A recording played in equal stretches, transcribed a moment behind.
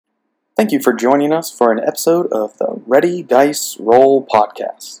Thank you for joining us for an episode of the Ready, Dice, Roll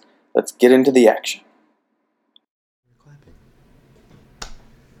podcast. Let's get into the action.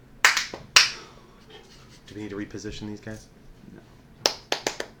 Do we need to reposition these guys? No.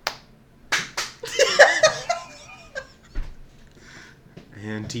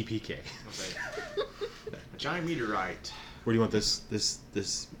 And TPK. A giant meteorite. Where do you want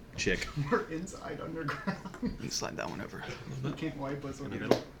this chick? We're inside underground. Slide that one over. You can't wipe us with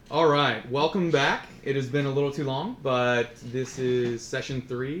middle. All right, welcome back. It has been a little too long, but this is session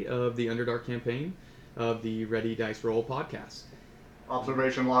 3 of the Underdark campaign of the Ready, Dice, Roll podcast.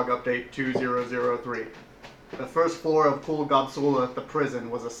 Observation log update 2003. The first floor of Kul Gobsula, the prison,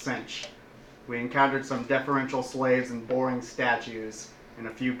 was a cinch. We encountered some deferential slaves and boring statues, and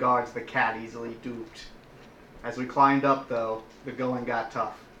a few guards the cat easily duped. As we climbed up, though, the going got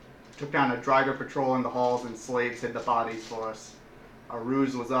tough. Took down a Drider patrol in the halls, and slaves hid the bodies for us. Our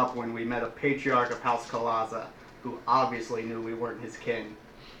ruse was up when we met a patriarch of House Kalaza, who obviously knew we weren't his kin.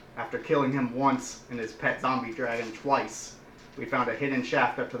 After killing him once and his pet zombie dragon twice, we found a hidden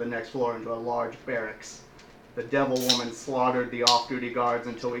shaft up to the next floor into a large barracks. The devil woman slaughtered the off-duty guards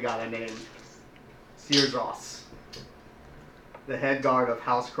until we got a name. Sirdros, the head guard of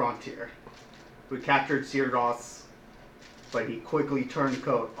House Krontier. We captured Sirdros, but he quickly turned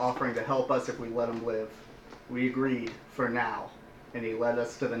coat, offering to help us if we let him live. We agreed, for now, and he led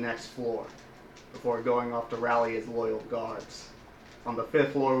us to the next floor, before going off to rally his loyal guards. On the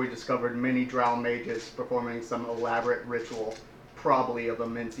 5th floor, we discovered many drow mages performing some elaborate ritual, probably of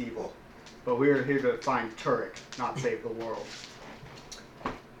immense evil. But we are here to find Turek, not save the world.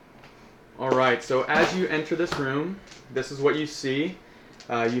 All right, so as you enter this room, this is what you see.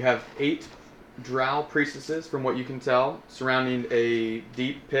 You have 8 drow priestesses, from what you can tell, surrounding a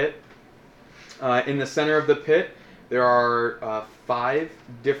deep pit. In the center of the pit, there are 5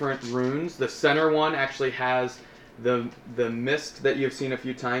 different runes. The center one actually has the mist that you've seen a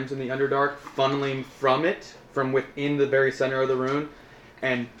few times in the Underdark funneling from it, from within the very center of the rune.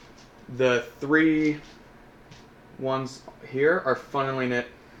 And the 3 ones here are funneling it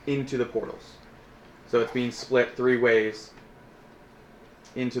into the portals. So it's being split 3 ways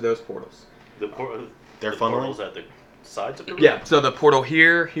into those portals. They're the funneling? portals at the sides of the room? Yeah, so the portal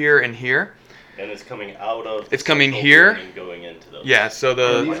here, here, and here. And it's coming out of It's coming central here. room and going into those. Yeah, so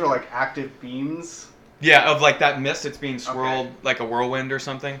And these are like active beams. Yeah, of like that mist, it's being swirled like a whirlwind or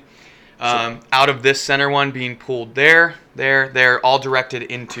something. Out of this center one being pulled there, all directed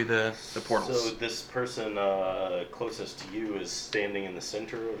into the portals. So this person closest to you is standing in the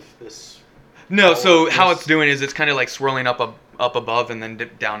center of this? No, so how it's doing is it's kind of like swirling up above and then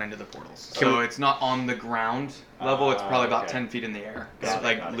dip down into the portals. So it's not on the ground level, it's probably about 10 feet in the air. It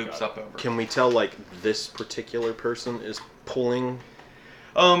like loops up over. Can we tell, like, this particular person is pulling?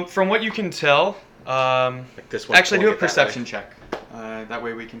 From what you can tell, Like this one actually do pulling a it that perception way? check. That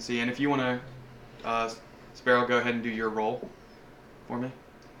way we can see. And if you want to, Sparrow, go ahead and do your roll for me.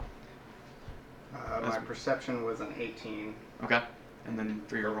 My perception was an 18. Okay. And then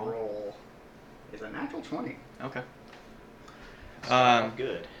for your The roll. roll is a natural 20. Okay.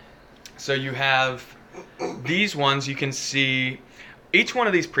 Good. So you have these ones. You can see each one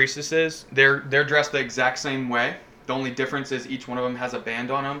of these priestesses. They're dressed the exact same way. The only difference is each one of them has a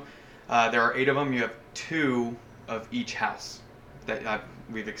band on them. There are 8 of them. You have 2 of each house that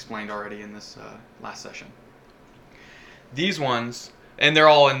we've explained already in this last session. These ones, and they're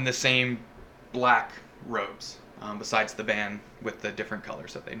all in the same black robes, besides the band with the different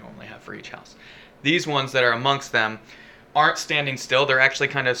colors that they normally have for each house. These ones that are amongst them aren't standing still. They're actually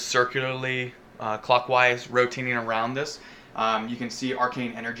kind of circularly, clockwise, rotating around this. You can see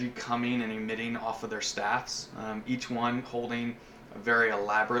arcane energy coming and emitting off of their staffs, each one holding a very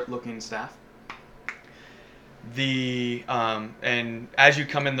elaborate looking staff. And as you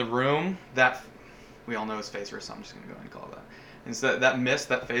come in the room, that we all know is Phasrus, so I'm just going to go ahead and call it that. And so that mist,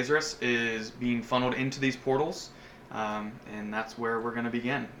 that Phasrus, is being funneled into these portals, and that's where we're going to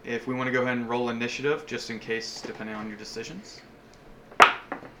begin. If we want to go ahead and roll initiative, just in case, depending on your decisions.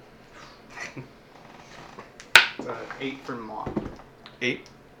 It's 8 for Maud. 8.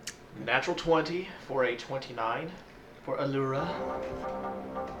 Natural 20 for a 29 for Allura.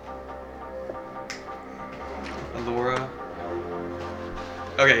 Allura.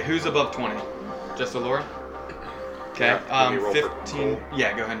 Okay, who's above 20? Just Allura? Okay, Yeah, can we roll for 15. Cole?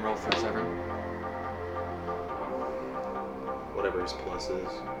 Yeah, go ahead and roll for Severin. Whatever his plus is.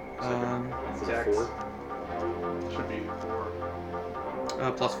 Is it Dex. 4? Should be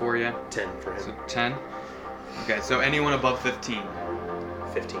 4. Plus 4, yeah. 10 for him. So 10. Okay, so anyone above 15?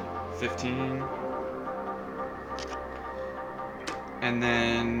 15. 15. And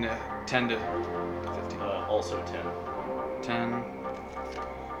then 10 to 15. Also 10. 10.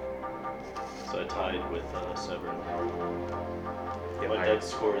 So I tied with Severin. Yeah, My dex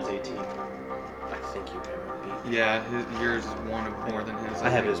score is 18. I think you have it beat. Yeah, yours is one more than his. I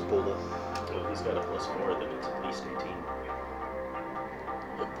have his pulled up. So if he's got a +4, then it's at least 18.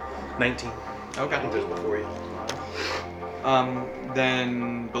 19. I think Okay. there's before you.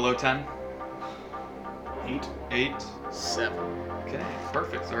 Then below 10. 8. 8. 7. Okay,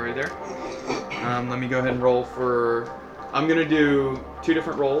 perfect. So right there. Let me go ahead and roll for. I'm gonna do 2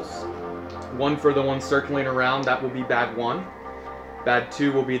 different rolls. One for the one circling around. That will be bad 1. Bad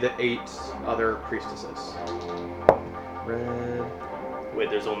 2 will be the 8 other priestesses. Red. Wait,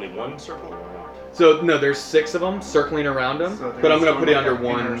 there's only one circle around? So no, there's 6 of them circling around them, So but I'm gonna there's put it like under an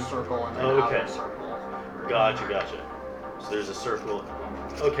inner one. circle and an Okay. outer circle. Gotcha. So there's a circle.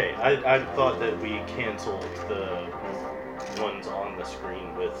 Okay, I thought that we canceled the ones on the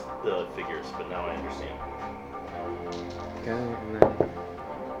screen with the figures, but now I understand. Okay, and then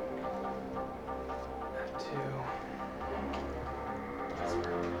that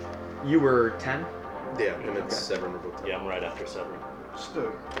 2. You were 10. Yeah, and Okay. it's 7 or both. Yeah, I'm right after Severin. Just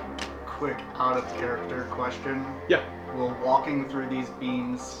a quick out of character question. Yeah. Will walking through these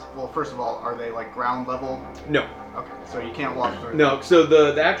beams, well, first of all, are they like ground level? No. Okay, so you can't walk through No, so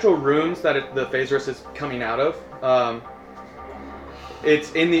the actual rooms that the Phaserus is coming out of,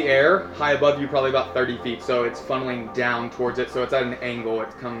 it's in the air, high above you, probably about 30 feet, so it's funneling down towards it, so it's at an angle,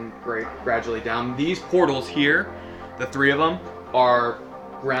 it's come gradually down. These portals here, the 3 of them, are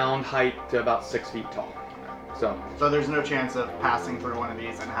ground height to about 6 feet tall. So there's no chance of passing through one of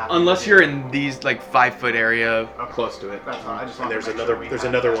these and having. unless to- you're in these like 5-foot area Okay. close to it. That's all. I just And want there's to make another. sure we There's have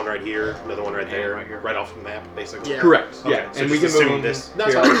another that. one right here. Another one right there. right here. Right off the map, basically. Yeah. Correct. Okay, Yeah, so and we can just move assume them this.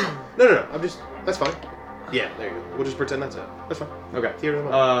 That's here. fine. No. I'm just. That's fine. Yeah, there you go. We'll just pretend that's it. That's fine. Okay. Here in the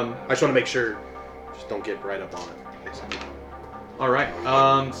middle. I just want to make sure. Just don't get right up on it, basically. All right.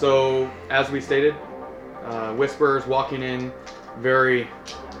 So as we stated, Whisperer's walking in very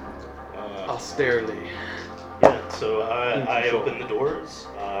austerely. Yeah, so I control. open the doors.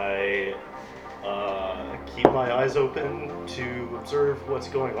 I keep my eyes open to observe what's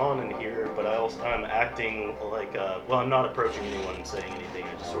going on in here, but I'm acting like, I'm not approaching anyone and saying anything.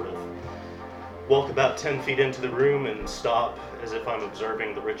 I just sort of walk about 10 feet into the room and stop as if I'm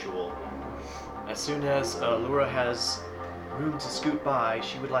observing the ritual. As soon as Laura has room to scoot by,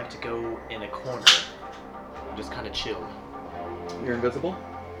 she would like to go in a corner and just kind of chill. You're invisible.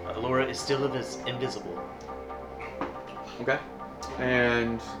 Laura is still invisible. Okay.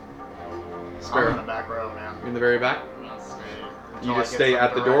 And I'm in the Sparrow, back row, man. you're in the very back. I'm gonna stay You until I just get stay some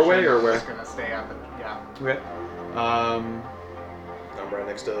at the direction. doorway, or I'm where? just gonna stay at the Okay. I'm right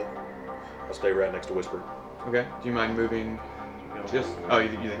next to. I'll stay right next to Whisper. Okay. Do you mind moving? Just. Oh, you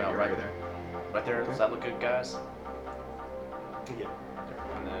think About you're right right there. Right there. Does that look good, guys? Yeah.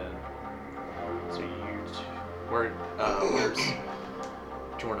 And then, so where's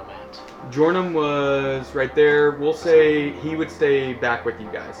Jornum at? Jornum was right there. We'll say he would stay back with you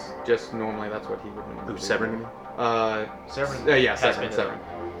guys. Just normally, that's what he would normally do. Severin? Severin. Yeah, has Severin. been- Severin.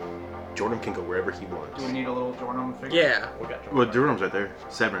 Jordan can go wherever he wants. Do we need a little Jornum figure? Yeah. We got Jornum. Well, Durham's right there.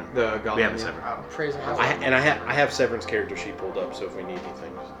 Severin. The goblin. We have a yeah. Severin. Oh. Praise the I have Severin's character sheet pulled up, so if we need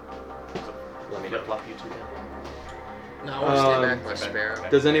anything, let me know. Flip flop you two then. No, I want to stay back by okay. Sparrow.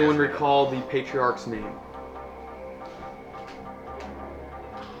 Does anyone recall the patriarch's name?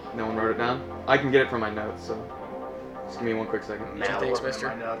 No one wrote it down? I can get it from my notes, so just give me one quick second. Thanks, mister.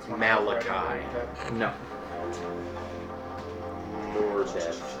 My notes when I was Malachi. writing it. No.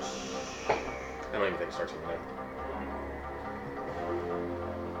 Mordek. I don't even think it starts with that.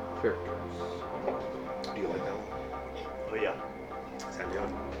 Sure. Do you like that one? Oh, yeah. That's how you do it.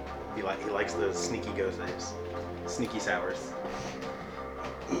 He likes the sneaky gozes. Sneaky sours.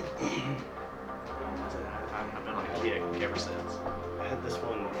 I've been on a kick ever since. I had this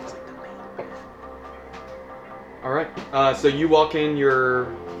one. All right. So you walk in,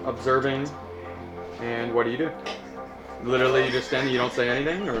 you're observing, and what do? Literally, you just stand. You don't say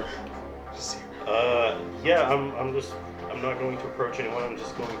anything, or Yeah, I'm not going to approach anyone. I'm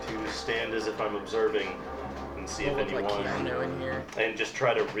just going to stand as if I'm observing and see if Look like anyone, Keanu in here. and just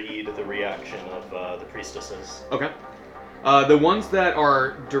try to read the reaction of the priestesses. okay. The ones that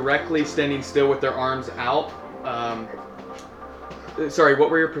are directly standing still with their arms out. Sorry, what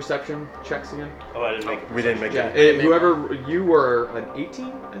were your perception checks again? Oh, I didn't make it. We didn't make Yeah, it. whoever you were an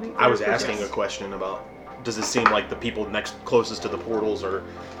 18, I think. I was for your asking a perception? question about, does it seem like the people closest to the portals are...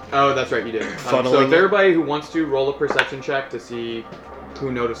 Oh, that's right, you did. So Funneling if it? everybody who wants to roll a perception check to see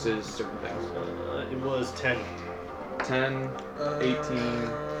who notices certain things. It was 10. 10, 18,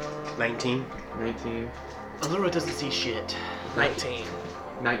 19. 19, Allura doesn't see shit. 19.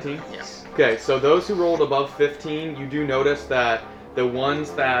 19? Yes. Okay, so those who rolled above 15, you do notice that the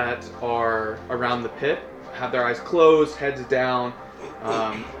ones that are around the pit have their eyes closed, heads down,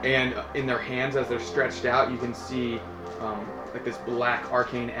 and in their hands as they're stretched out, you can see like this black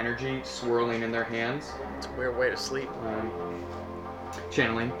arcane energy swirling in their hands. It's a weird way to sleep.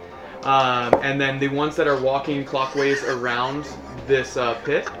 Channeling. And then the ones that are walking clockwise around this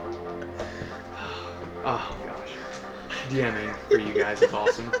pit. Oh gosh, DMing for you guys is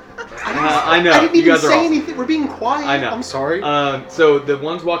awesome. I know. I didn't you even guys are say awesome. anything. We're being quiet. I know. I'm sorry. So the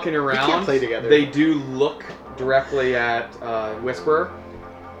ones walking around, can't play together. they do look directly at Whisperer,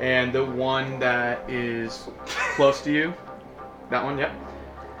 and the one that is close to you, that one, yep.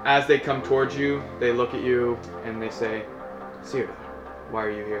 As they come towards you, they look at you and they say, "Sierra, why are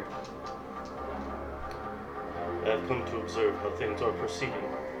you here?" I've come to observe how things are proceeding.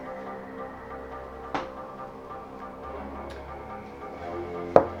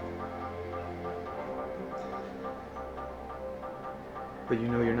 But you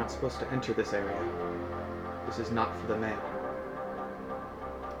know you're not supposed to enter this area. This is not for the male.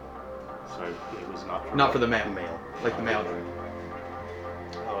 Sorry, it was not for Not for the male. Male. Like the male.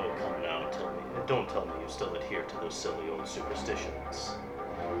 Oh, come now, don't tell me you still adhere to those silly old superstitions.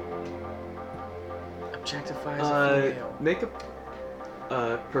 Objectifies a female. Make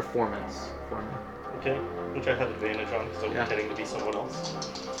a performance for me. Okay, which I have advantage on because I'm Yeah. pretending to be someone else.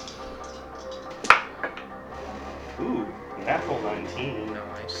 Ooh, natural 19.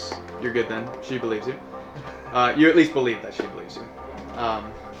 Nice. You're good then. She believes you. You at least believe that she believes you.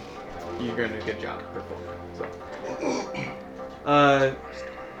 You're doing a good job performing. So,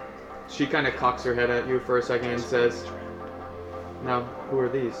 she kind of cocks her head at you for a second and says, "Now, who are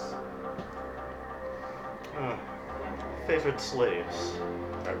these?" Favored slaves.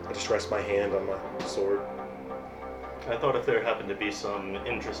 I just rest my hand on my sword. I thought if there happened to be some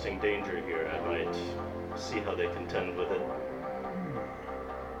interesting danger here, I might see how they contend with it.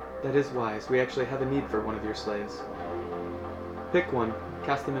 That is wise. We actually have a need for one of your slaves. Pick one.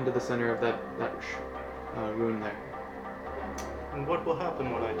 Cast them into the center of that rune there. And what will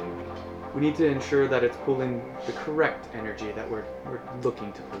happen when I do? We need to ensure that it's pulling the correct energy that we're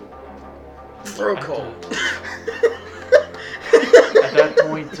looking to pull. Throw cold. At that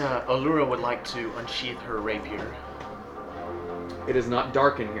point, Allura would like to unsheath her rapier. It is not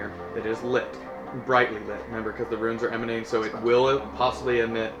dark in here. It is lit. Brightly lit. Remember, because the runes are emanating, so it will possibly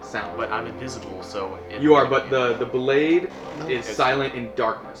emit sound. But I'm invisible, so... You are, but the blade is silent in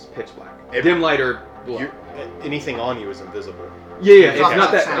darkness, pitch black. Every- Dim light or blood. Anything on you is invisible. Yeah, it's Okay.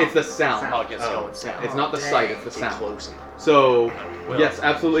 not that. Sound. It's the sound. Sound. Oh, it gets going sound. It's not the sight. It's the Get sound. close and So, Well- yes,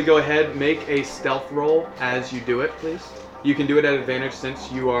 absolutely. Go ahead. Make a stealth roll as you do it, please. You can do it at advantage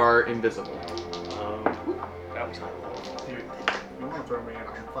since you are invisible. That was not low. Dude, you want to throw me in?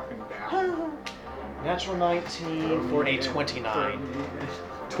 I'm fucking down. Natural 19 for a 29.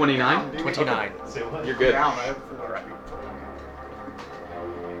 29. 29. Say what? You're good. Down, I have 4.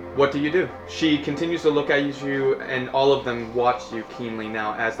 What do you do? She continues to look at you, and all of them watch you keenly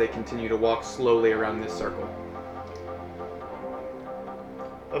now as they continue to walk slowly around this circle.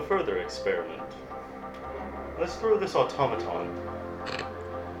 A further experiment. Let's throw this automaton.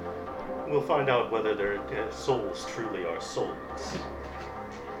 We'll find out whether their souls truly are souls.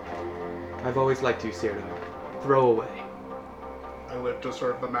 I've always liked you, Cyrano. Throw away. I live to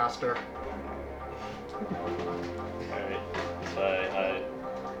serve the master. Alright, so I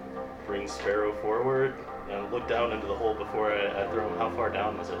bring Sparrow forward and look down into the hole before I throw him. How far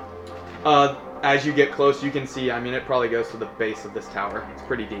down was it? As you get close, you can see, I mean, it probably goes to the base of this tower. It's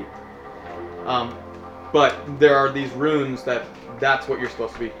pretty deep. But there are these runes that's what you're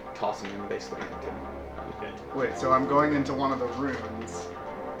supposed to be tossing him basically into. Okay. Wait, so I'm going into one of the rooms.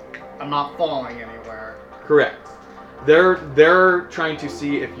 I'm not falling anywhere. Correct. They're trying to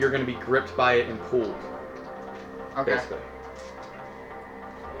see if you're going to be gripped by it and pulled, Okay, basically.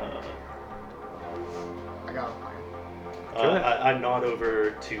 I got a plan. Go ahead. I nod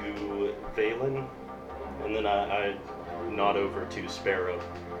over to Valen, and then I nod over to Sparrow,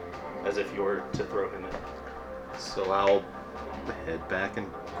 as if you're to throw him in. So I'll head back and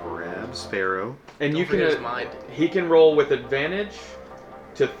grab Sparrow. And Don't you forget his can mind. he can roll with advantage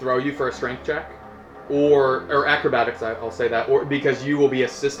to throw you for a strength check, or acrobatics. I'll say that, or because you will be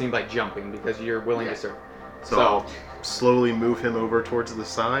assisting by jumping because you're willing to serve. So I'll slowly move him over towards the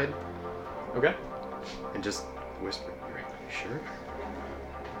side Okay. and just whisper, "You sure?"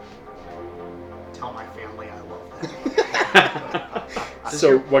 Tell my family I love them.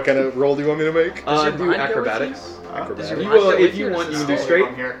 So, what kind of roll do you want me to make? Does your Do mind go with acrobatics. Acrobatic. You will, Actually, if you want, you can do Just straight.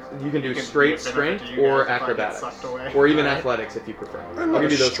 from here. You can do It can be a straight benefit strength to you or guys if I get acrobatics, sucked away. or even Alright. athletics if you prefer. I'm I'll not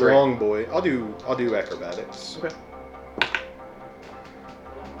give a you those three. strong boy. I'll do acrobatics. Okay.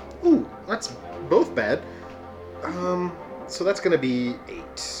 Ooh, that's both bad. So that's gonna be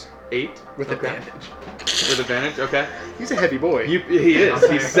 8 8 with okay. advantage. With advantage, okay. He's a heavy boy. He is.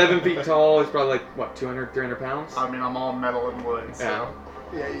 He's 7 feet tall. He's probably like what, 200, 300 pounds. I mean, I'm all metal and wood, so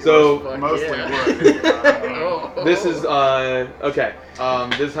Yeah. Yeah, So Fuck mostly yeah. wood. Oh. this is okay.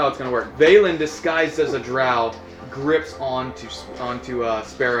 This is how it's gonna work. Valen, disguised as a drow, grips onto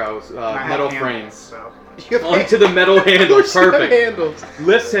Sparrow's And I have metal handles, frame. so. Onto the metal handle. Perfect. Handles.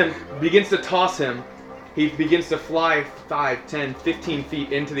 Lifts him, begins to toss him. He begins to fly 5, 10, 15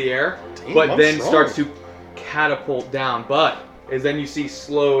 feet into the air, Damn, but I'm then strong. starts to catapult down. But as then you see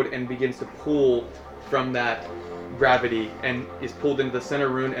slowed and begins to pull from that gravity and is pulled into the center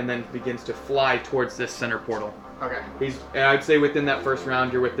rune and then begins to fly towards this center portal. Okay. And I'd say within that first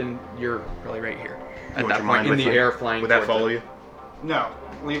round, you're probably right here at Would that you point mind in with the me? air flying. Would that towards follow it. you? No,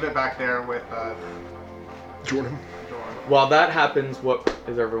 leave it back there with Jordan. Jordan. While that happens, what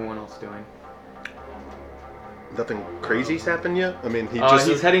is everyone else doing? Nothing crazy's happened yet? I mean, he just...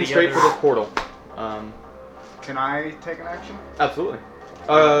 He's heading the straight for other- this portal. Can I take an action? Absolutely.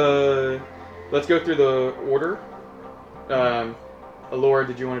 Let's go through the order. Alora,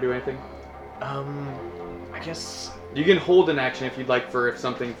 did you want to do anything? I guess. You can hold an action if you'd like for if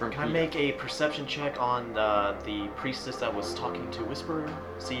something from. Can I make a perception check on the priestess that was talking to Whisperer?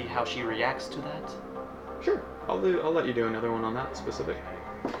 See how she reacts to that? Sure. I'll let you do another one on that specific.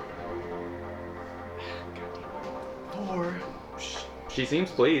 4. She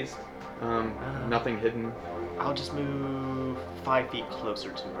seems pleased. Nothing hidden. I'll just move 5 feet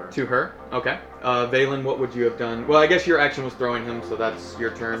closer to her. To her? Okay. Valen, what would you have done? Well, I guess your action was throwing him, so that's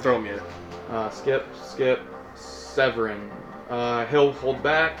your turn. Throw him in. Skip. Severin. He'll hold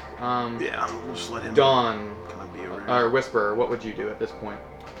back. Yeah, we'll just let him Dawn. kind of be over here. Or Whisperer, what would you do at this point?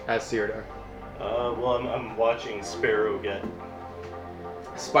 As Seerdar. Well, I'm watching Sparrow get.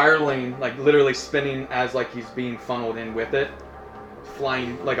 Spiraling, like literally spinning as like he's being funneled in with it.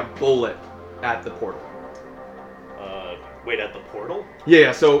 Flying like a bullet at the portal. Wait, at the portal?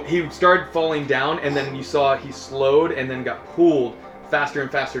 Yeah, so he started falling down, and then you saw he slowed, and then got pulled faster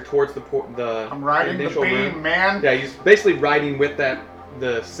and faster towards the I'm riding the initial beam, room. man. Yeah, he's basically riding with the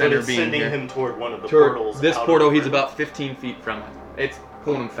But center it's beam sending here. him toward one of the Toward portals. this out of portal, the he's room. about 15 feet from it. It's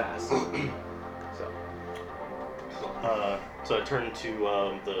pulling him fast. So I turned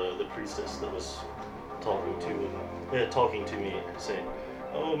to the priestess that was talking to me, saying,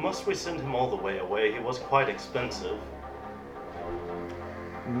 "Oh, must we send him all the way away? He was quite expensive."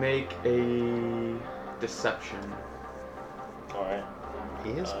 Make a deception. All right.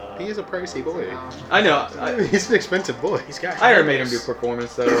 He is a pricey boy. I know. He's an expensive boy. He's got. I already made him do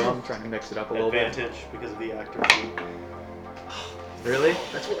performance, so I'm trying to mix it up a little bit. Advantage because of the actor. Really?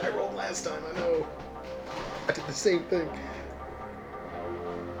 That's what I rolled last time, I know. I did the same thing.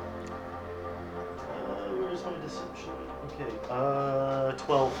 Where's my deception? Okay.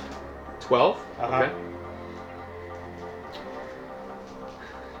 12. 12? Uh-huh. Okay.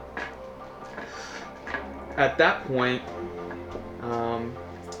 At that point,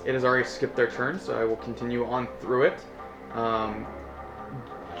 it has already skipped their turn, so I will continue on through it.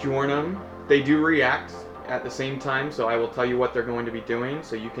 Jornum, they do react at the same time, so I will tell you what they're going to be doing,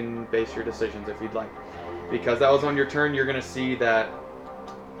 so you can base your decisions if you'd like. Because that was on your turn, you're going to see that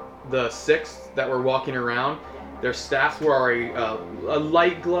the 6 that were walking around, their staffs were already a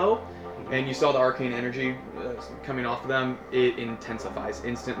light glow, and you saw the arcane energy coming off of them. It intensifies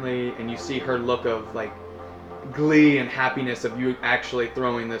instantly, and you see her look of like glee and happiness of you actually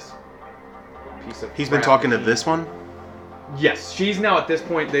throwing this piece of He's been crap talking to at me. this one? Yes, she's now at this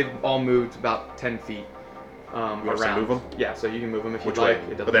point, they've all moved about 10 feet You want us to around. move them? Yeah, so you can move them if Which you'd way? like.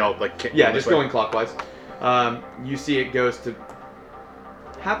 It Are doesn't they all like... Yeah, this just way? going clockwise. You see it goes to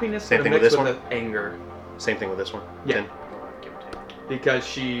happiness Same but thing a with mix this with one? anger. Same thing with this one? Yeah. 10? Because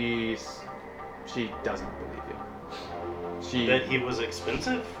she doesn't believe you. She That he was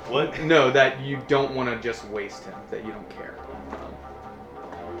expensive? What? No, that you don't want to just waste him. That you don't care.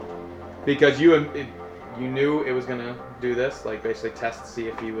 Because you knew it was gonna do this, like basically test to see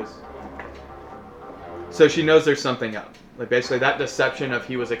if he was. So she knows there's something up. Like basically that deception of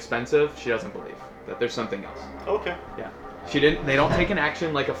he was expensive, she doesn't believe that there's something else. Okay. Yeah, she didn't. They don't take an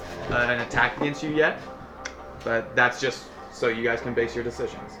action like an attack against you yet, but that's just so you guys can base your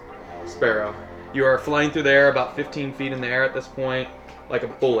decisions. Sparrow, you are flying through the air about 15 feet in the air at this point, like a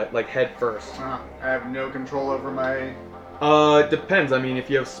bullet, like head first. I have no control over my. It depends. I mean, if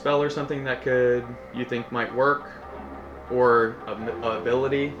you have a spell or something that you think might work. or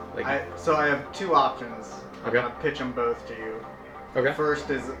ability? Like, So I have two options. I'm Okay. gonna pitch them both to you. okay. First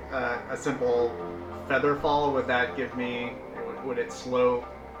is a simple feather fall. Would that give me? Would it slow?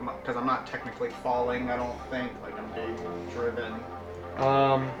 Because I'm not technically falling. I don't think. Like I'm being driven.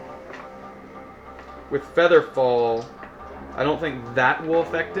 With feather fall, I don't think that will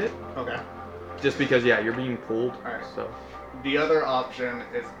affect it. Okay. Just because, yeah, you're being pulled. Alright. So, The other option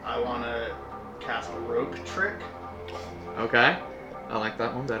is I want to cast a rope trick. okay. I like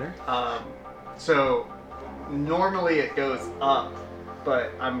that one better. So normally it goes up,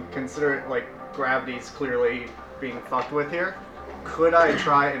 but I'm considering like gravity's clearly being fucked with here. Could I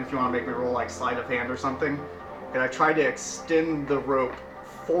try, and if you want to make me roll like sleight of hand or something, could I try to extend the rope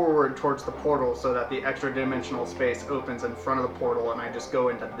forward towards the portal so that the extra dimensional space opens in front of the portal and I just go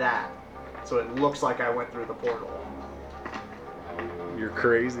into that, so it looks like I went through the portal? You're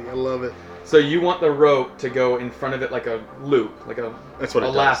crazy. I love it. So you want the rope to go in front of it like a loop, like a That's what it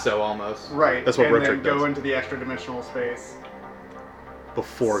does. lasso almost. Right. That's what and rope then trick go does. into the extra dimensional space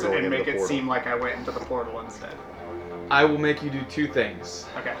Before going and into make the it portal. seem like I went into the portal instead. I will make you do two things.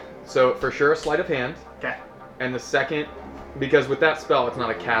 Okay. So for sure, a sleight of hand, Okay. and the second, because with that spell, it's not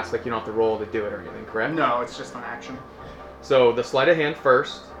a cast, like you don't have to roll to do it or anything, correct? No, it's just an action. So the sleight of hand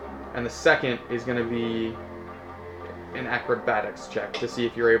first, and the second is going to be an acrobatics check to see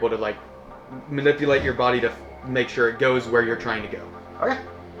if you're able to like manipulate your body to make sure it goes where you're trying to go. Okay.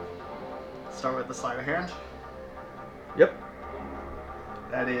 Start with the sleight of hand. Yep.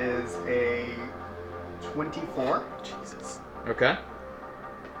 That is a 24. Jesus. Okay.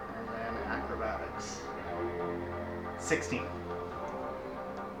 And then acrobatics. 16.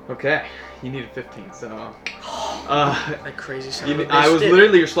 Okay. You needed 15, so. That crazy son of a bitch I was did it.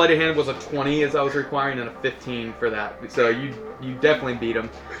 literally, your sleight of hand was a 20 as I was requiring and a 15 for that. So you definitely beat him.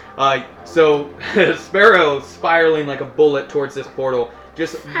 So Sparrow spiraling like a bullet towards this portal.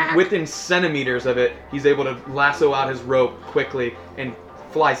 Just within centimeters of it, he's able to lasso out his rope quickly and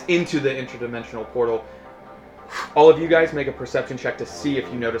flies into the interdimensional portal. All of you guys make a perception check to see if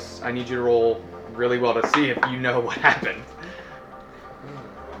you notice. I need you to roll really well to see if you know what happened.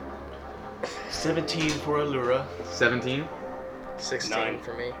 17 for Allura. 17. 16 9.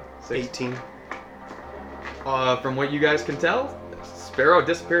 for me. 18. From what you guys can tell, Sparrow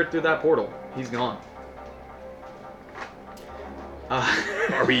disappeared through that portal. He's gone.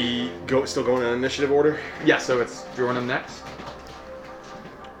 Are we still going in initiative order? Yeah, so it's Jornum next.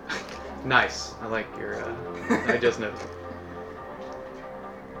 Nice. I like your. I just noticed.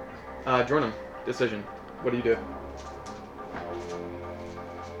 Jornum, decision. What do you do?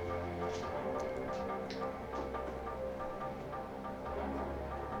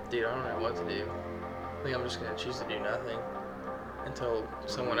 Dude, I don't know what to do. I think I'm just gonna choose to do nothing until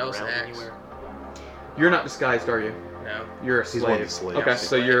someone else Around acts. anywhere. You're not disguised, are you? No. You're a He's slave. one of the slaves. Okay, Yeah, so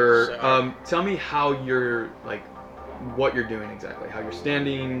slave, you're. so- Tell me how you're like, what you're doing exactly. How you're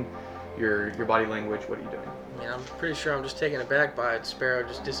standing, your body language. What are you doing? I mean, I'm pretty sure I'm just taken aback by it. Sparrow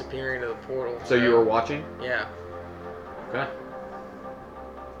just disappearing into the portal. So you were watching. Yeah. Okay.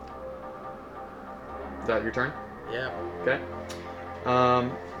 Is that your turn? Yeah. Okay.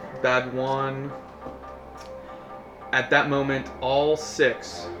 Bad one. At that moment, all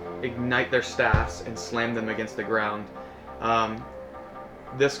 6 ignite their staffs and slam them against the ground.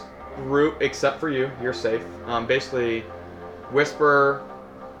 This group, except for you, you're safe. Basically, Whisper,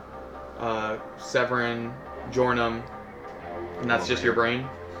 Severin, Jornum, and that's just your brain.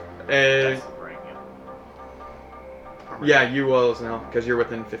 That's the brain, Yeah, you will as now, because you're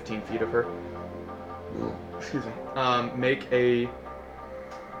within 15 feet of her. Excuse me. Make a.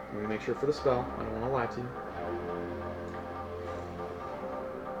 Let me make sure for the spell. I don't want to lie to you.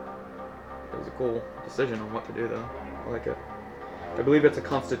 That was a cool decision on what to do, though. I like it. I believe it's a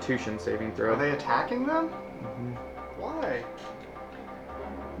Constitution saving throw. Are they attacking them? Mhm. Why?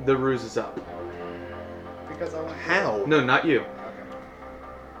 The ruse is up. Because I want. How? No, not you.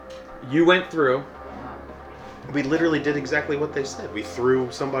 You went through, We literally did exactly what they said. We threw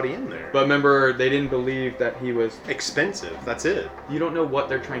somebody in there. but remember, they didn't believe that he was. Expensive. That's it. You don't know what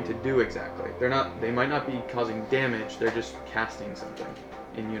they're trying to do exactly. They're not. They might not be causing damage. They're just casting something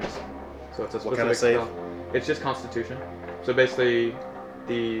in unison. So it's a specific What kind of save? spell. It's just Constitution. So basically,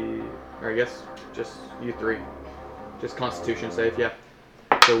 or I guess just you 3, just Constitution save. Yeah.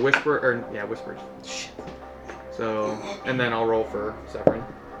 So Whisper. Shit. So and then I'll roll for Severin.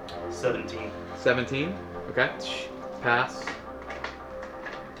 17. 17. Okay. Pass.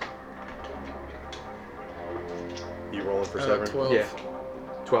 You rolling for 7? 12. Yeah.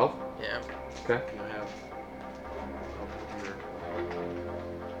 12. Yeah. Okay. You have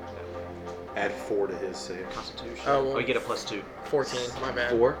add 4 to his save. Constitution. Oh, well, you get a +2. 14. My bad.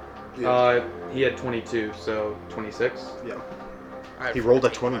 4. Yeah. He had 22, so 26. Yeah. I have He rolled a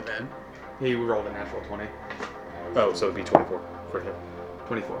 14, 20. My bad. He rolled a natural 20. Oh, so it'd be 24 for him.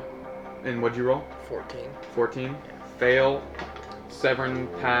 24. And what'd you roll? 14. 14. Fail. Severn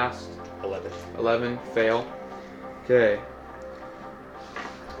passed. 11. 11. Fail. Okay.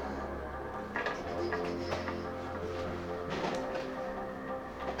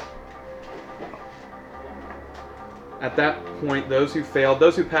 At that point, those who failed,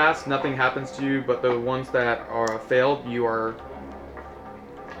 those who passed, nothing happens to you, but the ones that are failed, you are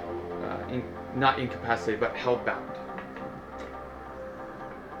not incapacitated, but held bound.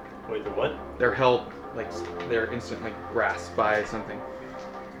 Wait, the what? They're held, like, they're instantly grasped by something.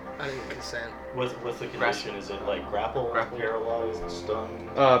 I didn't consent. What's the condition? Is it like grapple, paralyzed, stunned?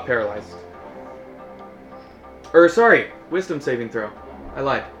 Paralyzed. Or, sorry, wisdom saving throw. I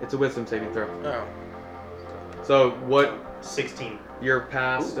lied. It's a wisdom saving throw. Oh, So, what, 16. you're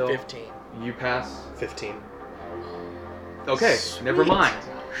pass still? 15. You pass? 15. Okay, Sweet. never mind.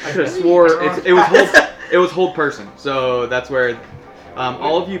 I could have swore it was hold person. So that's where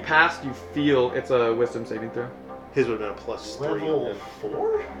all of you passed. You feel it's a wisdom saving throw. His would have been a +3. Level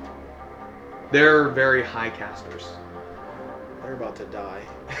 4? They're very high casters. They're about to die.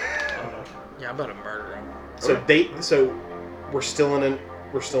 Yeah, I'm about to murder him. So we're still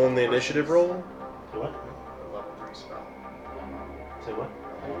in the initiative roll. What? Level 3 spell. Say what?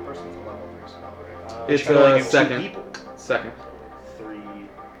 Whole person's a level 3 spell, right? It's can only a do 2 second. people. Second. 3.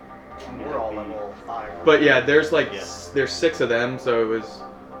 We're all level 5. But yeah, there's like Yeah. there's 6 of them, so it was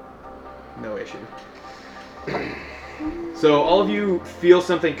no issue. So all of you feel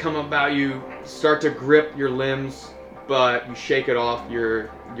something come about you, start to grip your limbs, but you shake it off. Your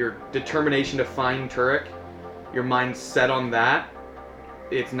determination to find Turek, your mind's set on that.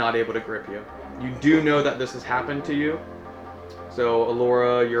 It's not able to grip you. You do know that this has happened to you. So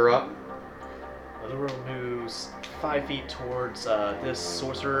Alora, you're up. Allura moves 5 feet towards this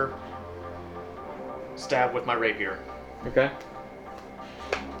sorcerer. Stab with my rapier. Okay.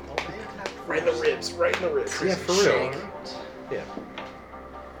 Right in the ribs. Right in the ribs. Yeah, for real. Yeah.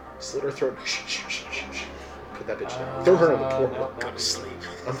 Slit her throat. Put that bitch down. Throw her in the portal. Go to sleep.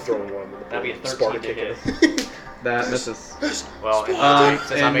 I'm throwing one. In the That'd be a portal. 13 Sparta to kicking. That misses. Well, since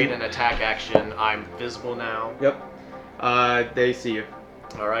I and- made an attack action, I'm visible now. Yep. They see you.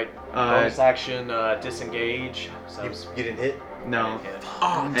 All right. Bonus action, disengage. So You didn't hit? No.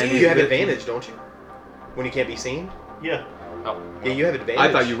 Oh, And You have the- advantage, don't you? When you can't be seen? Yeah. Oh. Yeah, you have advantage.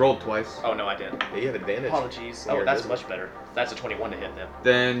 I thought you rolled twice. Oh no, I didn't. Yeah, you have advantage. Apologies. When Oh, you're that's invisible. much better. That's a 21 to hit then.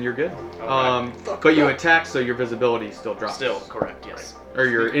 Then you're good. Alright. But you attack, so your visibility still drops. Still correct. Yes. Or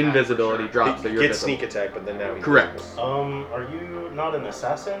your Sneak attack, invisibility for sure. drops, so He you're gets visible. sneak attack, but then now he's Correct. invisible. Are you not an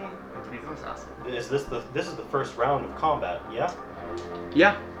assassin? He's an assassin. Is this the first round of combat? Yeah.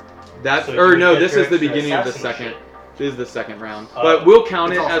 Yeah. That's So or you no, get this your is the extra beginning of the assassin second. shit. This is the second round. Oh. But we'll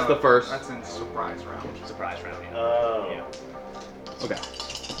count It's it as also- the first. That's in surprise round. Surprise round. Yeah. Oh. Okay.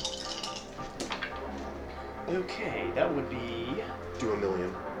 Okay, that would be. Do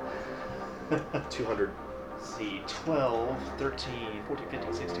 1,000,000. 200. Let's see, 12, 13, 14,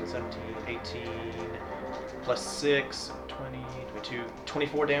 15, 16, 17, 18, plus 6, 20, 22,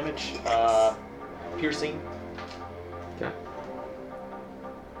 24 damage. Piercing. Okay.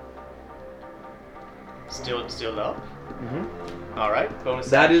 Still up. Mm-hmm. Alright, bonus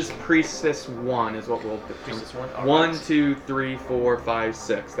That action. is Priestess 1 is what we'll do. Priestess 1. 1, 2, 3, 4, 5,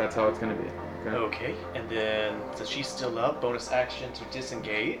 6. That's how it's going to be. Okay. Okay, and then since she's still up, bonus action to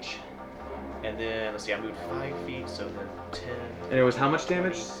disengage. And then, let's see, I moved 5 feet, so then 10. And it was how much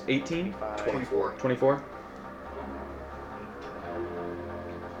damage? 18? 24. 24?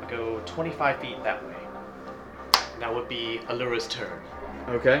 I go 25 feet that way. Now would be Allura's turn.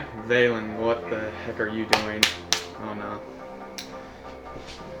 Okay. Valen, what the heck are you doing? Oh no.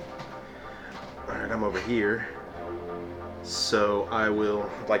 Alright, I'm over here. So I will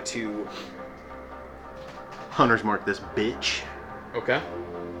like to Hunter's Mark this bitch. Okay.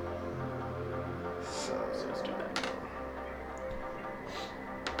 So Let's do that.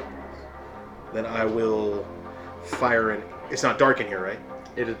 then I will fire an. It's not dark in here, right?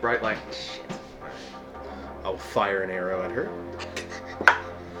 It is bright light. I'll fire an arrow at her.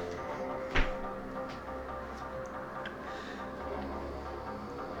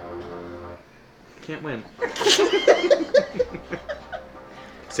 Can't win.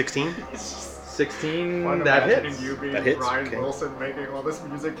 16. 16, I'm that imagining hits. you being That hits, Ryan okay. Wilson making all this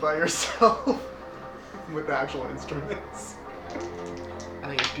music by yourself with the actual instruments. I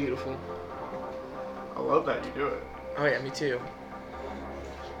think it's beautiful. I love that you do it. Oh yeah, me too.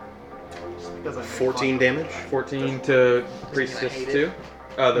 Just because I 14 damage. 14 to Priestess hate it? 2.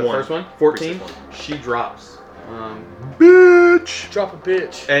 The One. first one. 14. Priestess She drops. Bitch! Drop a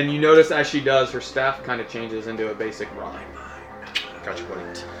bitch. And you notice as she does, her staff kind of changes into a basic rock. Gotcha, buddy.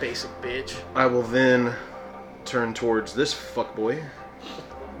 Basic bitch. I will then turn towards this fuckboy.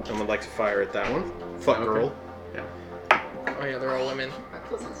 I would like to fire at that one. Fuck Okay. girl. Oh yeah, they're all women. That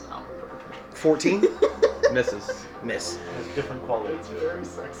doesn't sound perfect. 14. Misses. Miss. Has different qualities. It's very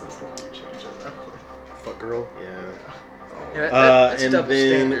sexist when you change it that way. Fuck girl. Yeah. Yeah, that's And double then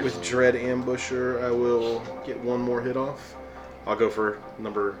standard. with Dread Ambusher, I will get one more hit off. I'll go for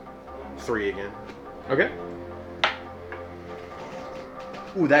number 3 again. Okay.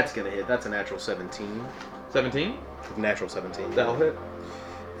 Ooh, that's gonna hit. That's a natural 17. 17. Natural 17. That'll hit.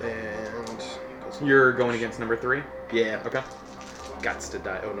 And You're going against number 3. yeah, Okay. gots to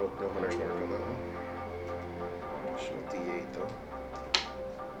die. Oh no, no hunter's mark on that one. Additional D8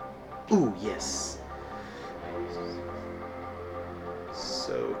 though. Ooh, yes.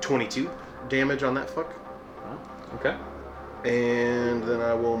 So 22 damage on that fuck. Okay. And then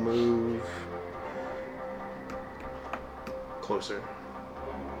I will move closer.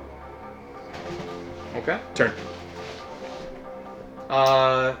 Okay. Turn.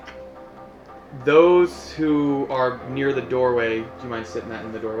 Those who are near the doorway, do you mind sitting that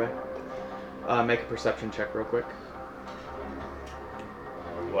in the doorway? Make a perception check real quick.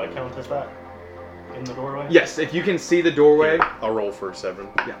 Do I count as that? In the doorway? Yes, if you can see the doorway. I'll roll for 7.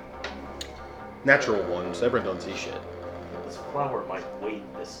 Yeah. Natural 1. Severin don't see shit. This flower might weight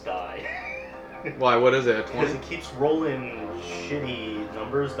this guy. Why? What is it? A Because 20? it keeps rolling shitty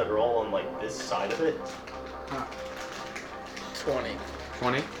numbers that are all on like this side of it. 20.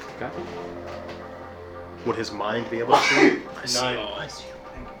 20. Okay. Would his mind be able to see? I see. Nine. Oh, I see.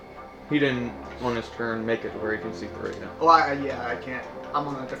 He didn't on his turn make it where he can see through it yet. Well, I can't. I'm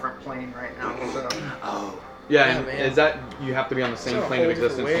on a different plane right now, so. Oh. Yeah, Yeah, and man. is that you have to be on the same It's a plane of whole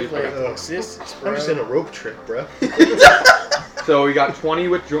different existence? to- wavelength okay. of existence, I'm just bro. in a rope trick, bro. So we got 20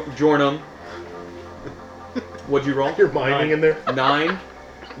 with Jornum. What'd you roll? You're mining in there? 9.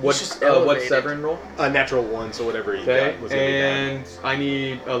 What's just what's elevated. Severin roll? A natural 1, so whatever he Okay, got was gonna be bad. and I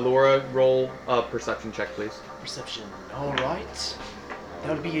need Laura roll a perception check, please. Perception. All right.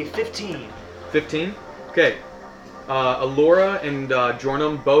 That would be a 15. 15. Okay. Alora and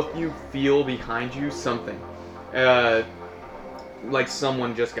Jornum, both you feel behind you something, like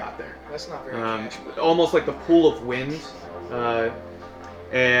someone just got there. That's not very casual. Almost like the pool of wind,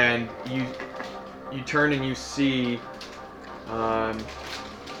 and you turn and you see.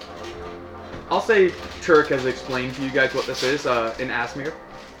 I'll say Turk has explained to you guys what this is. An Asmir,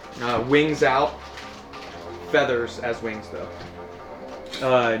 wings out, feathers as wings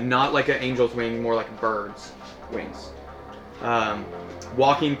though. Not like an angel's wing, more like a bird's wings.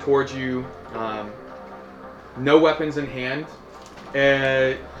 Walking towards you, no weapons in hand.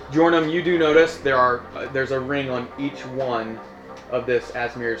 Jornum, you do notice there's a ring on each one of this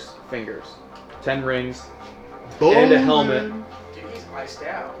Asmir's fingers. 10 rings and a helmet. Dude, he's iced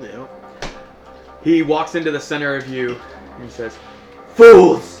out. Yeah. He walks into the center of you and he says,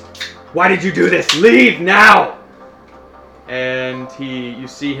 "Fools! Why did you do this? Leave now!" And you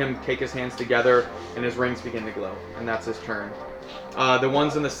see him take his hands together and his rings begin to glow, and that's his turn. The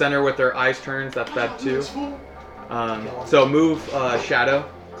ones in the center with their eyes turned, that's bad too. So move Shadow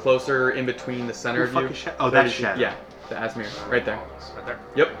closer in between the center of you. Oh, that's Shadow. Yeah, the Asmir, right there. Right there.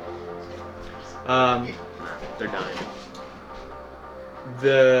 Yep. They're dying.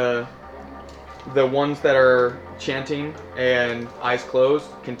 The ones that are chanting and eyes closed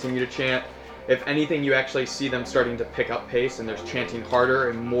continue to chant. If anything, you actually see them starting to pick up pace, and there's chanting harder,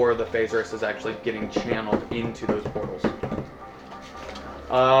 and more of the Phasers is actually getting channeled into those portals.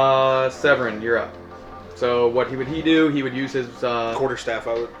 Severin, you're up. So what he would do? He would use his Quarterstaff,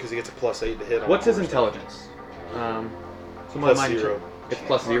 I would, because he gets a +8 to hit. On What's his quarterstaff. intelligence? Someone Plus mind 0. It's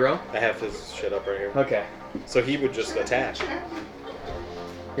 +0. I have his shit up right here. Okay. So he would just attack.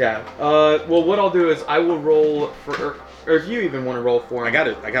 Yeah. Well, what I'll do is I will roll for, or if you even want to roll for him. I got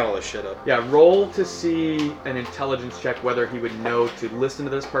it. I got all this shit up. Yeah, roll to see an intelligence check whether he would know to listen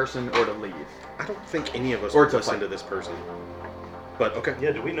to this person or to leave. I don't think any of us Or would to listen fight. to this person. But okay.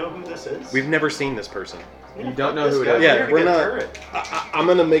 Yeah, do we know who this is? We've never seen this person. You don't know who it is? Yeah, we're not. Turret. I'm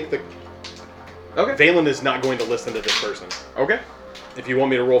gonna make the. Okay. Valen is not going to listen to this person. Okay. If you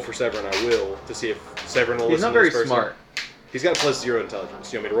want me to roll for Severin, I will to see if Severin will He's listen not to very this person. smart. He's got a +0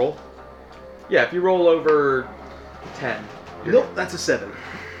 intelligence. You want me to roll? Yeah, if you roll over 10. Nope, that's a 7.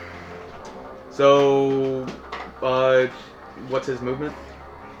 So, what's his movement?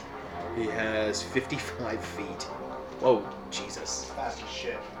 He has 55 feet. Whoa. Jesus. Fast as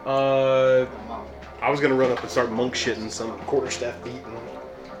shit. Uh, I was gonna run up and start monk shitting some quarterstaff beating.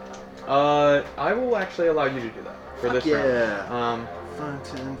 I will actually allow you to do that for Fuck this yeah. round.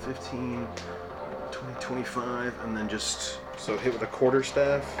 5, 10, 15, 20, 25, and then just so hit with a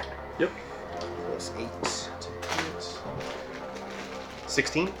quarterstaff. Yep. Plus 8 to hit.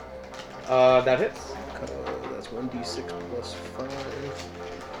 16. That hits. That's 1d6 plus 5.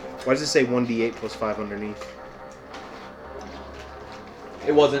 Why does it say 1d8 plus 5 underneath?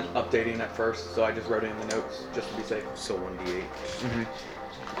 It wasn't updating at first, so I just wrote it in the notes just to be safe. So 1d8. Mm-hmm.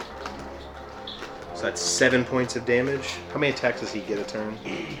 So that's 7 points of damage. How many attacks does he get a turn?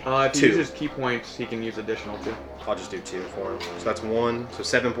 If he 2. uses key points, he can use additional too. I'll just do 2 for him. So that's 1. So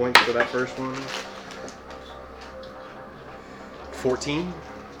 7 points for that first one. 14.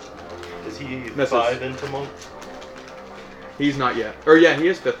 Is he Misses. 5 into monk? He's not yet. Or yeah, he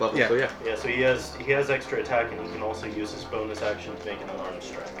is 5th level, Yeah. so yeah. Yeah, so he has extra attack, and he can also use his bonus action to make an unarmed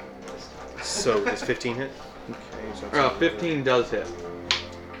strike. So does 15 hit? Okay, so that's 15 does hit.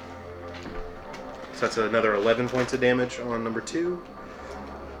 So that's another 11 points of damage on number 2.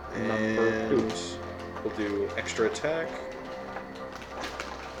 Number And 2. we'll do extra attack.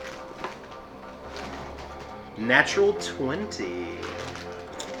 Natural 20.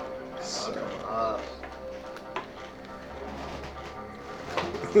 So,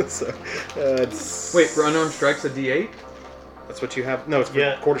 so it's... Wait, for unarmed strikes, a D8? That's what you have? No, it's for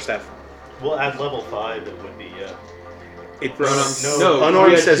Yeah. quarterstaff. Well, at level 5, it would be, It, For unarmed, No, unarmed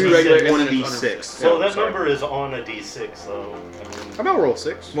we had says 2 regular and then 1d6. unarmed. So that sorry. number is on a d6, so, I mean, How about roll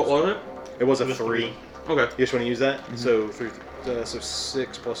 6? What was it? It was a it was 3. Okay. You just want to use that? So 3, so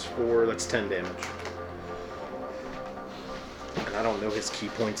 6 plus 4, that's 10 damage. And I don't know his key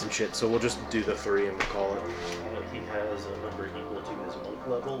points and shit, so we'll just do the 3 and we'll call it. he has a number equal to his monk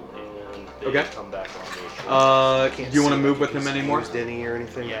level, and they Okay. come back on me. Do you want to move with him Any anymore? used any or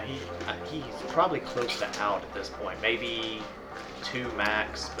anything? Yeah, he's probably close to out at this point. Maybe 2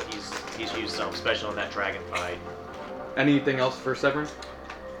 max, but he's used some, especially on that dragon fight. Anything else for Severin?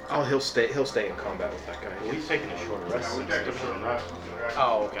 Oh, he'll stay in combat with that guy. Well, he's taking a short rest.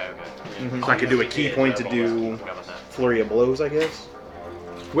 Oh, okay. Mhm. So I could do a key point to do Forgot about that. flurry of blows, I guess.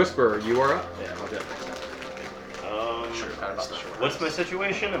 Whisperer, you are up. Yeah, I'll do that. Forgot about the short What's my rest.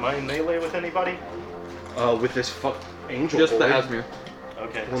 situation? Am I in melee with anybody? With this angel Just the boy, Asmir.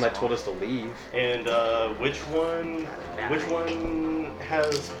 Okay. the one that told us to leave. And which one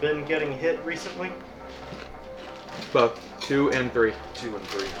has been getting hit recently? Both 2 and 3. 2 and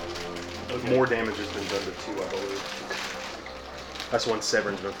 3. Okay. More damage has been done to 2, I believe. That's the one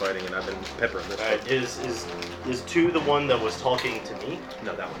Severin's been fighting, and I've been peppering this Alright, one. is 2 the one that was talking to me?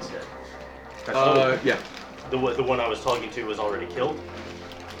 No, that one's dead. That's Yeah. The one I was talking to was already killed?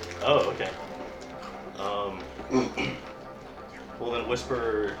 Oh, okay. Well then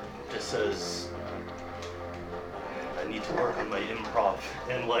Whisper just says, I need to work on my improv.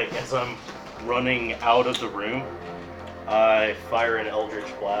 And like, as I'm running out of the room, I fire an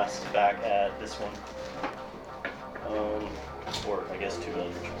Eldritch Blast back at this one. Or I guess 2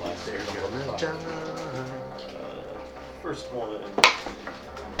 Eldritch Blasts. First one.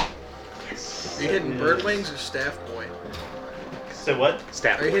 Are you hitting bird wings or staff boy? So what?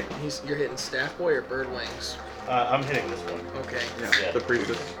 Stab. Are you hitting? You're hitting staff boy or bird wings? I'm hitting this one. Okay. Yeah. The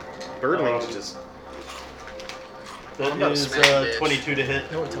priestess. Birdlings Um, just... That I'm about to is smack bitch. 22 to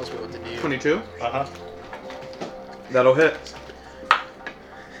hit. No one tells me what to do. 22. Uh-huh. That'll hit.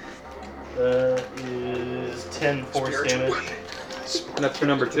 That is 10 force Spiritual damage weapon. That's for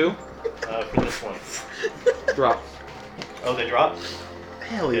number 2. for this one. Drop. Oh, they drop?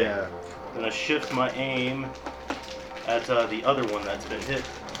 Hell Okay. yeah. Then I shift my aim at the other one that's been hit.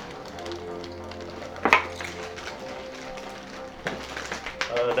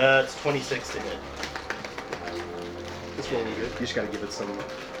 That's 26 to hit. This one will be good. You just gotta give it some And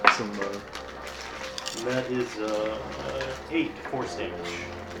that is 8 force damage.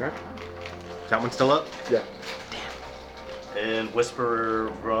 Okay. That one's still up? Yeah. And Whisperer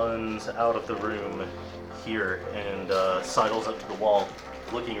runs out of the room here and sidles up to the wall,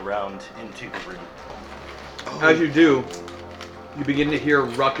 looking around into the room. As you do, you begin to hear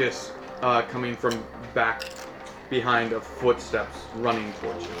ruckus coming from back behind of footsteps running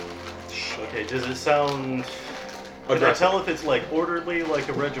towards you. Okay, does it sound... Can I Aggressive. tell if it's like orderly, like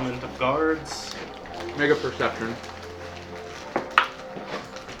a regiment of guards? Make a perception.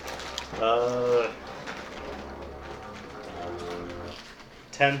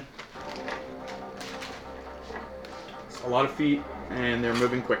 10. A lot of feet, and they're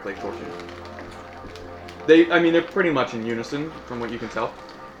moving quickly towards you. They're pretty much in unison, from what you can tell.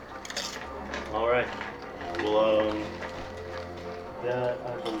 Alright. Well, That I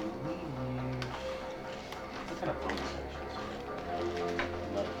believe. What kind of bonus actions?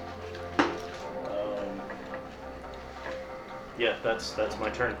 Nothing. Yeah, that's my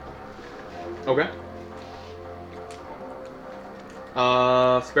turn. Okay.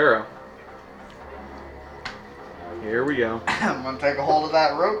 Sparrow. Here we go. I'm gonna take a hold of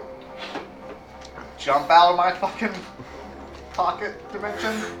that rope, jump out of my fucking pocket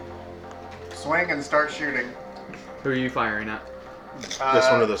dimension, swing, and start shooting. Who are you firing at? This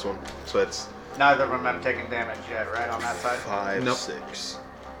one or this one. So it's Neither of them have taken damage yet, right, on that side? 5, Nope. 6.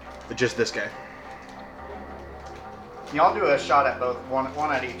 Just this guy. Y'all do a shot at both, one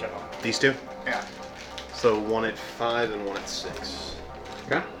at each of them. These two? Yeah. So one at 5 and one at 6.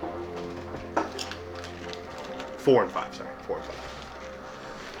 Okay. 4 and 5, sorry. 4 and 5.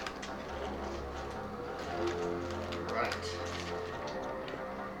 Right.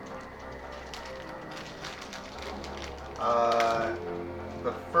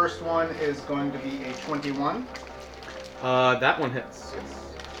 The first one is going to be a 21. That one hits.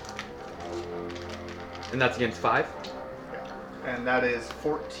 Yes. And that's against 5? And that is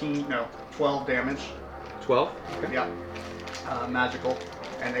 12 damage. 12? Okay. Yeah. Magical.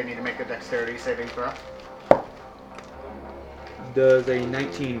 And they need to make a dexterity saving throw. Does a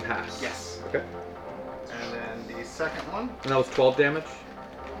 19 pass? Yes. Okay. And then the second one. And that was 12 damage?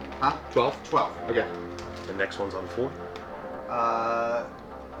 Huh? 12? 12. Okay. The next one's on 4.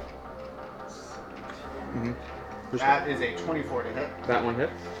 Mm-hmm. That is a 24 to hit. That one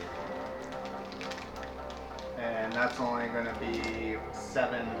hits. And that's only going to be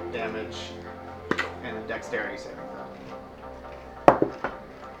 7 damage and a dexterity saving throw.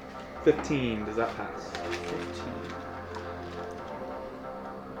 15. Does that pass? 15.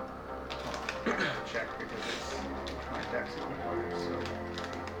 Check because it's my dex modifier, so.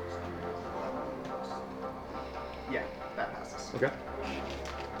 Yeah, that passes. Okay.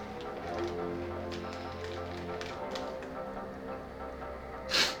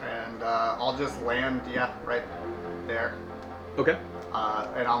 And I'll just land, right there. Okay.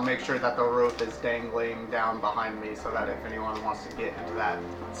 And I'll make sure that the rope is dangling down behind me so that if anyone wants to get into that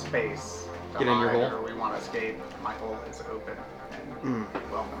space, Get in your hole? or we want to escape, my hole is open and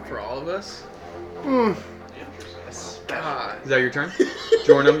welcoming. For all of us? Especially. God. Is that your turn?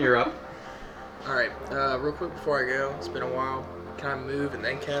 Jornum, you're up. Alright, real quick before I go, it's been a while. Can I move and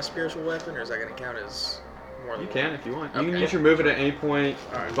then cast Spiritual Weapon, or is that going to count as more than You can if you want. You Okay. can use your movement at any point.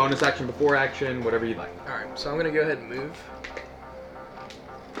 Alright. Bonus action before action, whatever you'd like. Alright, so I'm going to go ahead and move.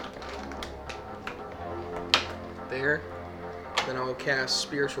 There. Then I'll cast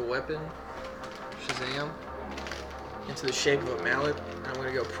Spiritual Weapon, Shazam, into the shape of a mallet. And I'm going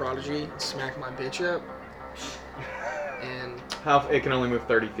to go Prodigy and smack my bitch up. And How it can only move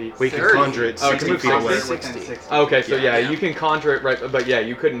 30 feet. We can 30. conjure it Oh, it can 60 move feet away. 60? Within 60. Okay, so yeah, Yeah. you can conjure it right, but yeah,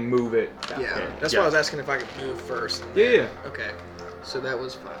 you couldn't move it. yeah, that's why I was asking if I could move first. and Yeah, then- yeah. Okay, so that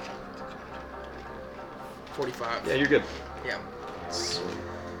was 45. Yeah, you're good. Yeah.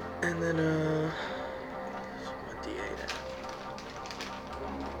 And then, what D8?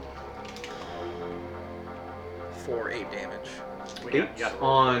 For 8 damage. 8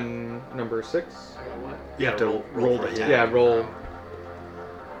 on number 6. You have to roll the hit. Yeah, roll.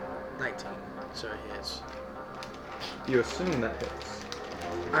 19. So it hits. You assume that hits.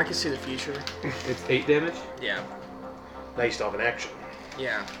 I can see the future. It's 8 damage. Yeah. Now you still have an action.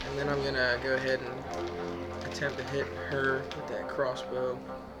 Yeah. And then I'm gonna go ahead and attempt to hit her with that crossbow.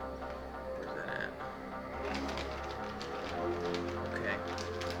 Where's that at? Okay.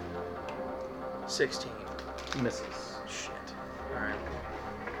 16. Misses. Shit. Alright.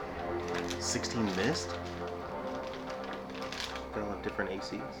 16 missed? They all have different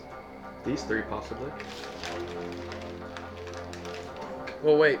ACs. These 3 possibly.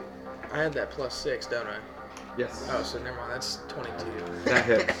 Well, wait. I had that plus 6, don't I? Yes. Oh, so never mind. That's 22. That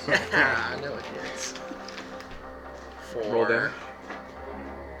hits. I know it hits. For Roll damage.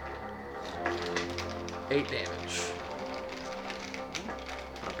 8 damage.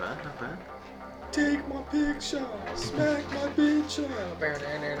 Not bad, not bad. Take my picture, smack my picture.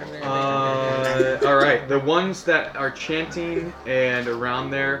 Alright, the ones that are chanting and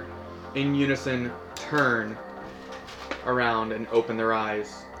around there in unison turn around and open their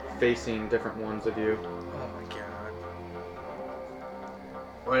eyes, facing different ones of you. Oh my god.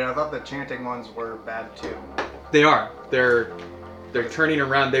 Wait, I thought the chanting ones were bad too. They are. They're turning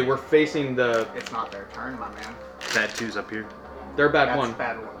around. They were facing the. It's not their turn, my man. Bad 2's up here. They're bad That's one.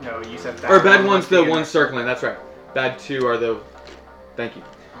 bad one. No, you said bad Or bad one one's must the be in one that circling. That's right. Bad 2 are the. Thank you.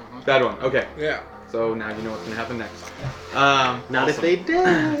 Mhm. Bad one. Okay. Yeah. So now you know what's gonna happen next. Not if they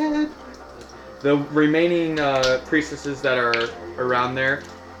did. The remaining priestesses that are around there,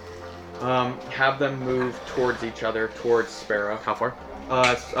 have them move towards each other, towards Sparrow. How far?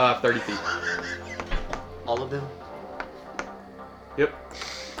 30 feet. All of them? Yep.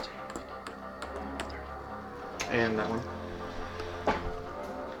 And that one.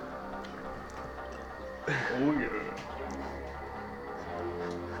 Oh yeah.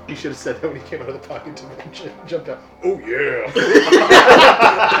 You should have said that when he came out of the pocket to jumped out. Oh yeah!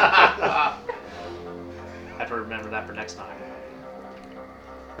 I have to remember that for next time.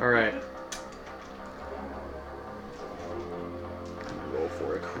 Alright. Roll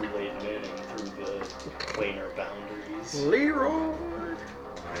for it. Kool-Aid Manning through the planar boundaries. Leroy!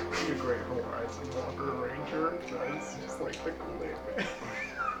 You're a great Horizon Walker Ranger. Guys, just like the Kool-Aid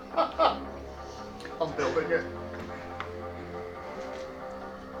man. I'm building it.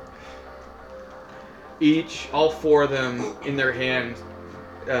 All four of them in their hands,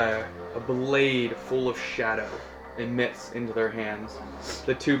 a blade full of shadow emits into their hands.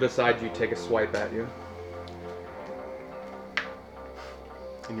 The two beside you take a swipe at you.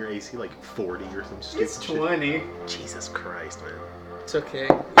 And your AC like 40 or some stupid It's 20. shit. Jesus Christ, man. It's okay.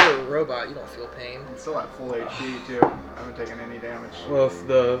 You're a robot. You don't feel pain. I'm still at full HP too. I haven't taken any damage. Well, if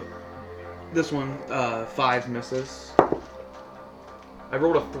this one 5 misses. I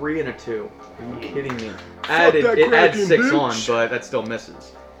rolled a 3 and a 2. Are you kidding me? that It adds Kraken, 6 bitch. on, but that still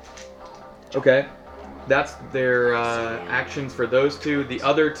misses. Okay. That's their actions for those two. The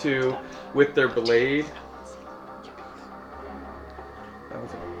other two, with their blade. That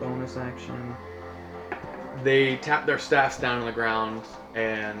was a bonus action. They tap their staffs down on the ground,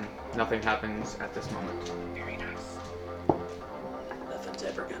 and nothing happens at this moment. Very nice. Nothing's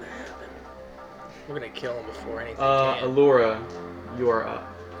ever gonna happen. We're gonna kill him before anything can. Allura, you are up.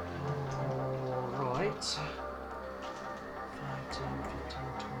 Alright. 5, 10, 15,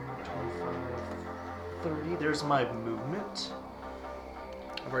 20, 25, 30. There's my movement.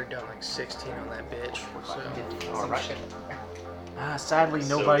 I've already done like 16 on that bitch. So. Alright. Sadly,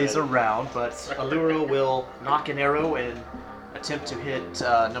 So nobody's good. around, but Allura will knock an arrow and attempt to hit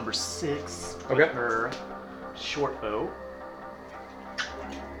number 6 with Okay. her short bow.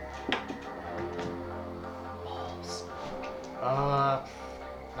 Balls.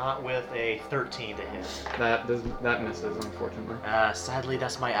 Not with a 13 to hit. That misses, unfortunately. Sadly,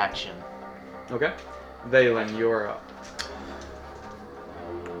 that's my action. Okay. Valen, you are up.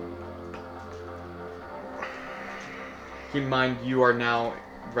 Keep in mind, you are now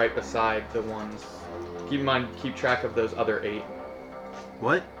right beside the ones. Keep in mind, keep track of those other 8.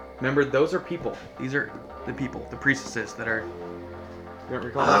 What? Remember, those are people. These are the people, the priestesses that are. You don't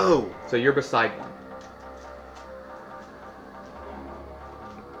recall that? Oh! So you're beside one.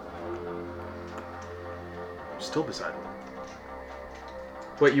 Still beside one.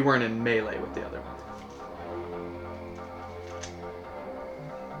 But you weren't in melee with the other one.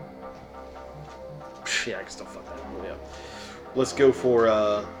 Yeah, I can still fuck that. Yeah. Let's go for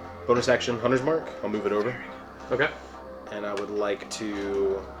bonus action Hunter's Mark. I'll move it over. Okay. And I would like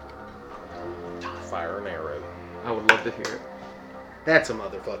to fire an arrow. I would love to hear it. That's a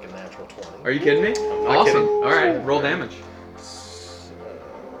motherfucking natural 20. Are you kidding me? I'm not Awesome. kidding. All right, roll damage. So,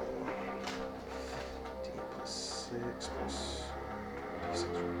 D plus 6 plus D6 for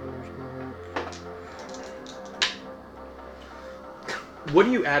Hunter's Mark. What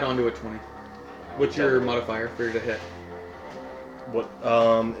do you add onto a 20? What's your modifier for your to hit? What?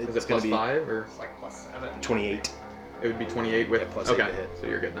 Is It's it gonna plus be 5 or? It's like plus 7. 28. It would be 28 with Yeah, plus 8 okay. to hit. So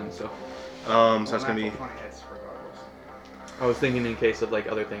you're good then. So So that's gonna be. 20 hits regardless. I was thinking in case of like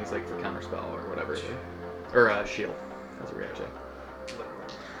other things like for counterspell or whatever, or shield as a reaction.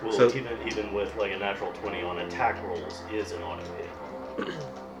 Well, So- even with like a natural 20 on attack rolls is an auto hit.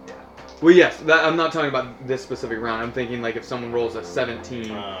 Well, yes, I'm not talking about this specific round. I'm thinking like if someone rolls a 17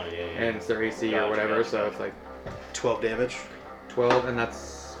 Yeah. and it's their AC or Gotcha, whatever, gotcha, so gotcha. it's like 12 damage 12 and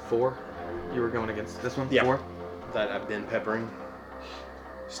that's 4. You were going against this one? Yeah. 4? that I've been peppering.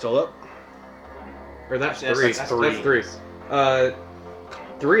 Still up? Or that's That's- 3. that's That's 3.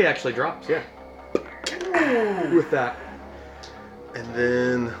 3 actually drops, yeah. With that. And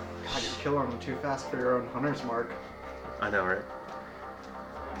then. God, you're killing them too fast for your own Hunter's Mark. I know, right?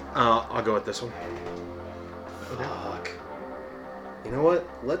 I'll go with this one. Fuck. You know what?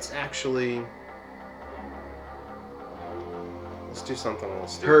 Let's do something a little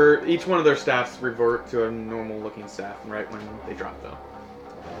stupid. Each one of their staffs revert to a normal looking staff right when they drop though.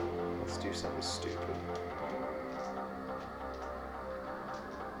 Let's do something stupid.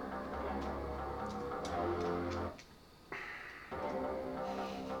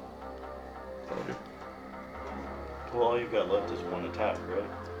 Well, all you've got left is one attack, right?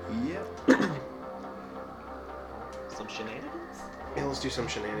 Yep. Some shenanigans? Yeah, let's do some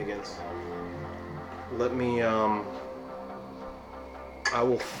shenanigans. Let me, I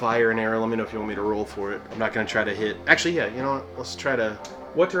will fire an arrow. Let me know if you want me to roll for it. I'm not going to try to hit. Actually, yeah, you know what? Let's try to...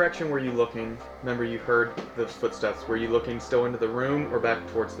 What direction were you looking? Remember, you heard those footsteps. Were you looking still into the room or back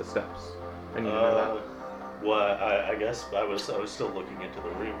towards the steps? I need to know that. Well, I guess I was still looking into the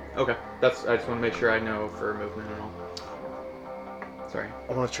room. Okay, I just want to make sure I know for movement and all. Sorry.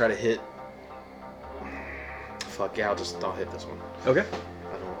 I want to try to hit... Fuck, yeah, I'll hit this one. Okay.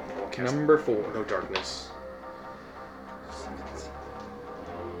 I won't cast Number 4. No darkness.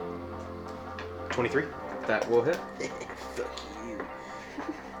 23. That will hit. Fuck you.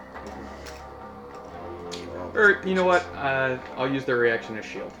 Or, you know what? I'll use their reaction as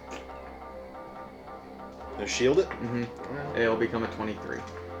shield. No, shield it? Mm-hmm. It'll become a 23,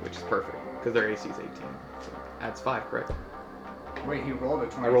 which is perfect, because their AC is 18. So adds 5, correct? Wait, he rolled a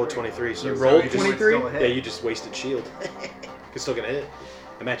 23. I rolled 23, so... You rolled just- 23? Yeah, you just wasted shield. It's still gonna hit.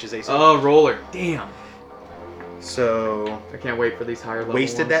 It matches AC. Oh, roller. Damn. So... I can't wait for these higher level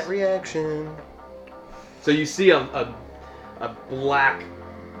Wasted ones. that reaction. So you see a black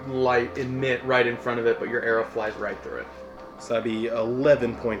light emit right in front of it, but your arrow flies right through it. So that'd be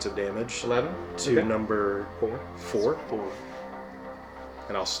 11 points of damage 11? to Okay. number 4. 4.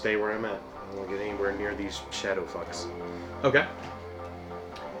 And I'll stay where I'm at. I won't get anywhere near these shadow fucks. Okay.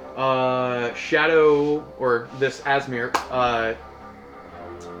 Shadow, or this Asmir,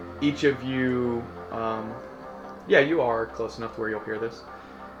 each of you, yeah, you are close enough to where you'll hear this.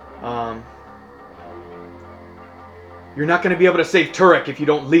 You're not going to be able to save Turek if you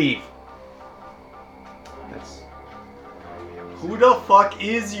don't leave. That's... Who the fuck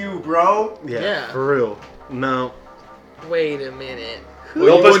is you, bro? Yeah. For real. No. Wait a minute. Well,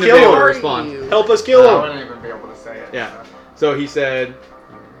 Help you us wouldn't kill be able to him. respond. You? Help us kill I him! wouldn't even be able to say it. Yeah. So. So he said,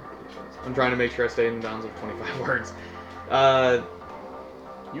 I'm trying to make sure I stay in the bounds of 25 words.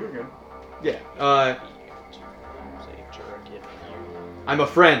 You were good. Yeah. Say Turek if you. I'm a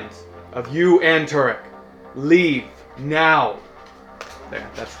friend of you and Turek. Leave now. There,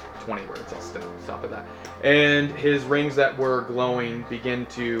 that's 20 words. I'll stop at that. And his rings that were glowing begin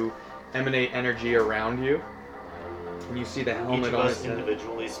to emanate energy around you. And you see the Each helmet of on us his head.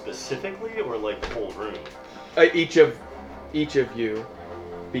 individually, specifically, or like the whole room? Each of you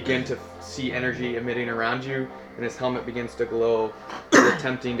begin to see energy emitting around you, and his helmet begins to glow,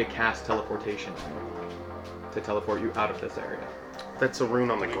 attempting to cast teleportation to teleport you out of this area. That's a rune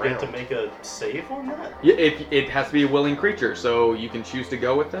on the We ground. get to make a save on that? Yeah, it has to be a willing creature, so you can choose to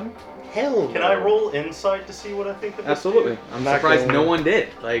go with them. Hell Can I roll insight to see what I think of this Absolutely. dude? I'm Not surprised going. no one did.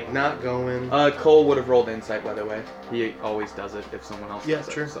 Like, Not going. Cole would have rolled insight, by the way. He always does it if someone else Yeah, does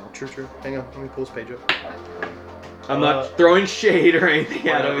true. it. So. True. Hang on. Let me pull this page up. I'm not throwing shade or anything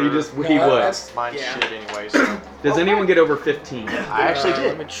at him. He would. That's mine shit anyway, so. Does anyone get over 15? I actually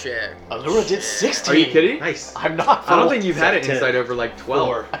Let did. me check. Allura did 16. Are you kidding? Nice. I'm not. I don't think you've had it 10. insight over like 12.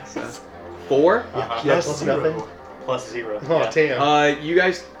 4. So. 4? Uh-huh. Yes, Plus nothing. zero. Plus 0. Oh, Yeah. damn. You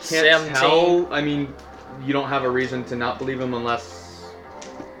guys can't 17. tell. I mean, you don't have a reason to not believe him unless...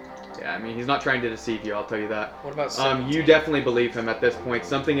 Yeah, I mean, he's not trying to deceive you, I'll tell you that. What about 17? You definitely believe him at this point.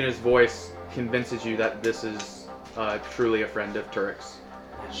 Something in his voice convinces you that this is truly a friend of Turek's.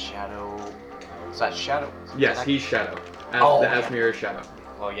 Shadow. Is that Shadow? Yes, he's Shadow. Oh, the yeah. Asmir is Shadow.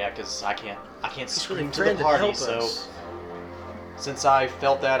 Well, yeah, because I can't He's really scream to friend the to party, help so us. since I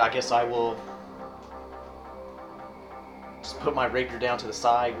felt that, I guess I will just put my rapier down to the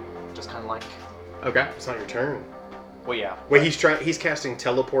side, just kind of like, Okay. It's not your turn. well, yeah. Wait, he's casting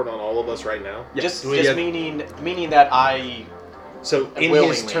teleport on all of us right now? Yes. Just meaning that I So in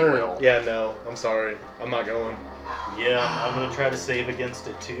willingly his turn... will. Yeah, no. I'm sorry. I'm not going. Yeah, I'm gonna try to save against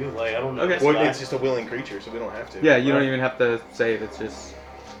it too. Like, I don't know. Okay. this Well, guy. it's just a willing creature, so we don't have to. Yeah, you don't even have to save. It's just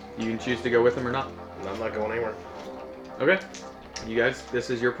you can choose to go with him or not. I'm not going anywhere. Okay. You guys, this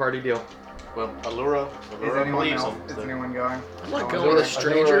is your party deal. well, Allura Is anyone believes else? him. Is so anyone going? I'm not Oh, going with a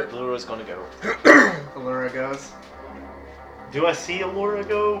stranger. Allura's gonna go. Allura goes. Do I see Allura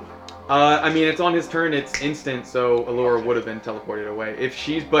go? I mean, it's on his turn. It's instant, so Allura would have been teleported away.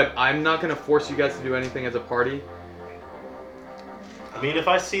 But I'm not gonna force you guys to do anything as a party. I mean, if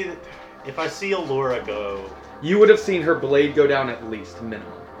I see Allura go, You would have seen her blade go down at least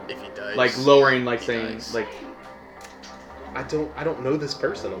minimum, If he does. like lowering, like He saying, does. like I don't know this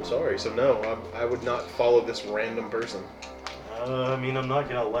person. I'm sorry. So no, I would not follow this random person. I mean, I'm not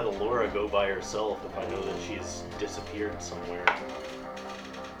gonna let Allura go by herself if I know that she's disappeared somewhere.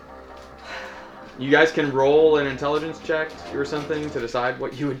 you guys can roll an intelligence check or something to decide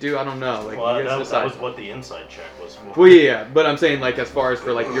what you would do. I don't know. Like Well, you guys that decide. was what the inside check was for. Well, yeah, but I'm saying like as far as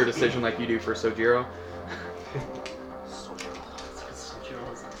for like your decision, like you do for Sojiro.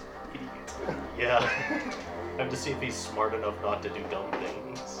 Yeah. I have to see if he's smart enough not to do dumb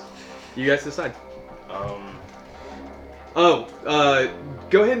things. You guys decide. Um, Go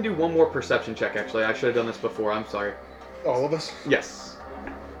ahead and do one more perception check, actually. I should have done this before. I'm sorry. All of us? Yes.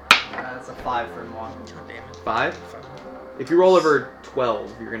 That's a 5 for one. God damn it. 5? If you roll over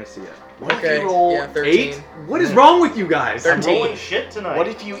 12, you're going to see it. What Okay, if you roll yeah, 13. 8? What is wrong with you guys? I'm 13. rolling shit tonight. What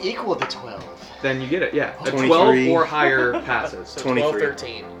if you equal the 12? Then you get it, yeah. A 23. 12 or higher passes. So 23. 12,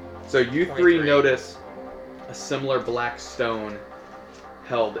 13. So you 3 23. notice a similar black stone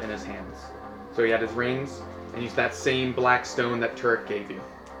held in his hands. So he had his rings, and used that same black stone that Turk gave you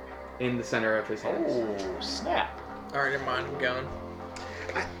in the center of his hands. Oh, snap. Alright, never mind. I'm going.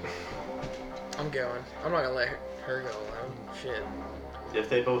 I'm going. I'm not gonna let her go alone. Shit. If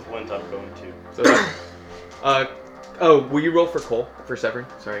they both went, I'm going to. So that, will you roll for Cole, for Severin?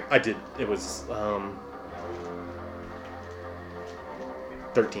 Sorry. I did. It was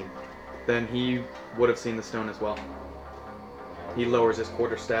 13. Then he would have seen the stone as well. He lowers his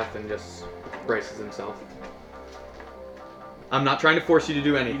quarterstaff and just braces himself. I'm not trying to force you to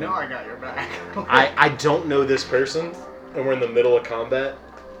do You anything. know I got your back. I don't know this person, and we're in the middle of combat.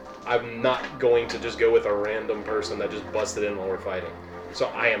 I'm not going to just go with a random person that just busted in while we're fighting. So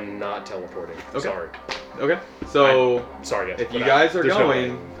I am not teleporting. Okay. Sorry. Okay. So Sorry, guys. if you but guys are there's no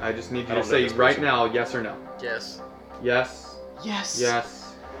going, way. I just need I you to don't know say this right person. now yes or no. Yes. Yes. Yes.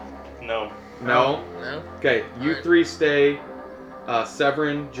 Yes. No. No. No? Okay. You Alright. 3 stay.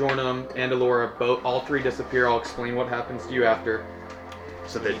 Severin, Jornum, and Alora, all 3 disappear. I'll explain what happens to you after.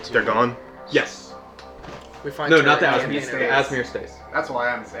 So they're gone? Yes. We find No, Turk not the and Asmir. Anna. The Asmir stays. That's why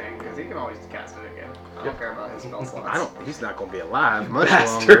I'm saying, because he can always cast it again. I don't care about his spell slots. He's not gonna be alive much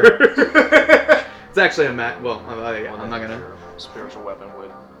longer. Bastard. It's actually a mat. Well, I'm not gonna. Spiritual weapon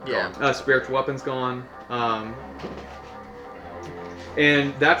would. Yeah. Spiritual weapon's gone.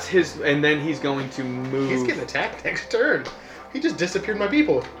 And that's his. And then he's going to move. He's getting attacked next turn. He just disappeared my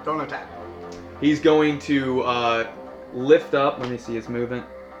people. Don't attack. He's going to lift up. Let me see his movement.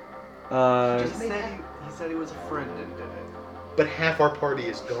 He said he was a friend and did it. But half our party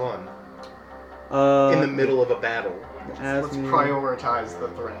is gone in in the middle of a battle. Let's prioritize the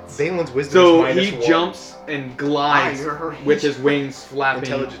threats. Valen's wisdom So is he -1. jumps and glides with his wings flapping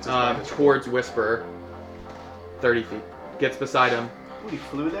Intelligence is -1. towards Whisperer. 30 feet. Gets beside him. Ooh, he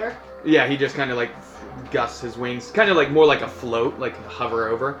flew there? Yeah, he just kind of like gusts his wings, kind of like more like a float, like hover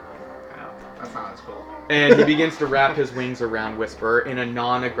over. Oh, that's not as cool. And he begins to wrap his wings around Whisperer in a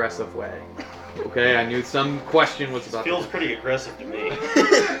non-aggressive way. Okay, I knew some question was about Feels pretty aggressive to me.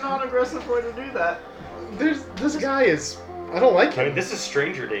 It's a non-aggressive way to do that. This guy is. I don't like I mean, him. this is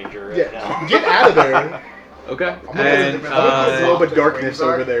stranger danger right Yeah, now. get out of there. Okay, I'm gonna and put a little bit darkness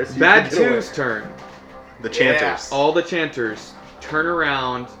Sorry. over there. So you Bad can get away. 2's turn. The chanters. All the chanters turn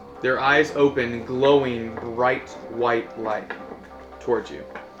around, their eyes open, glowing bright white light towards you.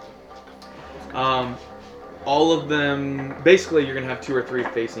 All of them, basically you're going to have 2 or 3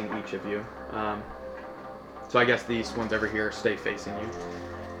 facing each of you. So I guess these ones over here stay facing you.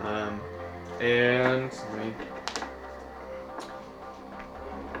 And let me,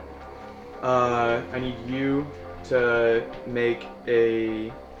 I need you to make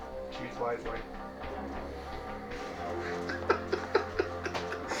a... Choose wisely.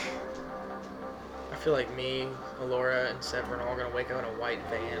 I feel like me, Alora, and Severin are all gonna wake up in a white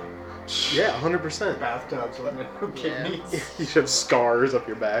van. Yeah, 100%. Bathtubs with no kidneys. You should have scars up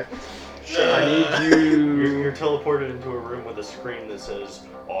your back. I need You're you... teleported into a room with a screen that says,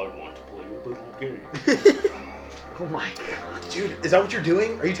 "I want to play a little game." Oh my god. Dude, is that what you're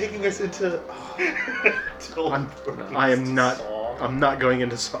doing? Are you taking us into? I am not. I'm not going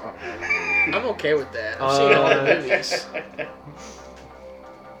into Saw. I'm okay with that. I've seen all the movies.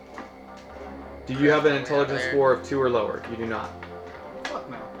 Do you have an intelligence score of 2 or lower? You do not. Fuck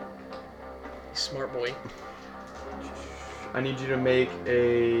no. Smart boy. I need you to make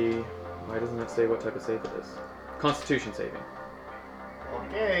a... Why doesn't it say what type of save it is? Constitution saving.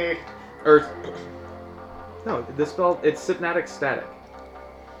 Okay. Or... No, this spell, it's hypnotic static.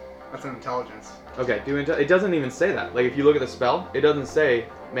 That's an intelligence. Okay, it doesn't even say that. Like, if you look at the spell, it doesn't say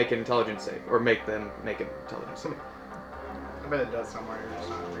make an intelligence save, or make them make an intelligence save. I bet it does somewhere. You're just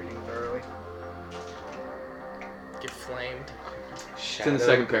not reading thoroughly. Get flamed. It's in the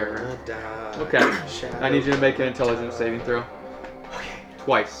second paragraph. Okay, I need you to make an intelligence saving throw.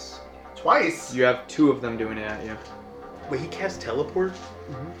 Twice. Twice? You have 2 of them doing it at you. Wait, he cast teleport?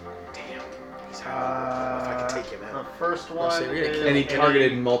 Damn. He's if I can take him The out. first one see, we're gonna is kill And he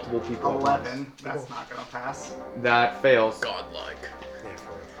targeted multiple people. at once. 11. That's not gonna pass. That fails. Godlike. Yeah,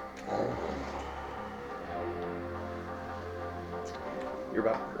 for real. You're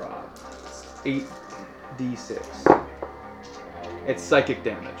about to drop. 8d6. It's psychic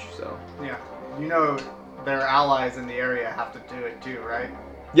damage, so. Yeah. You know their allies in the area have to do it too, right?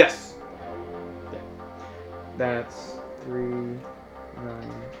 Yes. Yeah. That's 3, 9,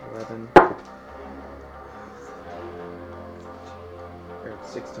 11,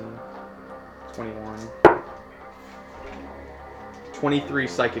 16, 21, 23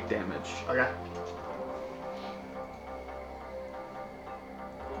 psychic damage. Okay.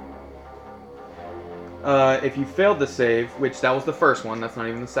 If you failed the save, which that was the first one, that's not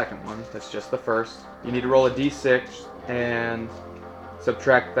even the second one, that's just the first, you need to roll a d6 and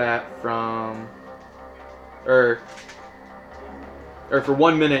subtract that from, or for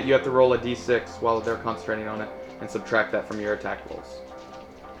 1 minute you have to roll a d6 while they're concentrating on it and subtract that from your attack rolls.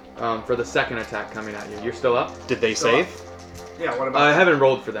 For the second attack coming at you. You're still up? Did they Still save? up. Yeah, what about I haven't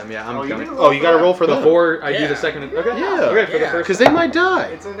rolled for them, yeah. I'm Oh, you coming. didn't roll Oh, you gotta that? roll for them. Before I do Yeah. the second. Okay. Yeah. Okay, for the Yeah. first. Because they might die.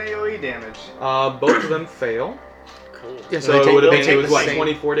 It's an AoE damage. Both of them fail. Cool. Yeah, So they it take- would have they been, take it was the what, same-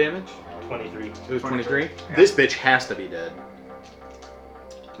 24 damage? 23. It was 23? This bitch has to be dead.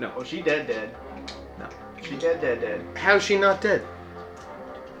 No. Oh, she dead. No. She dead. How's she not dead?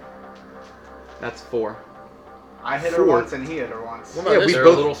 That's 4. I hit her 4. once and he hit her once. Well, no, Yeah, this- we They're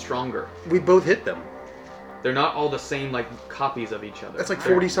both- a little stronger. We both hit them. They're not all the same, like, copies of each other. That's like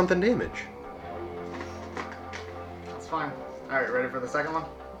 40 something damage. That's fine. Alright, ready for the second one?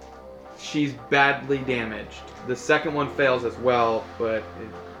 She's badly damaged. The second one fails as well, but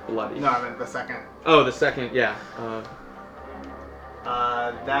it's bloody. No, I meant the second. Oh, the second, yeah.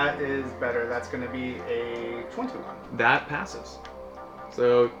 That is better. That's going to be a 21. That passes.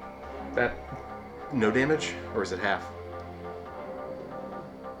 So, that... No damage? Or is it half?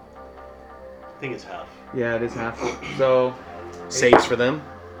 I think it's half. Yeah, it is half. So, Saves for them?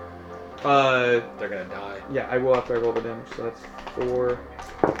 They're gonna die. yeah, I will after I roll the damage. So that's 4...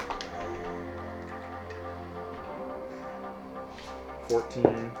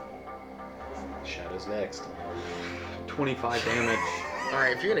 14... Shadow's next. 25 damage.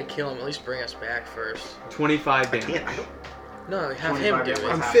 Alright, if you're gonna kill him, at least bring us back first. 25 damage. No, have him 25 do damage.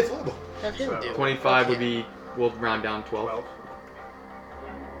 it. I'm 5th level. Have him So- do it. 25 would Okay. be, we'll round down 12. 12.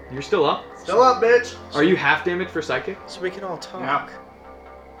 You're still up? Still up, bitch! Are you half damaged for psychic? So we can all talk. Yeah.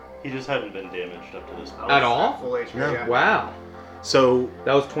 He just hadn't been damaged up to this point. At all? Full HP, No. yeah. Wow. So,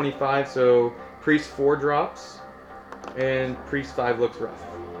 That was 25, so Priest 4 drops, and Priest 5 looks rough.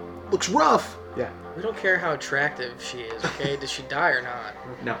 looks rough. Yeah. We don't care how attractive she is, okay? Does she die or not?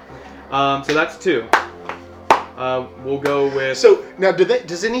 No. So that's 2. We'll go with... So, now,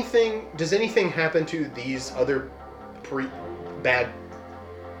 does anything happen to these other bad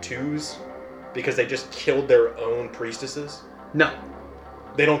 2s? Because they just killed their own priestesses? No.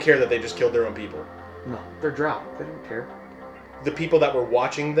 They don't care that they just killed their own people. No. They're drow. They don't care. The people that were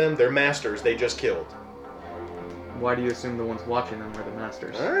watching them, their masters, they just killed. Why do you assume the ones watching them are the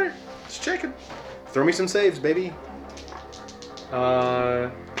masters? Alright, just checking. Throw me some saves, baby. Yeah,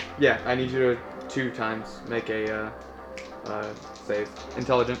 I need you to 2 times make a save.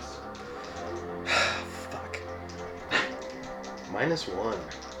 Intelligence. Fuck. -1.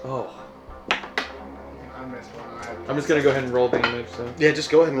 Oh. I missed one. I'm just gonna go ahead and roll damage, so... Yeah,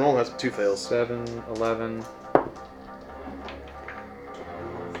 just go ahead and roll. That's 2 fails. 7, 11,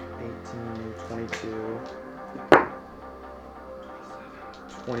 18, 22,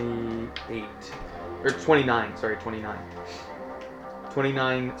 28, or 29, sorry, 29.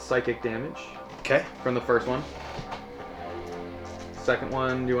 29 psychic damage Okay. from the first one. Second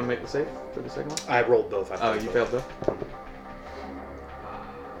one, do you want to make the save for the second one? I rolled both. Oh, you failed though?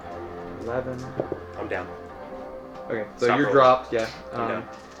 11. I'm down. Okay, so Stop you're rolling. dropped, yeah. I'm down.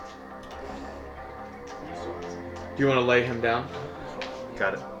 Do you want to lay him down?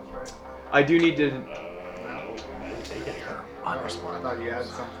 Got it. I do need to... I didn't take any. I thought you had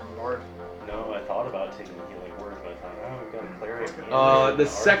something from Bard. No, I thought about taking the healing word, but I thought, oh, we've got a cleric. The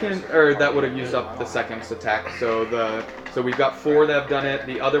second, or that would have used up the second attack. So we've got 4 that have done it.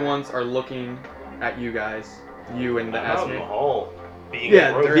 The other ones are looking at you guys, you and the I'm out in the Asmir. hall. Being Yeah,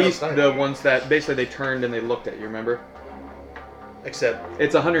 a rogue. these the ones that basically they turned and they looked at you. Remember? Except,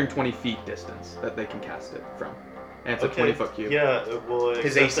 It's 120 feet distance that they can cast it from, and it's a 20-foot cube. Yeah, well,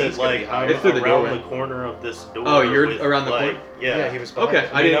 His except AC is that, gonna be like, higher. I'm It's through the around doorway. the corner of this door. Oh, you're with, around the like, corner? Yeah, he was behind. Okay,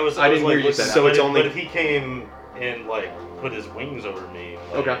 I mean, didn't. I didn't hear you looking say at that. So it, it's but only- if he came and like put his wings over me.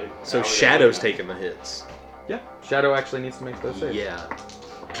 Like, Okay. so how would Shadow's it- taking the hits. Yeah, Shadow actually needs to make those saves. Yeah.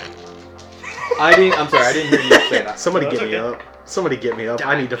 I didn't. I'm sorry, I didn't hear you say that. Somebody No, get that's me okay. up. Somebody get me up.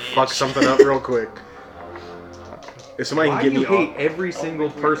 Die, I need to bitch. fuck something up real quick. If somebody Why can do get you me hate up. every single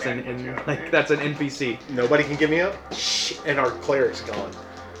person in like that's an NPC? Nobody can get me up? Shit. And our cleric's gone.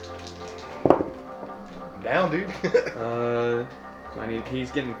 now, dude. So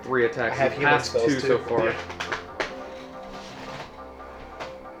he's getting 3 attacks. I have He's healing passed spells 2 so too. far. Yeah.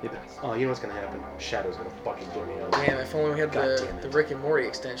 He passed. Oh, you know what's gonna happen? Shadow's gonna fucking get me out. Man, if only we had God the, damn it. the Rick and Morty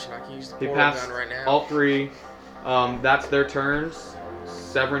extension, I could use the He portal passed gun right now. all 3. That's their turns.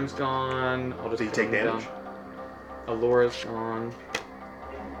 Severin's gone. I'll just Did he put take him damage? down. Alora's gone.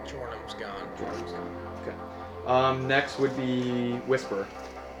 Jornum's gone. Jordan's gone. Okay. Next would be Whisper.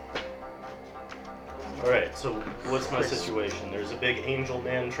 Alright, so what's my situation? There's a big angel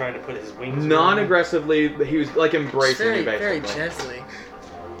man trying to put his wings around me. Non-aggressively, but he was like embracing very, you basically. very gently.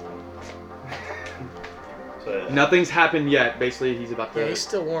 So, Nothing's happened yet. Basically, he's about to. Yeah, he's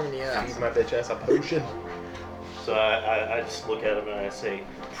still warming you up. Feed my bitch ass a potion. so I just look at him and I say,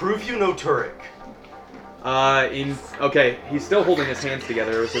 "Prove you no Turek." Okay, he's still holding his hands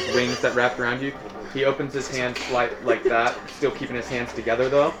together. It was his wings that wrapped around you. He opens his hands like that, still keeping his hands together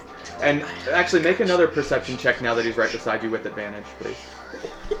though. And actually, make another perception check now that he's right beside you with advantage, please.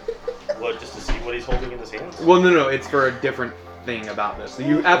 What, just to see what he's holding in his hands? Well, no, it's for a different thing about this. So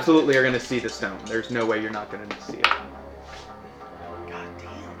you absolutely are going to see the stone. There's no way you're not going to see it. God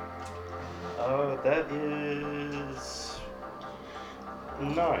damn. That is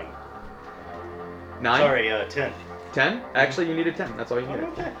 9. 9? Sorry, 10. 10? Actually, you needed 10. That's all you needed.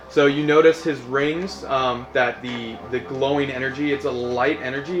 Okay. So you notice his rings, that the glowing energy, it's a light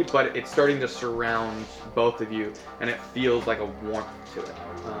energy, but it's starting to surround both of you, and it feels like a warmth to it,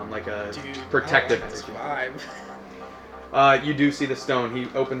 like a protective energy. Vibe. You do see the stone. He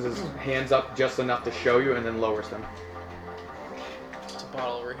opens his hands up just enough to show you, and then lowers them. It's a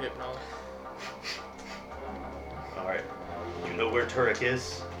bottle over Hypnol. Alright. You know where Turek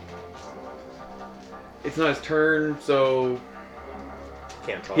is? It's not his turn, so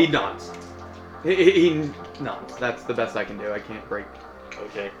Can't talk. he nods. He nods. That's the best I can do. I can't break.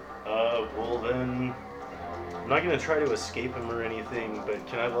 Okay. Well then... I'm not gonna try to escape him or anything, but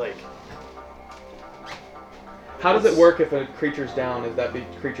can I, like... How does it work if a creature's down? Is that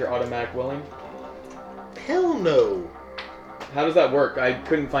creature automatic willing? Hell no. How does that work? I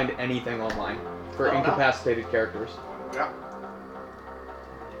couldn't find anything online for Oh, no. incapacitated characters. Yeah.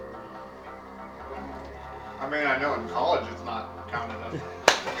 I mean, I know in college it's not counted as.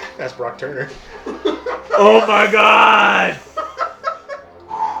 That's Brock Turner. Oh my god!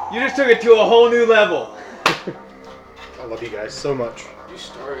 You just took it to a whole new level. I love you guys so much. You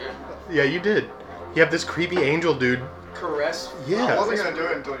started. Yeah, you did. You have this creepy angel dude. Caress. I Yeah. wasn't gonna do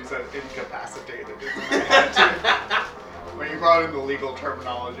it until you said incapacitated. I had to. When you brought in the legal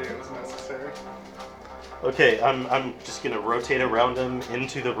terminology, it was necessary. Okay, I'm just gonna rotate around him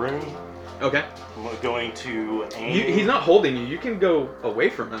into the room. Okay. I'm going to aim... He's not holding you. You can go away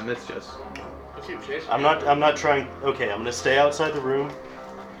from him. It's just. I'm not trying... Okay, I'm gonna stay outside the room,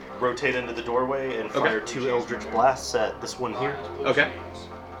 rotate into the doorway, and fire 2 Eldritch Blasts at this one here. Okay.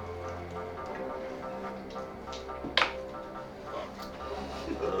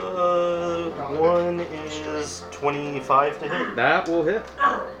 One is 25 to hit. That will hit.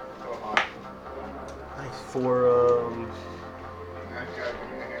 For, That guy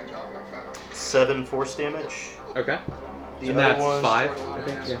gave me a hand job like that. 7 force damage. Okay. The And other that's one, 5, I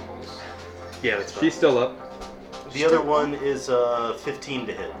think. Yeah. Yeah, that's She's still up. The other one is 15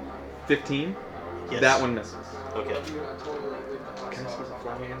 to hit. 15. Yes. That one misses. Okay.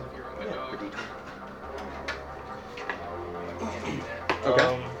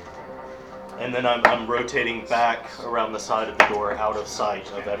 Okay. And then I'm rotating back around the side of the door, out of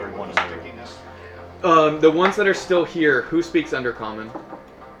sight of everyone in the room. The ones that are still here, who speaks Undercommon?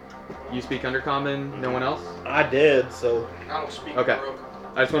 You speak Undercommon? No one else? I did, so. I don't speak Okay. Baroque.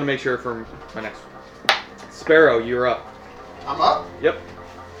 I just want to make sure for my next. Sparrow, you're up. I'm up. Yep.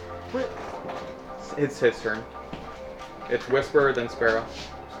 It's his turn. It's Whisper, then Sparrow.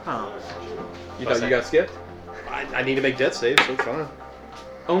 Oh. You thought you got skipped? I need to make death saves, so it's fine.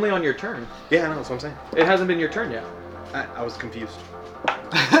 Only on your turn. Yeah, I know, that's what I'm saying. It hasn't been your turn yet. I was confused.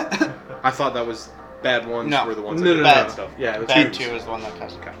 I thought that was bad ones No. were the ones No, that no, did no, bad no. stuff. Yeah, it was Bad two. 2 is the one that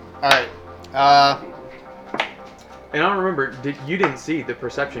counts. Okay. Alright. And I don't remember, you didn't see the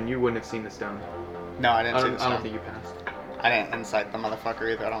perception, you wouldn't have seen the stone. No, I didn't see the I don't stone. think you passed. I didn't insight the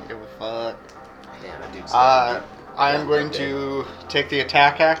motherfucker either. I don't give a fuck. Yeah, that dude's I am going to take the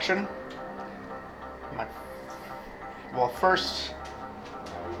attack action. Well, first,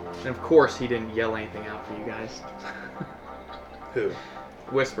 And of course he didn't yell anything out for you guys. Who?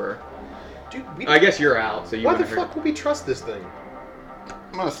 Whisper. Dude, I guess you're out, so you why the wouldn't have heard fuck would we trust this thing?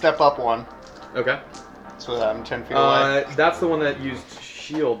 I'm going to step up one it. Okay. so that I'm 10 feet away. That's the one that used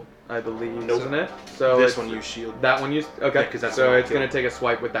shield, I believe, Nope. isn't it? So This it's- one used shield. That one used. Okay. Yeah, 'cause that's so the it's one I gonna take a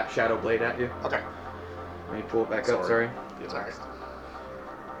swipe with that shadow blade at you. Okay. Let me pull it back up. Sorry. Sorry. If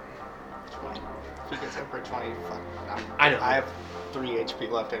he gets hit for 20, fuck. I know. I have 3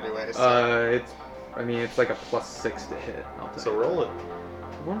 HP left anyway. So. It's like a +6 to hit. I'll tell So you. roll it.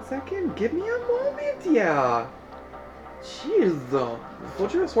 1 second. Give me a moment, yeah. Jeez.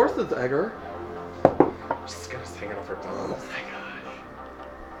 What's your horse's dagger? She's gonna hang off her bone. My gosh.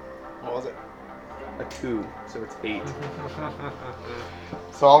 What was it? A 2, so it's 8.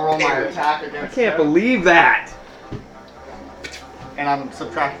 So I'll roll my attack I against can't him, believe that. and I'm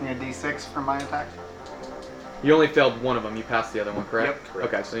subtracting a d6 from my attack. You only failed one of them. You passed the other one, correct? Yep.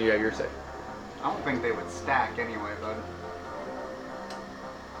 Correct. Okay, so yeah, you're safe. I don't think they would stack anyway, bud.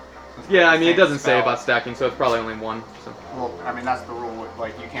 Yeah, I mean, it doesn't say Spell. about stacking, so it's probably only one. So. Well, I mean, that's the rule.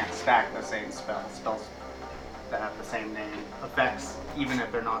 Like, you can't stack the same spells. Spells that have the same name. Effects, even if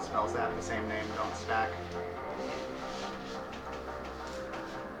they're not spells that have the same name, don't stack.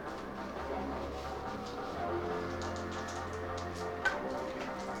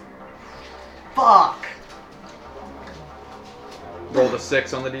 Fuck! Roll the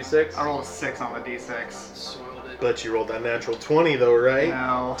 6 on the d6. I rolled a 6 on the d6. Soiled it. But you rolled that natural 20 though, right?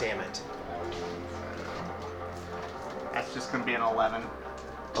 No, Damn it. that's just gonna be an 11.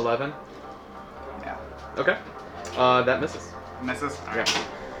 11. Yeah. Okay. That misses. Misses? Yeah.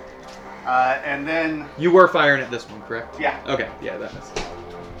 Alright. And then, You were firing at this one, correct? yeah. Okay. Yeah, that misses.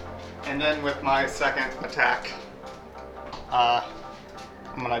 And then with my second attack, I'm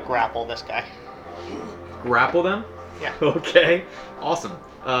gonna grapple this guy. Grapple them. Yeah. Okay. Awesome.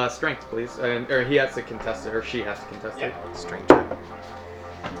 Strength, please. Or he has to contest it, or she has to contest it. Yeah. Stranger.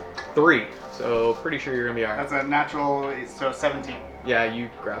 3. So pretty sure you're gonna be alright. That's a natural, so 17. Yeah, you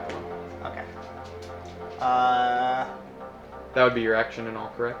grapple him. Okay. That would be your action and all,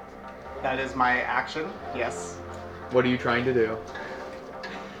 correct? That is my action, yes. What are you trying to do?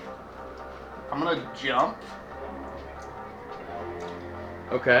 I'm gonna jump.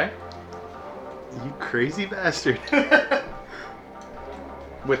 Okay. You crazy bastard.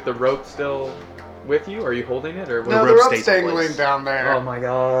 With the rope still with you? Are you holding it, or what? No, the rope rope's stays in dangling place. down there. Oh my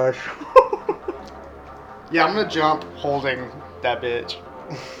gosh. Yeah, I'm gonna jump holding that bitch.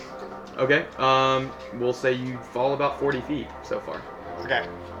 Okay. We'll say you fall about 40 feet so far. Okay.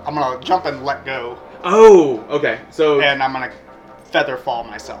 I'm gonna jump and let go, Oh. Okay. So, and I'm gonna feather fall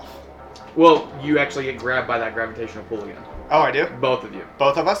myself. well, you actually get grabbed by that gravitational pull again. Oh, I do? Both of you.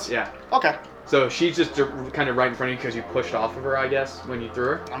 Both of us? Yeah. Okay. So she's just kind of right in front of you because you pushed off of her, I guess, when you threw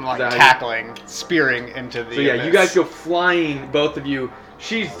her. I'm Is like that how you- tackling, spearing into the So yeah, you abyss. guys go flying, both of you.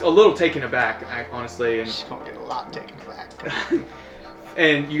 She's a little taken aback, honestly, and She's gonna get a lot taken back.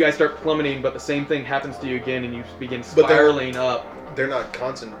 and you guys start plummeting, but the same thing happens to you again, and you begin But they're- spiraling up. They're not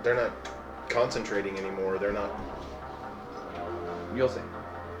concentrating anymore. They're not. You'll see.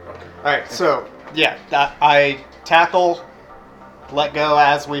 Alright, so, yeah, that I tackle, let go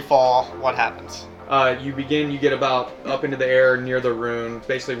as we fall. What happens? You get about up into the air near the rune,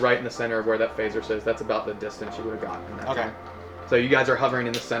 basically right in the center of where that phaser says. That's about the distance you would have gotten. That Okay. time. So you guys are hovering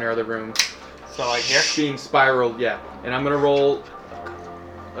in the center of the room, So, like here? being spiraled, yeah. And I'm gonna roll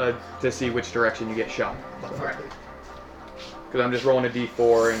to see which direction you get shot. Alright. Because I'm just rolling a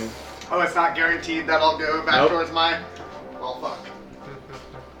d4 and Oh, it's not guaranteed that I'll go back Nope. towards mine? Well, fuck.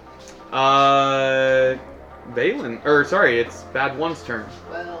 Valen, or sorry, it's Bad One's turn.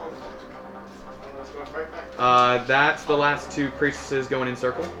 Well, let's go right back. That's the last 2 priestesses going in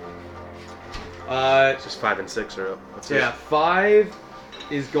circle. It's just 5 and 6 are up. That's Yeah, it. 5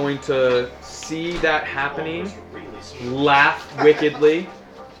 is going to see that happening, Oh, really sweet. laugh wickedly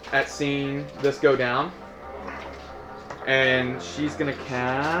at seeing this go down, and she's gonna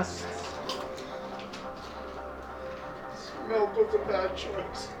cast. Milk was a bad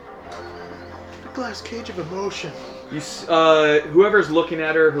choice. Glass cage of emotion. Whoever's looking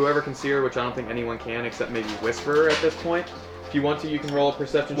at her, whoever can see her, which I don't think anyone can except maybe Whisper at this point. If you want to, you can roll a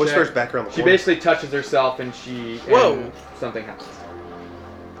perception What's check. first back around the She corner? basically touches herself and Whoa. and something happens.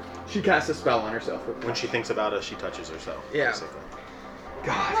 She casts a spell on herself. When she thinks about us, she touches herself. Yeah. Basically.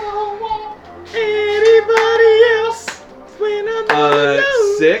 God. Anybody else? When I'm alone?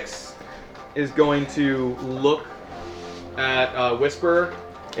 6 is going to look at Whisper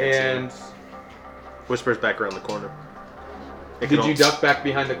and Whisper's back around the corner. It did can you al- duck back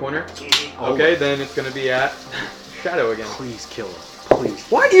behind the corner? Oh. Okay, then it's going to be at Shadow again. Please kill him. Please.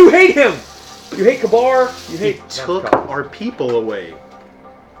 Why do you hate him? You hate Kabar. You He hate took Kabar. our people away.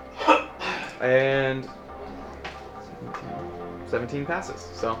 And 17 passes.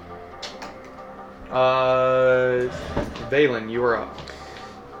 So, Valen, you are up.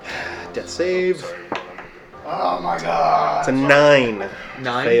 Death save. Oh my god. It's a 9.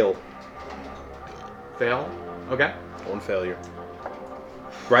 9. Fail. fail. Okay. One failure.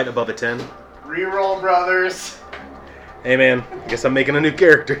 Right above a 10. Reroll, brothers. Hey man, I guess I'm making a new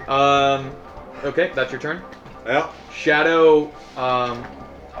character. Okay, that's your turn. Well, Shadow,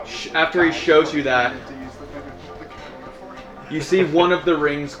 after he shows you that, you see one of the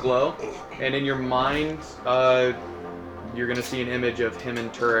rings glow, and in your mind, you're gonna see an image of him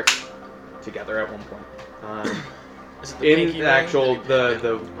and Turek together at one point. Is it the In pinky the ring? actual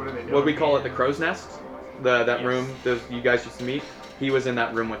the What are they doing? what do we call it, the crow's nest, that Yes. room you guys used to meet. He was in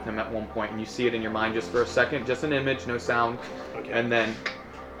that room with him at one point, and you see it in your mind just for a second, just an image, no sound, Okay. and then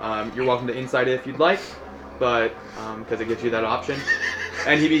you're welcome to insight it if you'd like, but because it gives you that option.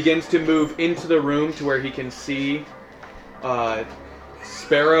 And he begins to move into the room to where he can see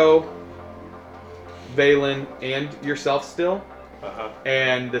Sparrow, Valen, and yourself still. Uh-huh.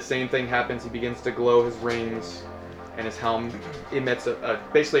 And the same thing happens. He begins to glow his rings, and his helm emits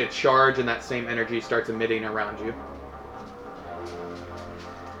basically a charge, and that same energy starts emitting around you.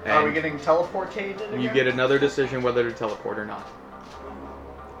 Are we And getting teleportated again? you get another decision whether to teleport or not.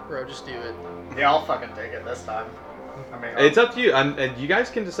 Bro, just do it. Yeah, I'll fucking take it this time. I mean, It's up to you. And you guys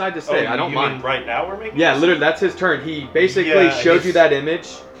can decide to stay. I don't you mind. mean right now we're making Yeah, this? literally, that's his turn. He basically Yeah, showed he's- you that image,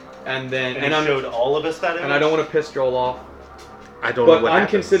 and then And he showed all of us that image? and I don't want to piss Joel off, I don't know but what I'm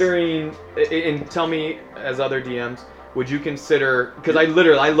happens. considering. And tell me, as other DMs, would you consider? Because I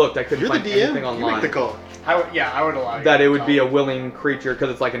looked, I couldn't You're the find DM. anything You online. make the call. I would allow you. That to it would be a tell. willing creature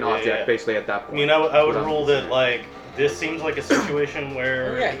because it's like an Yeah, object yeah. basically at that I point. mean, I would That's what I'm rule that, like, this seems like a situation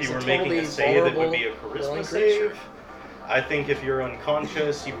where Oh, yeah, if he's you a were making totally a save, it would be a vulnerable, charisma willing creature. save. I think if you're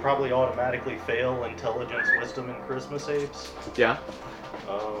unconscious, you probably automatically fail intelligence, wisdom, and charisma saves. Yeah.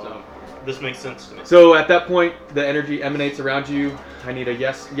 This makes sense to me. So at that point, the energy emanates around you. I need a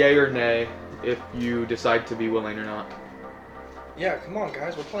yes, yay, or nay if you decide to be willing or not. Yeah, come on,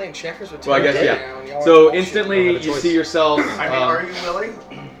 guys. We're playing checkers with Well, I Terra guess, yeah. now, and y'all are So bullshit. instantly, I don't you have a choice. see yourself. I mean, are you willing?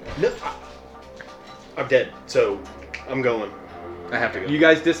 No, I'm dead, so I'm going. I have to go. You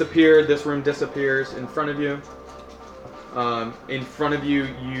guys disappear. This room disappears in front of you. In front of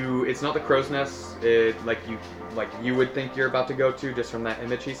you, it's not the crow's nest. Like you would think you're about to go to just from that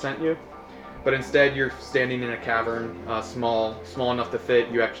image he sent you, but instead you're standing in a cavern, small enough to fit.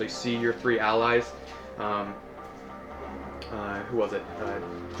 You actually see your three allies. Who was it?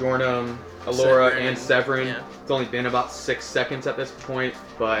 Jornum, Alora, Severin, and Severin. yeah. It's only been about 6 seconds at this point,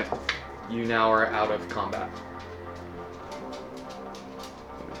 but you now are out of combat.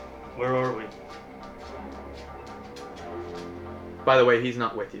 Where are we? By the way, he's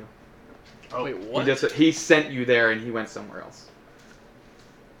not with you. Wait, what? He sent you there, and he went somewhere else.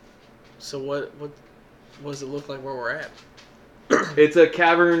 So what does it look like where we're at? It's a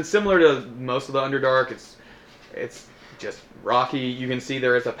cavern similar to most of the Underdark. It's just rocky. You can see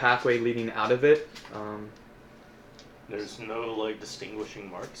there is a pathway leading out of it. There's no, like, distinguishing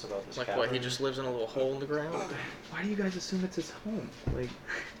marks about this Like cavern? what? He just lives in a little hole in the ground? Why do you guys assume it's his home? Like,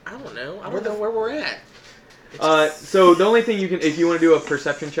 I don't know. I don't know where we're at. so the only thing you can, if you want to do a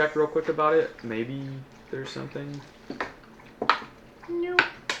perception check real quick about it, maybe there's something.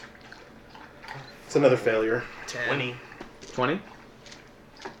 It's another failure. 10. 20.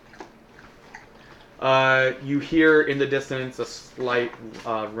 You hear in the distance a slight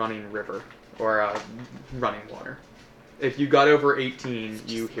running river or running water. If you got over 18,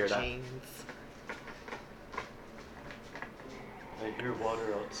 you hear that. I hear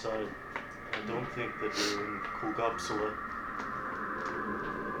water outside. I don't think that we're in Kulgapsula.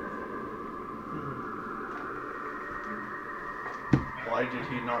 Why did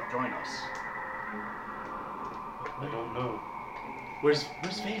he not join us? I don't know. Where's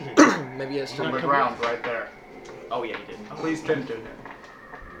Valen? Maybe it's He's on time. the ground right there. Oh yeah, he did. Please tend to him.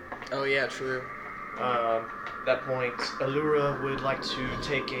 Oh yeah, true. At that point, Allura would like to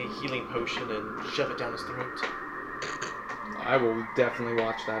take a healing potion and shove it down his throat. I will definitely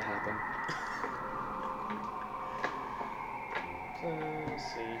watch that happen. Let's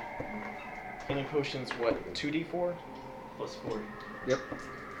see. Healing potions, what? 2d4? Plus 4. Yep.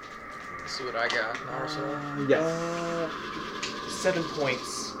 Let's see what I got. Naruto. Yes. 7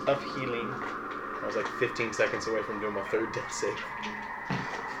 points of healing. I was like 15 seconds away from doing my third death save.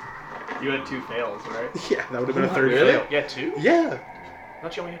 You had 2 fails, right? Yeah, that would have been a third Really? fail. Yeah, 2? Yeah, I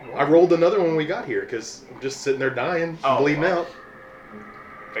thought you only had 1. I rolled another one when we got here because I'm just sitting there dying, Oh, bleeding wow. out.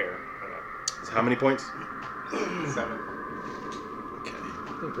 Fair. So how many points? 7.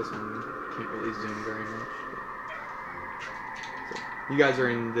 I think this one can't really zoom very much. So, you guys are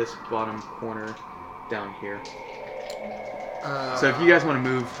in this bottom corner down here. So if you guys want to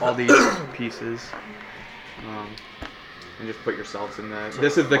move all these pieces, and just put yourselves in the.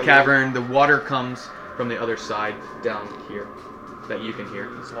 This is the cavern. The water comes from the other side down here that you can hear.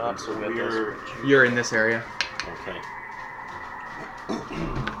 It's not So with we're- us. You're in this area. Okay.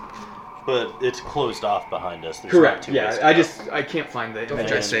 But it's closed off behind us. There's Correct. not two Yeah, ways to I go. just I can't find the Don't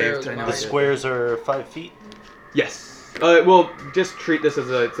image I forget saved. sparrows I are know The it. squares are 5 feet. Yes. Well, just treat this as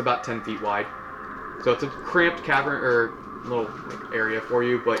it's about 10 feet wide. So it's a cramped cavern or little area for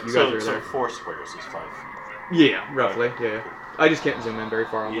you, but you guys are So there. 4 squares is 5 feet. Yeah, roughly. Yeah. I just can't zoom in very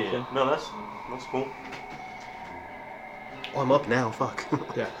far on this one. No, that's cool. Oh, I'm up now. Fuck.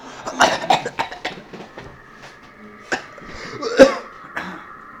 Yeah.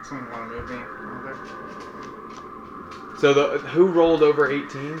 Someone want to move me over? So who rolled over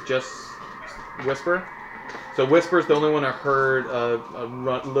 18? Just Whisper. So Whisper's the only one I heard a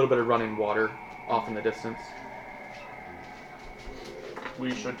little bit of running water off in the distance.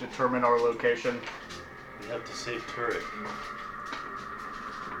 We should determine our location. We have to save Turek.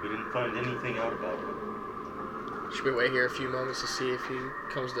 We didn't find anything out about him. Should we wait here a few moments to see if he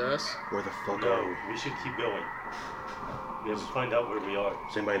comes to us? Where the fuck are No, we? we should keep going. We have to find out where we are.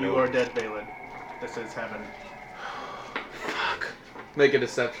 Does anybody You know? are dead, Balin. This is heaven. Fuck. Make a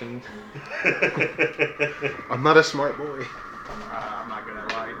deception. I'm not a smart boy. I'm not gonna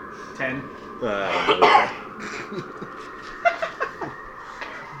lie. 10.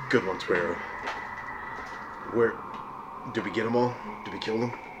 Good one, Sparrow. Where? Did we get them all? Did we kill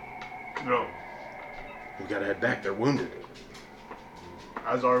them? No. We gotta head back. They're wounded.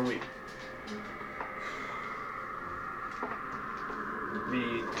 As are we.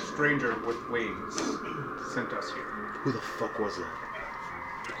 The stranger with wings sent us here. Who the fuck was that?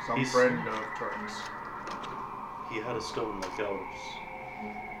 Some He's- friend of Turks. He had a stone like ours.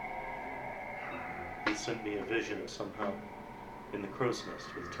 He sent me a vision somehow in the crow's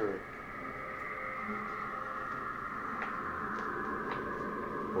nest with Turek.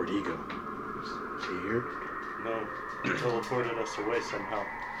 Where'd he go? Is he here? No, he teleported us away somehow.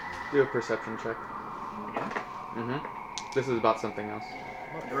 Do a perception check. Mm-hmm. This is about something else.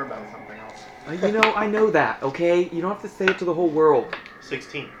 You're about something else. I know that, okay? You don't have to say it to the whole world.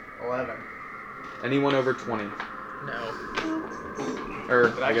 16. 11. Anyone over 20. No. Or,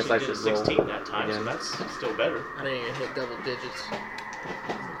 But I guess I actually should did roll. 16 that time, so again. that's still better. I didn't even hit double digits.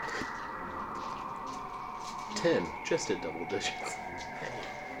 10. Just hit double digits.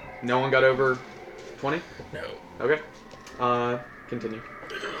 No one got over 20? No. Okay. Continue.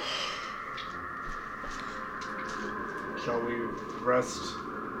 Shall we rest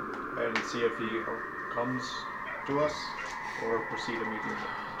and see if he comes to us, or proceed immediately?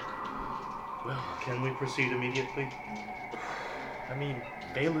 Well, can we proceed immediately? I mean,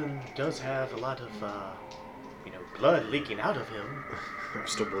 Balin does have a lot of, blood leaking out of him. I'm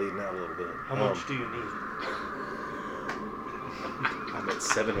still bleeding out a little bit. How much do you need? I'm at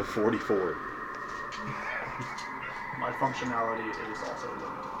 7 of 44. My functionality is also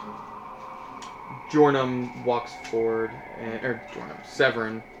limited. Jornum walks forward,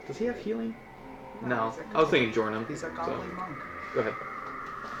 Severin. Does he have healing? No. I was thinking Jornum. He's a goblin monk. Go ahead.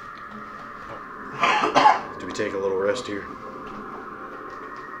 Do we take a little rest here?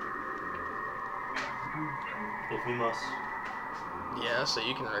 If we must. Yeah, so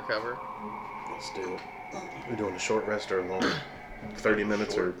you can recover. Let's do it. We're doing a short rest or a long? 30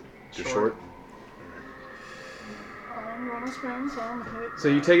 minutes or too short? I'm gonna spend some hit. So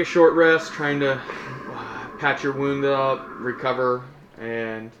you take a short rest, trying to patch your wound up, recover,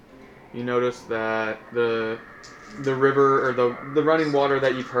 and you notice that the river or the running water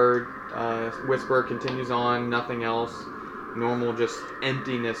that you've heard whisper continues on. Nothing else. Normal, just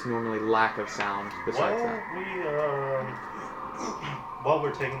emptiness. Normally, lack of sound. Besides that. While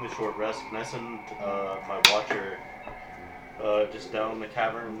we're taking the short rest, can I send my watcher just down the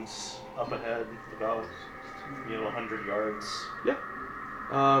caverns up ahead, about 100 yards? Yeah.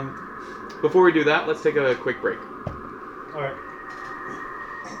 Before we do that, let's take a quick break. All right.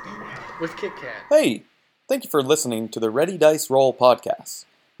 With Kit Kat. Hey, thank you for listening to the Ready Dice Roll podcast.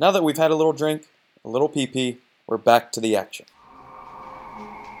 Now that we've had a little drink, a little pee-pee, we're back to the action.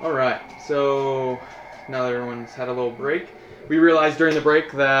 Alright, so now that everyone's had a little break, we realized during the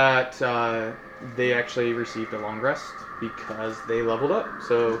break that they actually received a long rest because they leveled up.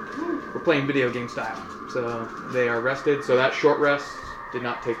 So we're playing video game style. So they are rested, so that short rest did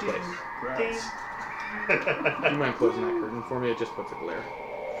not take place. Rats. You mind closing that curtain for me? It just puts a glare.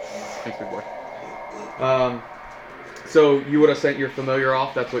 Thanks, big boy. So you would have sent your familiar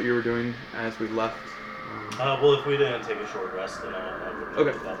off. That's what you were doing as we left. Well, if we didn't take a short rest, then I would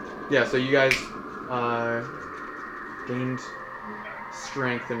Okay. do that. Yeah. So you guys gained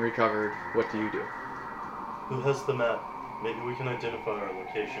strength and recovered. What do you do? Who has the map? Maybe we can identify our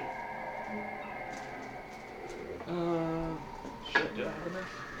location. Shit, do I have a map?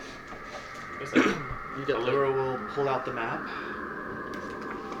 Yes, I do. You got Allura will pull out the map.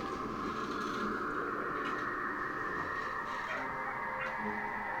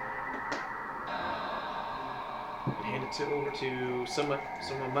 And hand it over to someone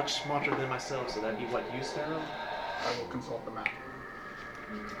much smarter than myself, so that'd be what, you, Sparrow? I will consult the map.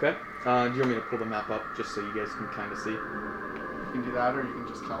 Okay. Do you want me to pull the map up just so you guys can kind of see? You can do that, or you can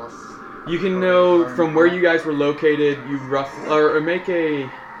just tell us. You can know from where you guys were located. You or make a,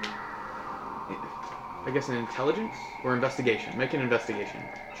 I guess, an intelligence or investigation. Make an investigation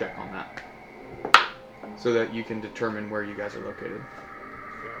check on that, so that you can determine where you guys are located.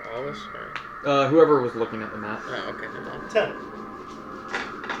 All of us? Or... Whoever was looking at the map. Oh, okay, never mind. 10.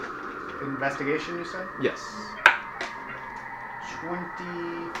 Investigation, you said? Yes.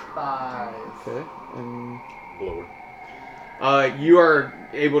 25. Okay. And Lower. you are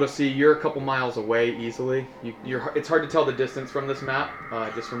able to see. You're a couple miles away easily. It's hard to tell the distance from this map,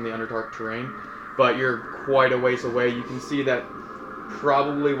 just from the Underdark terrain, but you're quite a ways away. You can see that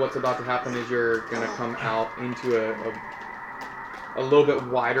probably what's about to happen is you're gonna come out into a little bit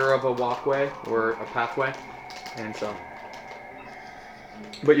wider of a walkway or a pathway, and so.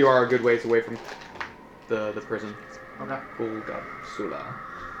 But you are a good ways away from the prison. Okay. Kulgapsula.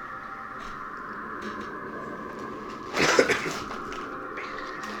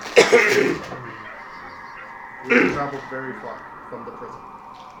 We have traveled very far from the prison.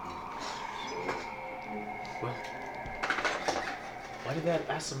 Well, why did that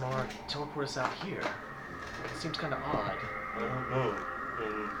Asimar teleport us out here? It seems kind of odd. I don't know.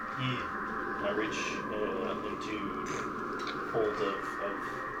 And I reach into fold of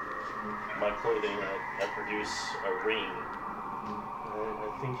my clothing. I produce a ring.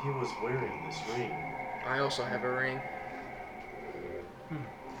 I think he was wearing this ring. I also have a ring.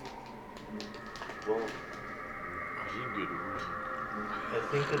 Well, You good ring. I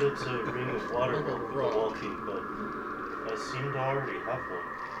think that it's a ring of water Like a rock. walking, but I seem to already have one.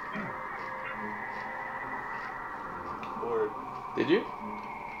 Or Did you?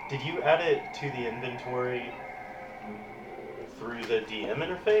 did you add it to the inventory through the DM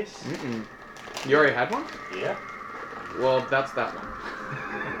interface? Mm-mm. You already had one? Yeah. Well, that's that one.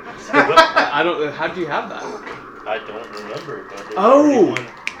 So what? I don't. How did you have that? I don't remember, but it's Oh! already one.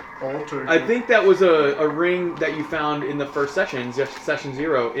 Altered. I think that was a ring that you found in the first session, session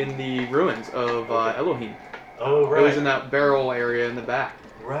 0, in the ruins of Elohim. Oh, right. It was in that barrel area in the back.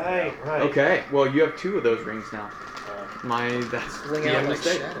 Right. Okay, well you have 2 of those rings now. That's Fling the out like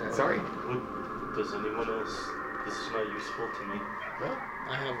mistake. shadow. Sorry. Does anyone else? This is not useful to me. Well,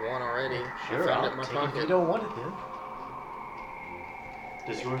 I have one already. Sure, I found I'll it in my take it if pocket. you don't want it then.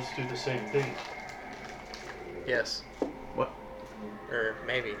 Does yours do the same thing? Yes. What? Or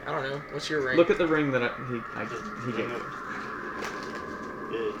maybe. I don't know. What's your ring? Look at the ring that he gave you.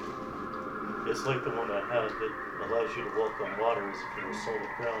 It's like the one I have that allows you to walk on water as if it was solid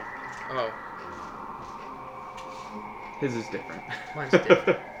ground. Oh, His is different. mine's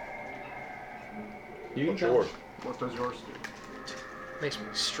different. You can What's tell. yours? What does yours do? Makes me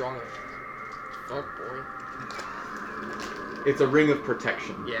stronger. Fuck, boy. It's a ring of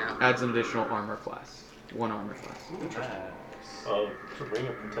protection. Yeah. Adds an additional armor class. 1 armor class. The ring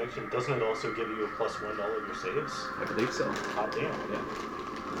of protection, doesn't it also give you a +1 to all of your saves? I believe so. Hot damn. Yeah.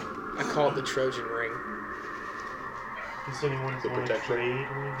 I call it the Trojan ring. Does anyone The want to protection. trade?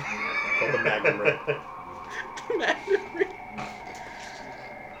 Called the Magnum ring.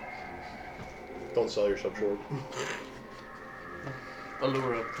 Don't sell yourself short.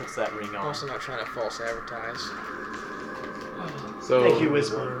 Allura puts that ring I'm on. also not trying to false advertise. So Thank you,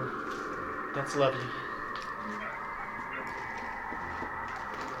 Whisperer. That's lovely.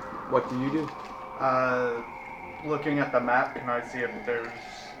 what do you do? Looking at the map, can I see if there's...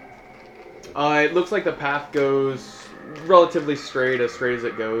 It looks like the path goes relatively straight as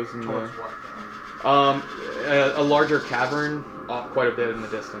it goes. In Towards the, what? a larger cavern, off quite a bit in the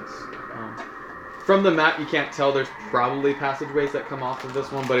distance. From the map, you can't tell. There's probably passageways that come off of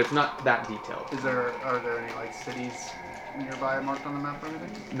this one, but it's not that detailed. Are there any like cities nearby marked on the map or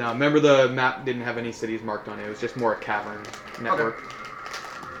anything? No, remember the map didn't have any cities marked on it. It was just more a cavern network.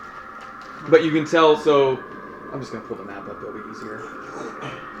 But you can tell, so I'm just going to pull the map up, it'll be easier.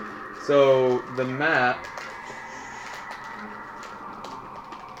 So the map,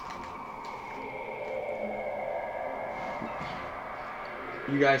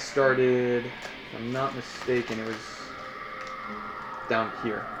 you guys started, if I'm not mistaken, it was down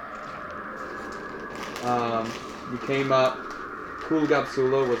here. You came up,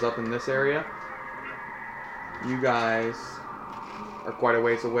 Kulgapsula was up in this area. You guys are quite a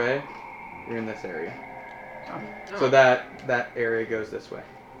ways away. You're in this area. So that area goes this way.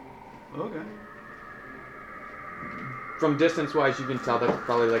 Okay. From distance-wise, you can tell that's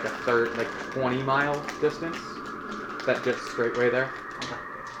probably like 20-mile distance. That just straight way there. Okay.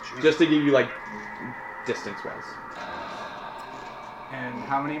 Just to give you like distance-wise. And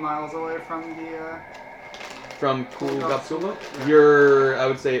how many miles away from the? From Kulgapsula, Yeah. you're, I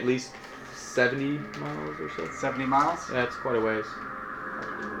would say, at least 70 miles or so. 70 miles. Yeah, it's quite a ways.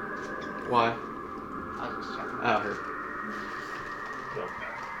 Why? I was just checking. Oh, her.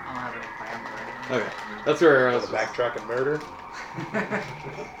 I don't have any plans or anything. Okay, that's where I was. Backtrack and murder.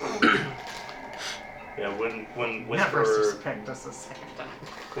 Yeah, when Never Whisperer suspect us a second time.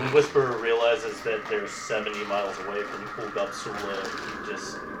 when Whisperer realizes that they're 70 miles away from Kulgapsula, he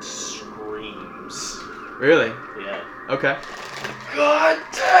just screams. Really? Yeah. Okay. God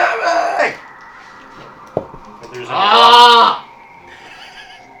damn it! And there's Ah!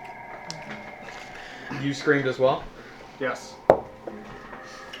 You screamed as well? Yes.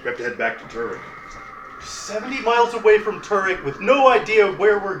 We have to head back to Turek. 70 miles away from Turek with no idea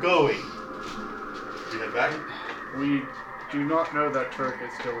where we're going. We head back? We do not know that Turk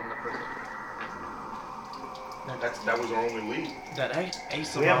is still in the prison. That was our only lead. That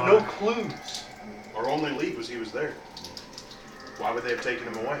Ace We have no clues. Our only lead was he was there. Why would they have taken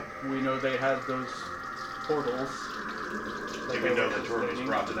him away? We know they had those portals. Did we know that Turek was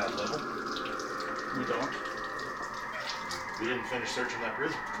brought to that level? We don't. We didn't finish searching that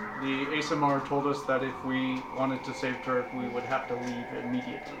prison. The ASMR told us that if we wanted to save Turk, we would have to leave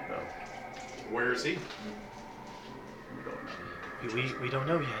immediately, though. Where is he? We don't know. We don't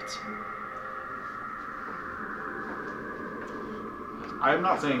know yet. I am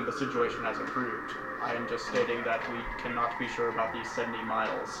not saying the situation has improved. I am just stating that we cannot be sure about these 70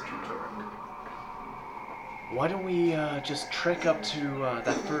 miles to Turk. Why don't we just trek up to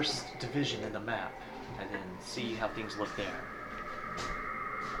that first division in the map and then see how things look there?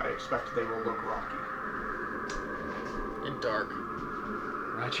 I expect they will look rocky. And dark.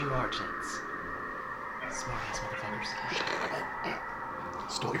 Right you are, gents. Smart ass motherfuckers.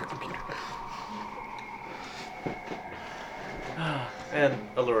 Stole your computer. And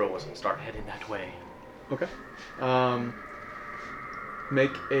Allura will start heading that way. Okay.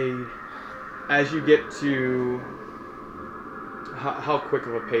 Make a. As you get to. How quick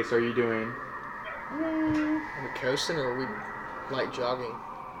of a pace are you doing? Are we coasting or are we light jogging?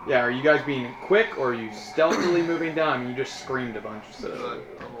 Yeah, are you guys being quick or are you stealthily moving down? I mean, you just screamed a bunch, so.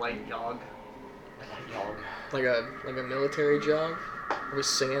 A light jog. Like a military jog? Are we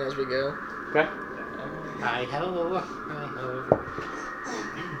singing as we go? Okay. Hi-ho.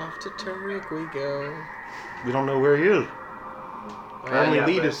 Off to Turek we go. We don't know where he is. Our only yeah,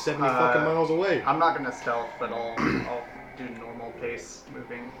 lead but, is 70 fucking miles away. I'm not gonna stealth, but I'll do normal pace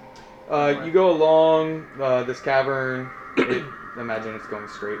moving. You go along this cavern. Imagine it's going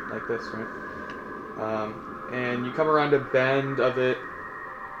straight like this, right? And you come around a bend of it,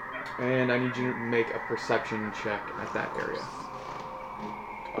 and I need you to make a perception check at that area.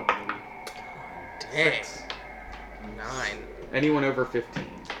 Dang. 9. Anyone over 15?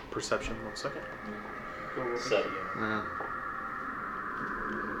 Perception, 1 second. 7.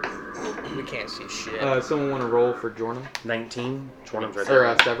 We can't see shit. Someone want to roll for Jordan? 19. Jordan's right Or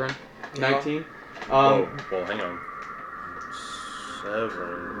there. Severin? Yeah. 19? Well, hang on. 7.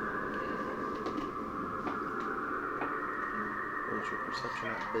 What's your perception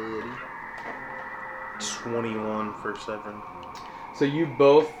at, buddy? 21 for 7. So you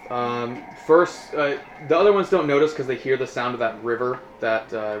both, first, the other ones don't notice because they hear the sound of that river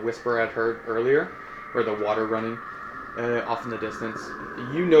that Whisper had heard earlier, or the water running off in the distance.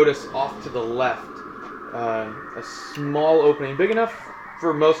 You notice off to the left a small opening, big enough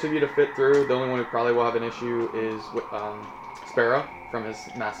for most of you to fit through. The only one who probably will have an issue is Sparrow from his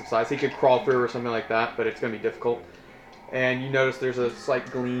massive size. He could crawl through or something like that, but it's going to be difficult. And you notice there's a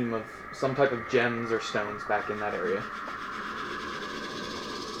slight gleam of some type of gems or stones back in that area.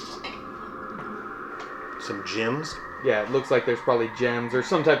 Some gems? Yeah, it looks like there's probably gems or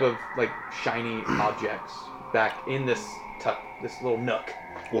some type of like shiny objects back in this little nook.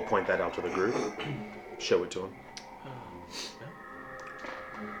 We'll point that out to the group. Show it to him.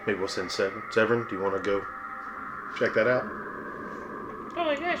 Maybe we'll send Severin. Severin, do you want to go check that out?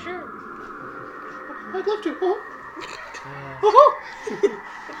 Oh, yeah, sure. I'd love to.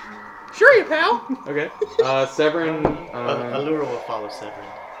 Sure, you pal. Okay. Severin. Allura will follow Severin.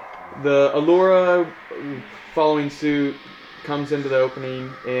 The Allura following suit comes into the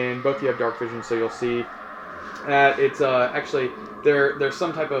opening, and both of you have dark vision, so you'll see that it's actually there's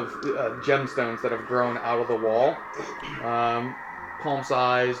some type of gemstones that have grown out of the wall, palm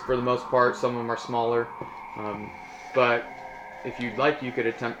size for the most part. Some of them are smaller, But if you'd like, you could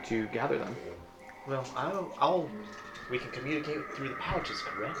attempt to gather them. Well, we can communicate through the pouches,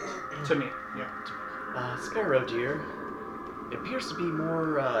 correct? To me, yeah. Sparrow, dear, it appears to be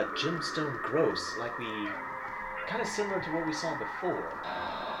more gemstone gross, kind of similar to what we saw before.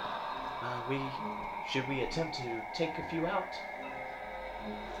 Should we attempt to take a few out?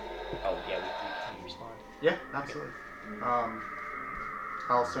 Oh, yeah, we can respond. Yeah, absolutely.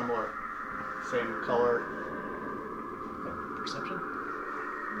 How similar? Same color? Perception?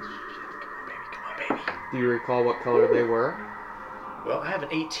 Come on, baby. Do you recall what color they were? Well, I have an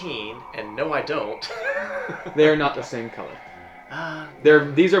 18, and no, I don't. They are not the same color.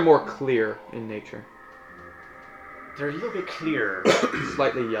 These are more clear in nature. They're a little bit clearer.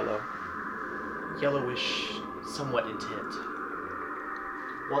 Slightly yellow. Yellowish, somewhat intent.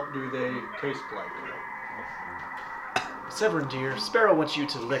 What do they taste like? Severin, dear, Sparrow wants you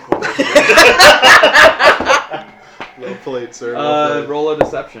to lick one. Well played, sir. Well played. Roll a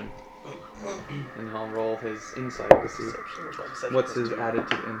deception. And I'll roll his insight to see what's his added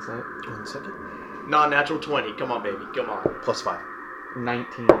to the insight. 1 second. Non-natural 20. Come on, baby. Come on. +5.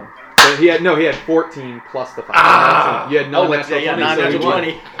 19. So he had 14 plus the 5. You had non-natural 20. Non-natural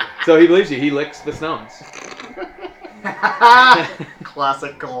 20. So he believes you. He licks the stones.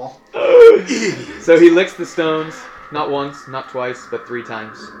 Classic call. So he licks the stones, not once, not twice, but 3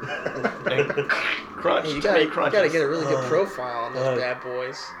 times. Crunch. Hey, you gotta get a really good profile on those bad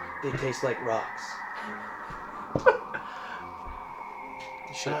boys. They taste like rocks. You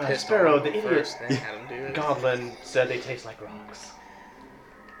should have pissed Sparrow, on the them idiot first, then had him do it. Goblin said they taste like rocks.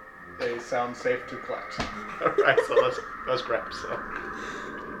 They sound safe to collect. Alright, so let's grab some.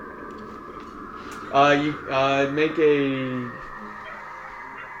 You make a.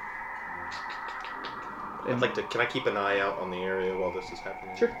 Can I keep an eye out on the area while this is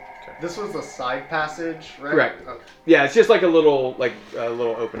happening? Sure. Okay. This was a side passage, right? Correct. Okay. Yeah, it's just like a little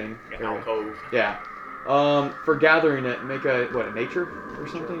opening. An area. alcove. Yeah. For gathering it, make a nature or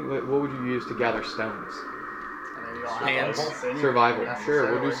something. What would you use to gather stones? And then you don't have Hands. to pulse anyway, Survival. Sure,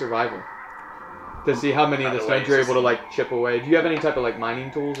 we'll do necessarily. survival. To see how many of the By the way, stones you're it's able to like chip away. Do you have any type of like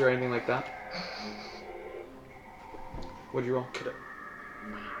mining tools or anything like that? What'd you roll?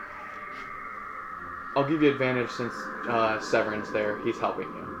 I'll give you advantage since Severin's there. He's helping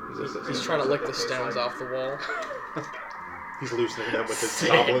you. He's assisting. He's trying to lick the stones off the wall. He's loosening them with his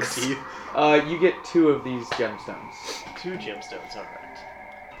goblin teeth. You get 2 of these gemstones. 2 gemstones, alright.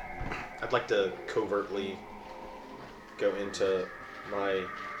 I'd like to covertly go into my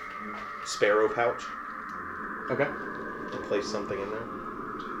sparrow pouch Okay. and place something in there.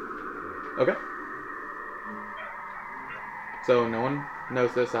 Okay. So no one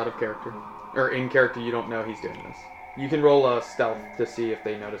knows this out of character. Or in character, you don't know he's doing this. You can roll a stealth to see if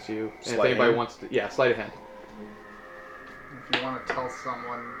they notice you. And if Sleight of anybody hand? wants to... Yeah, sleight of hand. If you want to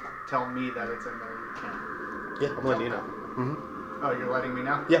tell me that it's in there, you can. Yeah, I'm letting you know. Oh, you're letting me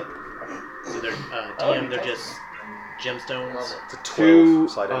know? Yeah. So they're, DM, they're just gemstones. Love it. It's a 12 2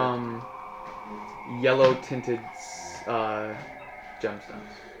 sleight of hand. yellow tinted gemstones.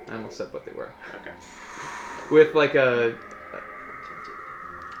 I almost said what they were. Okay. With like a...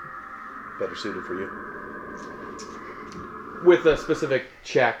 Better suited for you. With a specific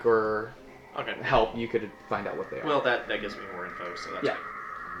check or Okay. help, you could find out what they are. Well, that gives me more info, so that's Yeah.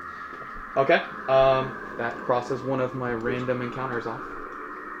 good. Okay. That crosses one of my random encounters off.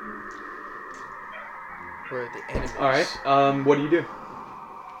 Where the enemies. Alright. What do you do?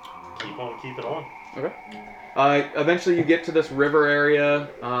 Keep on keeping on. Okay. Eventually you get to this river area.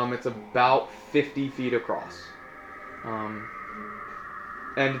 It's about 50 feet across.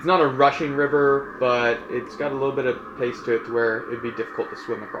 And it's not a rushing river, but it's got a little bit of pace to it to where it'd be difficult to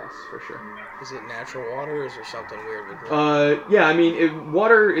swim across, for sure. Is it natural water or is there something weird with it? Yeah, I mean,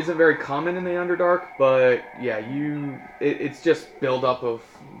 water isn't very common in the Underdark, but yeah, it's just buildup of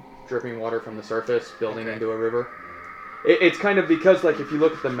dripping water from the surface, building Okay. into a river. It's kind of because, like, if you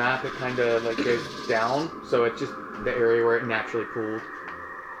look at the map, it kind of, like, goes down, so it's just the area where it naturally pooled.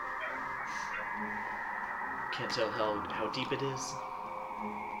 Can't tell how deep it is.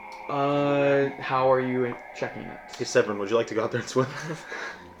 How are you checking it? Hey, Severin, would you like to go out there and swim?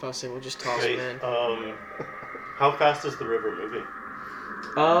 If I say we'll just toss Okay, them in. how fast is the river moving?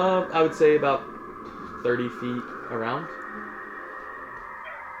 I would say about 30 feet around.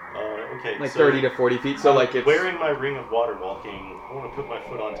 Okay, Like so 30 to 40 feet, so I'm like it's... wearing my ring of water walking. I want to put my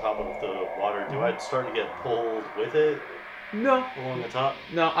foot on top of the water. Do I start to get pulled with it No, along the top?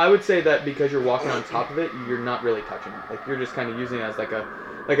 no, I would say that because you're walking on top of it, you're not really touching it. Like, you're just kind of using it as like a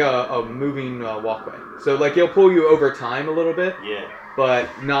moving walkway. So, like, it'll pull you over time a little bit, Yeah. but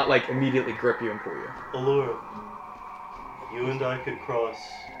not like immediately grip you and pull you. Allura, you and I could cross.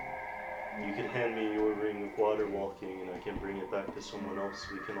 You can hand me your ring of water walking, and I can bring it back to someone else.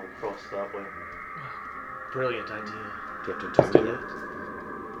 We can all cross that way. Brilliant idea. Do you have to Let's tell do me that.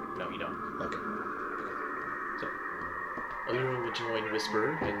 No, you don't. Okay. Allura will join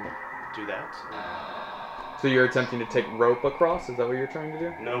Whisper and do that. So you're attempting to take rope across? Is that what you're trying to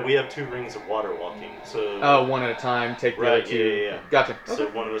do? No, we have 2 rings of water walking, so... Oh, one at a time. Take the Right, other two. yeah. Gotcha. So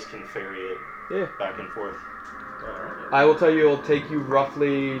Okay. one of us can ferry it Yeah. back and forth. Alright. I will tell you, it'll take you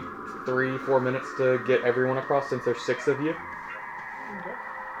roughly 3-4 minutes to get everyone across since there's 6 of you. Okay.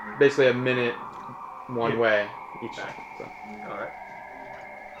 Basically a minute one Yeah. way each time. So. Alright.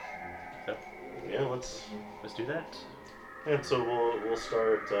 Yeah, let's Let's do that. And so we'll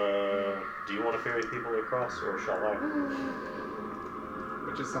start. Do you want to ferry people across, or shall I?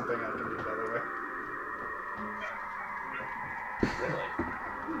 Which is something I can do, by the way. Really?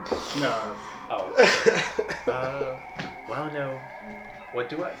 No. Oh. Well, no. What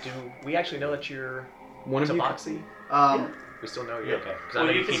do I do? We actually know that you're One of you. Tabaxi? Yeah. We still know Yeah. you. Okay. 'Cause I Well,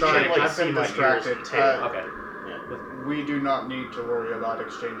 know you you can keep Sorry, like, I've see been my ears distracted. and tail. Okay. Yeah. We do not need to worry about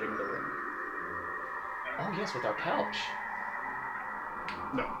exchanging the ring. Oh yes, with our pouch.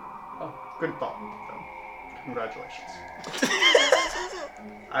 No. Oh. Good thought, though. Congratulations.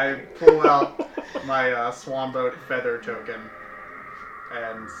 I pull out my swanboat feather token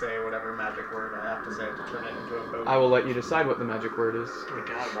and say whatever magic word I have to say to turn it into a boat. I will let you decide what the magic word is. I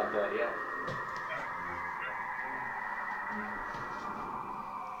forgot about that. Yeah.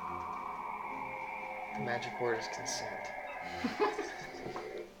 The magic word is consent.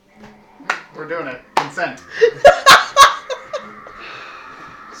 We're doing it. Consent.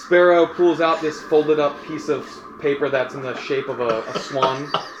 Sparrow pulls out this folded up piece of paper that's in the shape of a swan.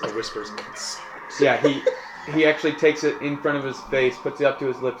 It whispers. Yeah, he actually takes it in front of his face, puts it up to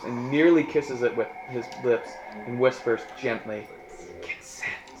his lips, and nearly kisses it with his lips, and whispers gently,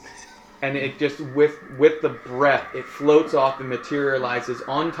 "Consent." And it just, with the breath, it floats off and materializes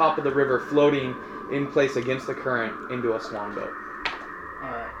on top of the river, floating in place against the current into a swan boat.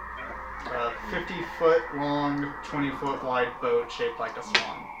 Alright. 50-foot long, 20-foot wide boat shaped like a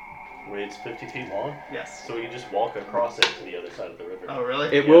swan. Wait, it's 50 feet long, Yes. so we can just walk across it to the other side of the river. Oh, really?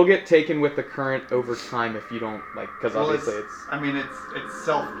 It will get taken with the current over time if you don't, like, because Well, obviously it's... I mean, it's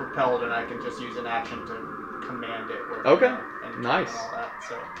self-propelled, and I can just use an action to command it. Where Okay. to go and Nice. all that,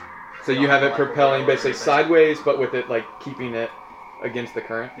 so. So you have it propelling basically sideways, but with it, like, keeping it against the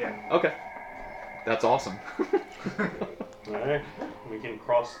current? Yeah. Okay. That's awesome. Alright, we can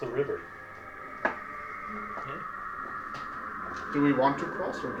cross the river. Do we want to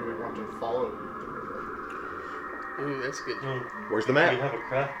cross, or do we want to follow the river? Ooh, that's good. Well, Where's the we map? have a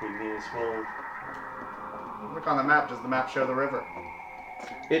craft, we may as well. Look on the map. Does the map show the river?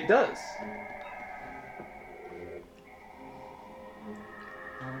 It does.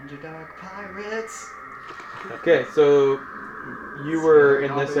 Underdark pirates. Okay, so you were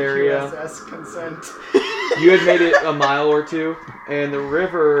in All this the area. USS consent. You had made it a mile or two, and the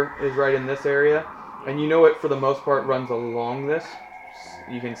river is right in this area. And you know it, for the most part, runs along this.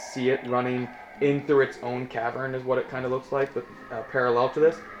 You can see it running in through its own cavern is what it kind of looks like, but parallel to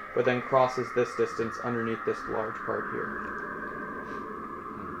this, but then crosses this distance underneath this large part here.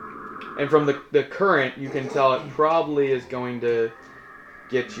 And from the current, you can tell it probably is going to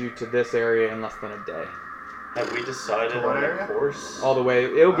get you to this area in less than a day. Have we decided What on area? a course? All the way.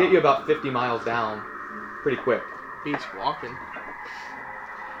 It'll get you about 50 miles down pretty quick. Beats walking.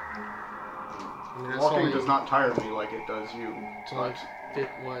 I mean, that's Walking only, does not tire me like it does you. It's only,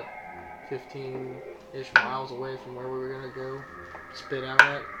 but 15-ish miles away from where we were going to go spit out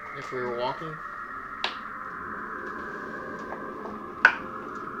at if we were walking.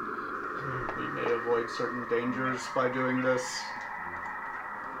 we may avoid certain dangers by doing this.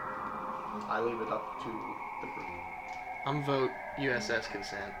 I leave it up to the group. I'm vote USS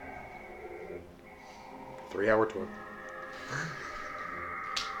consent. 3-hour tour.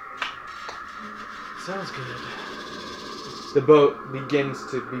 Sounds good. The boat begins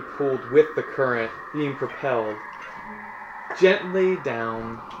to be pulled with the current, being propelled gently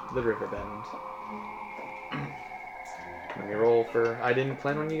down the river bend. Let me roll for... I didn't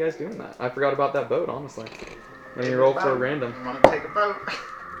plan on you guys doing that. I forgot about that boat, honestly. Let me roll for a random. You want to take a boat?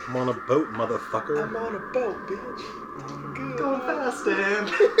 I'm on a boat, motherfucker. on a boat, bitch. Going fast, Dan.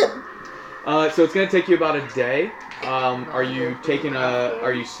 So it's going to take you about a day. Are you taking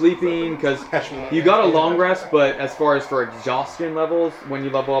are you sleeping? Because you got a long rest, but as far as for exhaustion levels, when you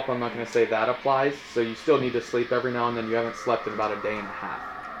level up, I'm not going to say that applies. So you still need to sleep every now and then. You haven't slept in about a day and a half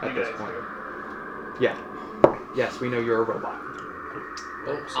at You this guys point. do. Yeah. Yes, we know you're a robot.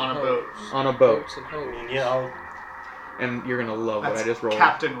 Boats On and a boat. hoes. On a boat. Boats and I hoes. mean, yeah, I'll. And you're gonna love what That's I just rolled.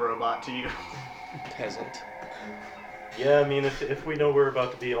 Captain Robot to you. Peasant. Yeah, I mean, if we know we're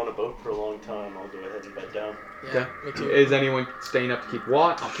about to be on a boat for a long time, I'll go ahead and bed down. Yeah, me too. Is anyone staying up to keep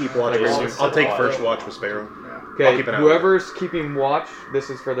watch? I'll keep watch. Like, I'll take first watch with Sparrow. Yeah. Okay, I'll keep an eye on whoever's keeping watch, this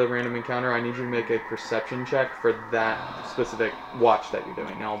is for the random encounter. I need you to make a perception check for that specific watch that you're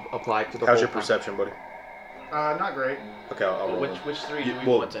doing. And I'll apply it to the How's whole your time. perception, buddy? Not great. Okay, I'll roll. Which three do we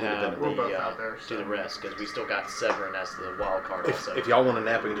Well, want to have we're both out there, do the so- rest? Because we still got Severin as the wild card If, also. if y'all want a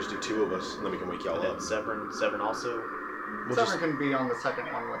nap, we can just do two of us, and then we can wake y'all And then up. Severin also. We'll Severin can be on the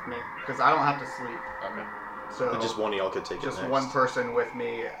second one with me because I don't have to sleep. Okay. So Just one of y'all could take it just next. one person with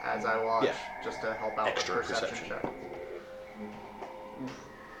me as I watch, Yeah. just to help out Extra with perception perception. check.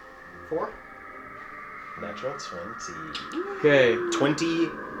 4? Natural 20. Okay. 20,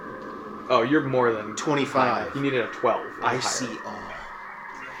 Oh, you're more than 25. You needed a 12. I Higher. see.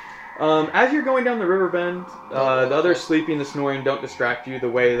 As you're going down the river bend, the others sleeping, the snoring don't distract you the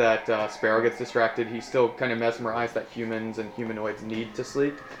way that Sparrow gets distracted. He's still kind of mesmerized that humans and humanoids need to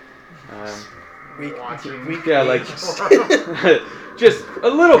sleep. Watching. Yeah, like just a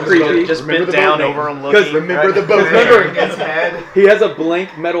little creepy. Just Remember bent the down boat over name. him 'Cause looking. remember the right? boat Remember- name. His head. He has a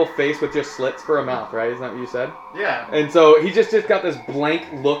blank metal face with just slits for a mouth, right? Isn't that what you said? Yeah. And so he just got this blank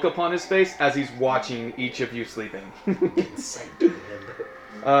look upon his face as he's watching each of you sleeping.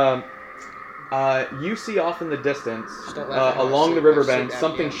 You see off in the distance, Just don't laugh at my along the sleep- my riverbend, sleep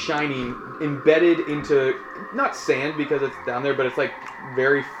something apnea. shining, embedded into, not sand because it's down there, but it's like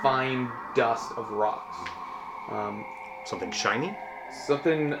very fine dust of rocks. Something shiny?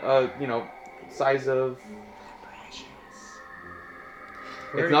 Something, size of...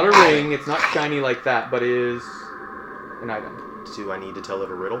 Where It's not a are you- ring, it's not shiny like that, but it is an item. Do I need to tell it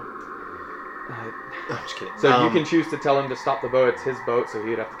a riddle? I'm just kidding. So you can choose to tell him to stop the boat. It's his boat, so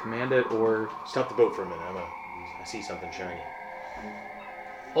he'd have to command it, or... Stop the boat for a minute. I see something shiny.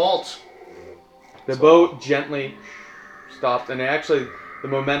 Halt. The boat gently stops, and actually the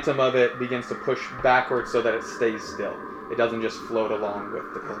momentum of it begins to push backwards so that it stays still. It doesn't just float along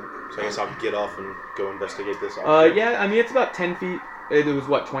with the current. So I guess I'll get off and go investigate this. Yeah, I mean, it's about 10 feet. It was,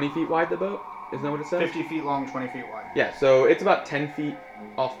 20 feet wide, the boat? Isn't that what it says? 50 feet long, 20 feet wide. Yeah, so it's about 10 feet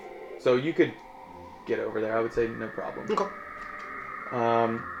off. So you could get over there, I would say, no problem. Okay.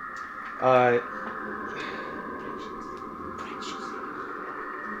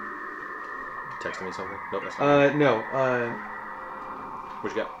 Texting me something? Nope, that's not. No,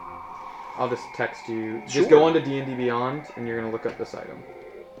 What you got? I'll just text you. Sure. Just go on to D&D Beyond, and you're going to look up this item.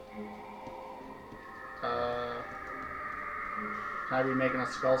 Can I be making a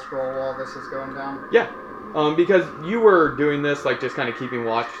spell scroll while this is going down? Yeah, because you were doing this, like, just kind of keeping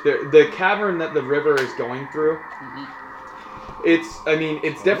watch. The cavern that the river is going through,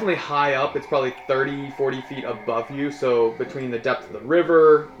 it's definitely high up. It's probably 30, 40 feet above you, so between the depth of the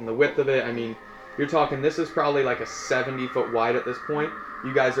river and the width of it, I mean, you're talking, this is probably like a 70-foot wide at this point.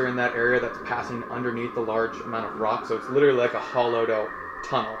 You guys are in that area that's passing underneath the large amount of rock, so it's literally like a hollowed out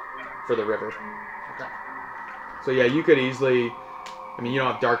tunnel for the river. Okay. So yeah, you could easily, I mean, you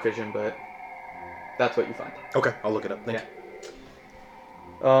don't have dark vision, but that's what you find. Okay, I'll look it up. Thank you.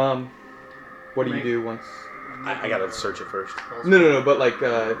 What do you do once? I gotta search it first. No, but like,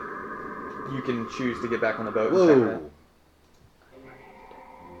 you can choose to get back on the boat. and check that.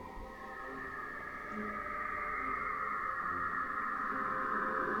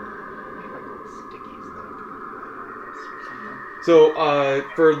 So,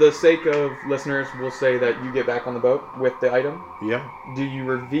 for the sake of listeners, we'll say that you get back on the boat with the item. Yeah. Do you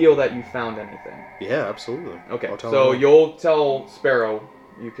reveal that you found anything? Yeah, absolutely. Okay, I'll tell so him. you'll tell Sparrow.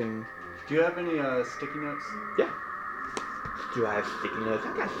 You can. Do you have any sticky notes? Do I have sticky notes?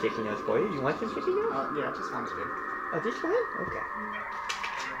 I got sticky notes for you. You want some sticky notes? Yeah, just one stick. Oh, this one? Okay.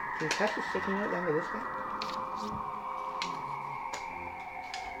 Can you pass the sticky note down to this guy?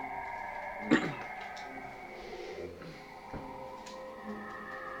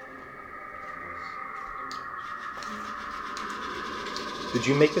 Did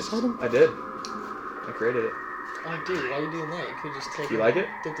you make this item? I did. I created it. Oh, dude, why are you doing that? You could just take You it, like it?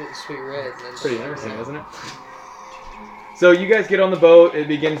 dip it in sweet red, and then Pretty interesting, isn't it? So you guys get on the boat. It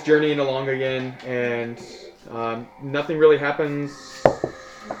begins journeying along again, and nothing really happens.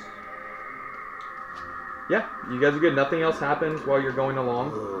 Yeah, you guys are good. Nothing else happens while you're going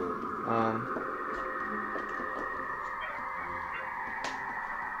along.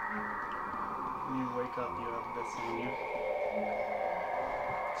 When you wake up, you have this on you.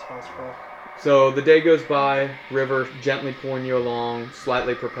 Spell scroll. So the day goes by, river gently pulling you along,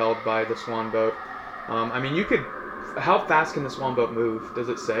 slightly propelled by the swan boat. I mean, you could How fast can the swan boat move? Does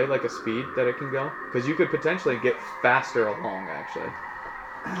it say like a speed that it can go? Because you could potentially get faster along, actually.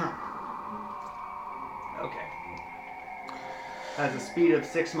 Okay. Has a speed of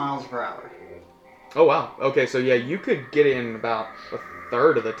 6 miles per hour. Oh wow. Okay, so yeah, you could get in about a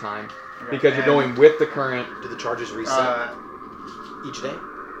third of the time Okay. because you're And, going with the current. Do the charges reset Uh, each day?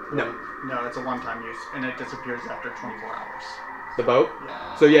 No, no, it's a one-time use, and it disappears after 24 hours. the boat.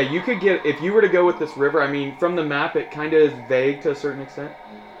 Yeah. So yeah, you could get if you were to go with this river. I mean, from the map, it kind of is vague to a certain extent.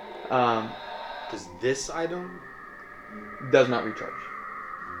 Does this item? Does not recharge,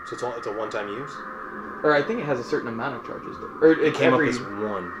 So it's a one-time use. or I think it has a certain amount of charges. Or It came every, up as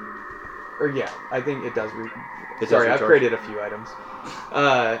one. Or yeah, I think it does. does Sorry, I've recharge? created a few items.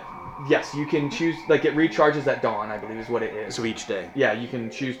 Yes, you can choose. Like it recharges at dawn, I believe is what it is. So each day. Yeah, you can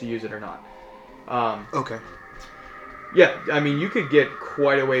choose to use it or not. Okay. Yeah, I mean you could get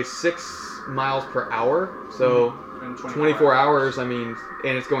quite a way, 6 miles per hour. So In 24 hours. I mean,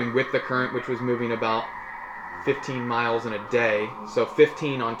 and it's going with the current, which was moving about 15 miles in a day. So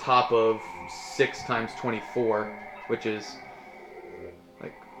 15 on top of 6 times 24, which is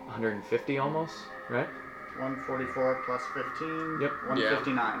like 150 almost, right? 144 plus 15. Yep.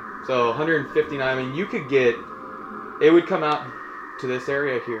 159. So 159. I mean, you could get. It would come out to this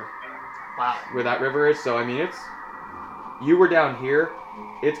area here, Wow. where that river is. So I mean, it's. You were down here.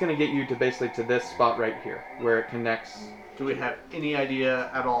 It's gonna get you to basically to this spot right here, where it connects. Do we have any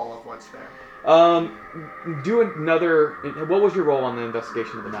idea at all of what's there? Do another. What was your role on the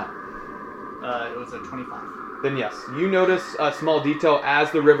investigation of the map? It was a 25. Then yes, you notice a small detail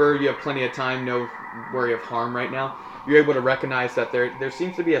as the river. You have plenty of time, no worry of harm right now. You're able to recognize that there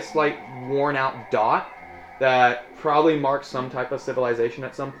seems to be a slight worn out dot that probably marks some type of civilization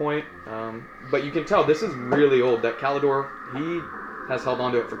at some point. But you can tell this is really old. That Calidor, he has held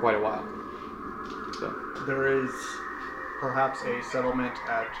onto it for quite a while. So There is perhaps a settlement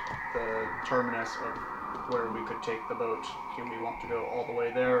at the terminus of where we could take the boat. Do we want to go all the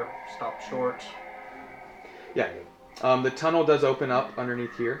way there? Stop short? yeah, the tunnel does open up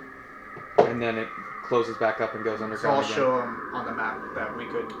underneath here, and then it closes back up and goes So underground I'll again. show them on the map that we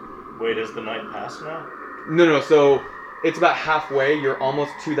could. Wait, is the night past now? No, so it's about halfway. You're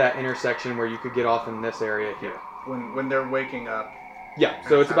almost to that intersection where you could get off in this area here. When they're waking up. Yeah,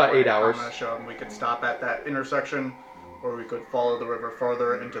 so it's about 8 hours. I'm going to show them we could stop at that intersection, or we could follow the river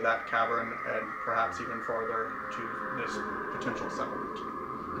farther into that cavern and perhaps even farther to this potential settlement.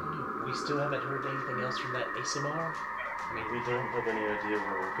 We still haven't heard anything else from that ASMR. I mean, we don't have any idea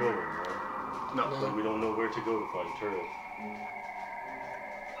where we're going, right? No. But we don't know where to go to find Turtle.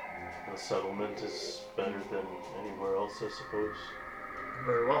 The settlement is better than anywhere else, I suppose.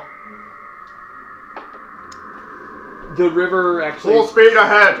 Very well. The river actually. Full speed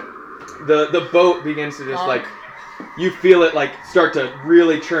ahead! The boat begins to just like. You feel it like start to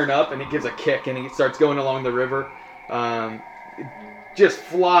really churn up, and it gives a kick, and it starts going along the river. It just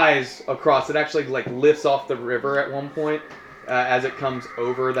flies across. It actually like lifts off the river at one point as it comes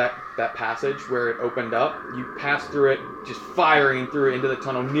over that passage where it opened up. You pass through it, just firing through it into the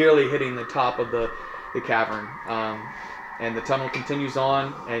tunnel, nearly hitting the top of the cavern. And the tunnel continues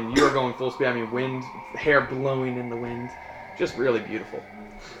on, and you are going full speed. I mean, wind, hair blowing in the wind, just really beautiful.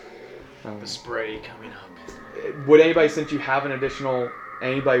 The spray coming up. Would anybody, since you have an additional,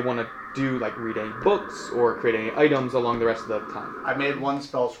 anybody want to do like read any books or create any items along the rest of the time? I made one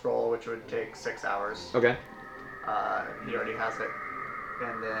spell scroll, which would take 6 hours. Okay. He already has it.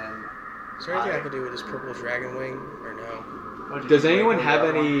 And then. Is there anything I could do with this purple dragon wing, or no? Oh, did Does you anyone wait for have the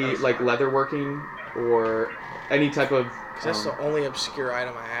other one? any That's like fine. leatherworking or any type of? Because that's the only obscure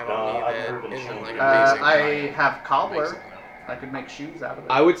item I have on me I've heard that of isn't like a basic. I have Makes cobbler. it. I could make shoes out of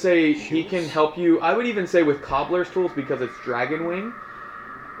it. I would say he can help you. I would even say with cobbler's tools because it's dragon wing.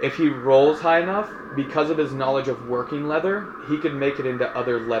 If he rolls high enough, because of his knowledge of working leather, he could make it into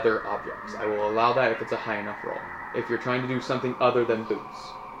other leather objects. I will allow that if it's a high enough roll. If you're trying to do something other than boots.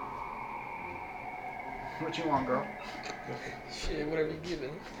 What you want, girl? Shit, whatever you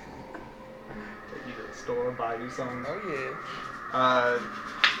giving. Take you to the store, buy you some. Oh yeah.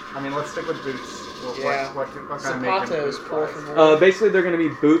 I mean, let's stick with boots. Yeah. What kind of making Zapatos, boots por wise? favor. Basically, they're going to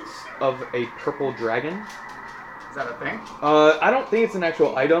be boots of a purple dragon. Is that a thing? I don't think it's an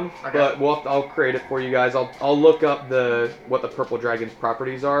actual item, Okay. but I'll create it for you guys. I'll look up what the purple dragon's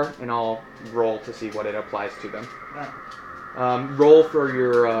properties are, and I'll roll to see what it applies to them. Right. Roll for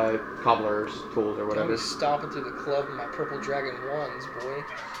your cobbler's tools or I'm whatever. just stomping through the club in my purple dragon ones, boy.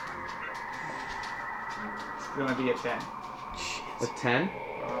 It's gonna be a 10. A 10?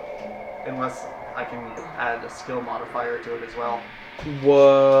 Unless I can add a skill modifier to it as well.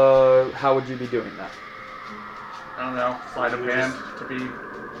 How would you be doing that? I don't know, sleight of hand to be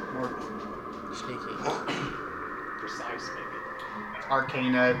more Sneaky. Precise, maybe.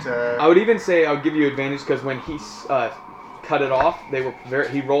 arcana to. I would even say I would give you advantage because when he cut it off, they were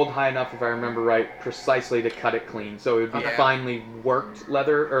he rolled high enough, if I remember right, precisely to cut it clean. So it would be Okay. finely worked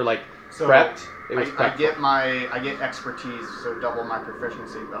leather or like So prepped. It was I prepped. get expertise, so double my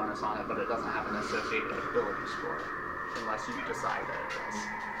proficiency bonus on it, but it doesn't have an associated ability score, unless you decide that it does.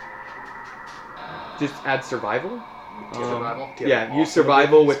 Just add survival. Survival? Yeah, use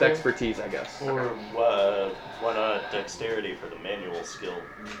survival with expertise, I guess. Or why not dexterity for the manual skill?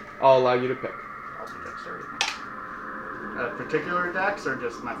 I'll allow you to pick. I'll do dexterity. Particular dex or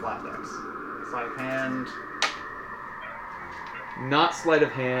just my flat dex? Sleight of hand. Not sleight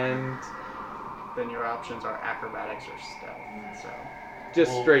of hand, Then your options are acrobatics or stealth. So.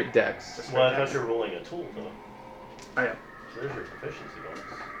 just Well, straight dex. Just Well, I straight thought you were rolling a tool, though. Oh yeah. So there's your proficiency bonus.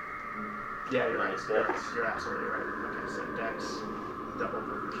 Yeah, you're right. Minus You're, dex. you're absolutely right. Okay, so dex, double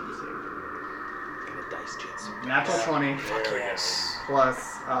proficiency. Got a dice chance. Natural 20 Yes.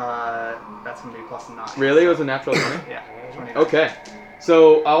 plus, that's going to be plus 9. Really? It was a natural 20? Yeah, 29. Okay.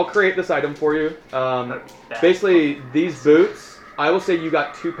 So I'll create this item for you. Basically, these boots, I will say you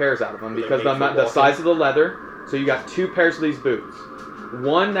got 2 pairs out of them They're because made I'm for not the walking. size of the leather. So you got 2 pairs of these boots.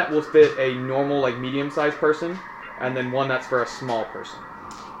 One that will fit a normal, like medium-sized person, and then one that's for a small person.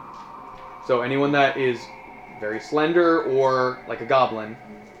 So anyone that is very slender or like a goblin,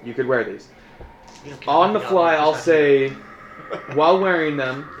 you could wear these. On the fly, I'll say, while wearing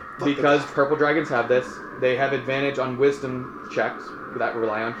them, because purple dragons have this, they have advantage on wisdom checks that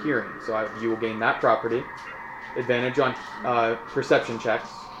rely on hearing. So you will gain that property. Advantage on perception checks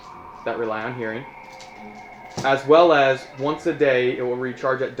that rely on hearing. As well as, once a day, it will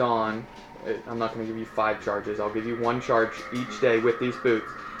recharge at dawn. I'm not going to give you 5 charges. I'll give you 1 charge each day with these boots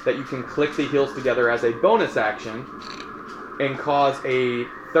that you can click the heels together as a bonus action and cause a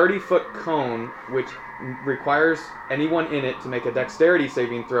 30-foot cone, which requires anyone in it to make a dexterity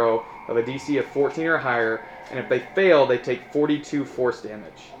saving throw of a DC of 14 or higher, and if they fail, they take 42 force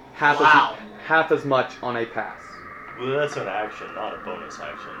damage. Half as much on a pass. Well, that's an action, not a bonus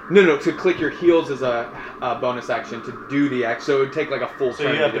action. No, to click your heels is a bonus action to do the action, so it would take like a full So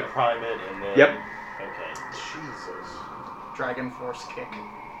turn you have to to do. prime it and then... Yep. Okay. Jesus. Dragon Force kick.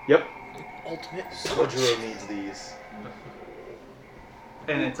 Yep. Ultimate. Sojiro needs these.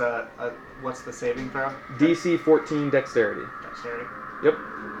 And it's what's the saving throw? DC 14 dexterity. Dexterity. Yep.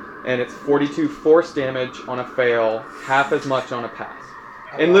 And it's 42 force damage on a fail, half as much on a pass.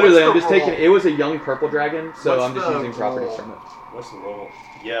 And literally, I'm just taking. It was a young purple dragon, so What's I'm just the using properties roll? from it. What's the roll?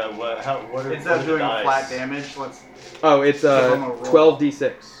 Yeah, what are Instead of the doing dice? flat damage, let's Oh, it's Give 'em a roll.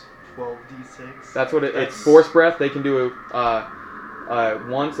 12d6. 12d6. That's what it's That's- force breath. They can do it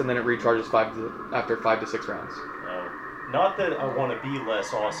once, and then it recharges after 5 to 6 rounds. No. Not that I want to be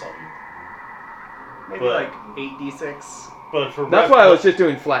less awesome, Maybe but- like 8d6. but for That's why I was just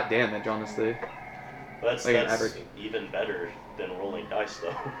doing flat damage, honestly. that's like an average. even better than rolling dice,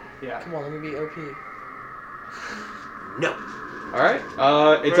 though. Yeah. Come on, let me be OP. No. All right.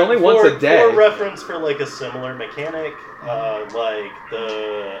 It's For- only once for- a day. For reference, for like a similar mechanic, like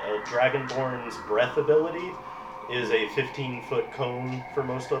the Dragonborn's breath ability is a 15-foot cone for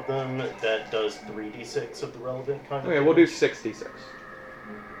most of them that does 3d6 of the relevant kind of Okay, we'll do damage. 66.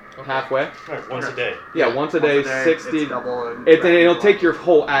 Halfway. Alright, once a day. Yeah, once a day, 60. It's double and It'll take your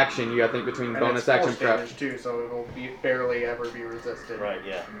whole action. You, I think, between and bonus it's action force prep. damage too, so it'll barely ever be resisted. Right,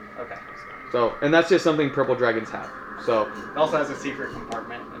 yeah. Okay. So, and that's just something purple dragons have. So, It also has a secret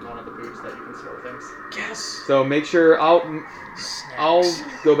compartment in one of the boots that you can store things. Yes. so make sure I'll Snacks.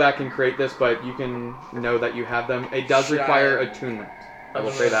 go back and create this, but you can know that you have them. It does Should require I- attunement. I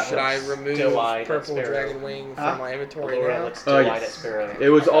will say that. Should I remove Delight purple Sparrow. dragon wing Huh? from my inventory Laura now? looks Oh, delight yes. at Sparrow. It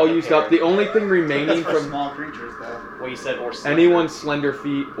was all Another used pair. up. The only thing remaining That's for from small creatures, though. Well, you said or slender. anyone's slender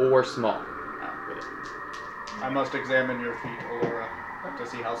feet or small. I must examine your feet, Allura, to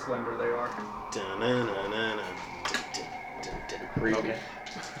see how slender they are. Dun-dun-dun-dun-dun. Creepy. Okay.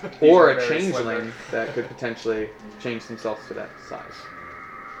 Or These a are very changeling slender. that could potentially change themselves to that size.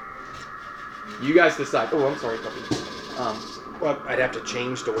 You guys decide. Oh, I'm sorry, puppy. Well, I'd have to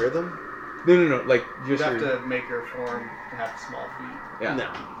change to wear them? No. Like You just have your, to make your form have small feet. yeah.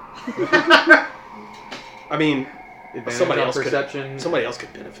 No. I mean, Advantage somebody on else perception. could. Somebody else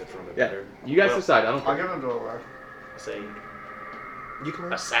could benefit from it Yeah. better. You guys Well, decide. I don't. I'll care. give them to Allura. Say You can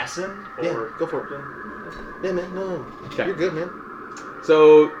wear. assassin or Yeah, go for it. Yeah, man. No, Okay. you're good, man.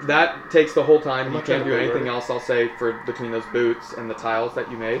 So that takes the whole time. I'm You not trying can't to do be anything rude. else. I'll say for between those boots and the tiles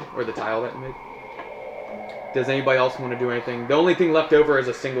that you made, or the tile that you made. Does anybody else want to do anything? The only thing left over is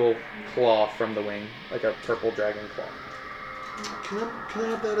a single claw from the wing, like a purple dragon claw. Can I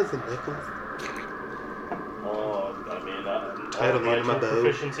have that as a necklace? I mean, Tied all on of the my end of my bow.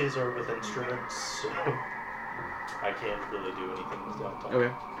 proficiencies are with instruments, so I can't really do anything with that.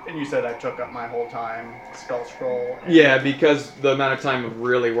 Okay. And you said I took up my whole time, spell scroll. And Yeah, because the amount of time of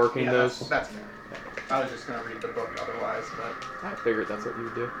really working yeah, those. That's fair. I was just gonna read the book otherwise, but I figured that's what you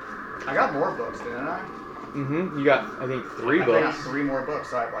would do. I got more books, didn't I? Mm-hmm. You got, I think, 3 I books. got 3 more books,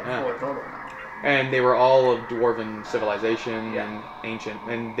 so I have like Yeah. 4 total now. And they were all of dwarven civilization Yeah. and ancient,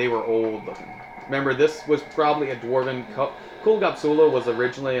 and they were old looking. Remember, this was probably a dwarven. Kulgapsula was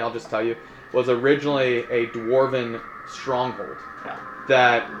originally, I'll just tell you, was originally a dwarven stronghold Yeah.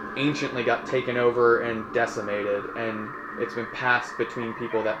 that anciently got taken over and decimated, and it's been passed between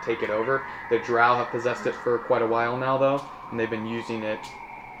people that take it over. The Drow have possessed it for quite a while now, though, and they've been using it.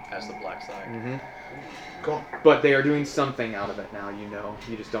 As the black side. Mm-hmm. Cool. But they are doing something out of it now, you know.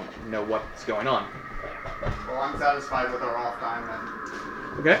 You just don't know what's going on. Well, I'm satisfied with our off time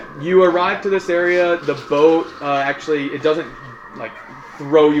then. Okay. You arrive to this area. The boat actually, it doesn't like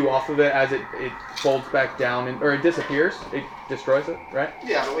throw you off of it as it folds back down or it disappears. It destroys it, right?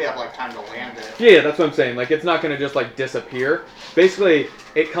 Yeah, but we have like time to land it. Yeah, that's what I'm saying. Like it's not going to just like disappear. Basically,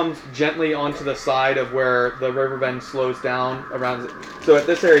 it comes gently onto the side of where the river bend slows down around it. So at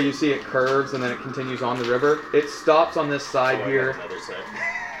this area, you see it curves and then it continues on the river. It stops on this side here. Another side.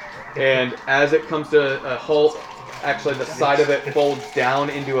 And as it comes to a halt, actually the side of it folds down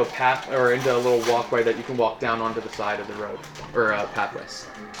into a path or into a little walkway that you can walk down onto the side of the road or pathway.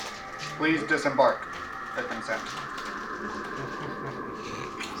 Please disembark. The consent.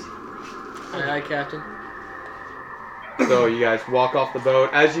 Aye, Captain. So you guys walk off the boat.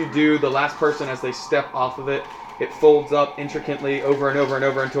 As you do, the last person, as they step off of it, it folds up intricately over and over and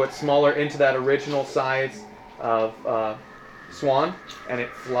over until it's smaller into that original size of swan, and it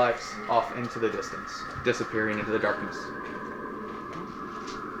flies off into the distance, disappearing into the darkness.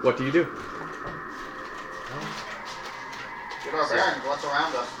 What do you do? Get our bearings. What's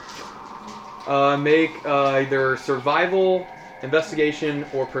around us? Make either survival, investigation,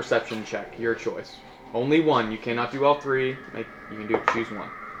 or perception check. Your choice. Only one. You cannot do all 3. You can choose one.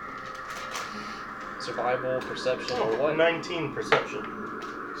 Survival, perception, or what? 19 perception.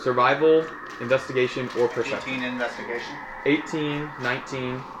 Survival, investigation, or perception. 18 investigation. 18,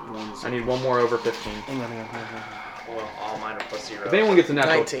 19. I need one more over 15. Well, all mine are plus 0. If anyone gets a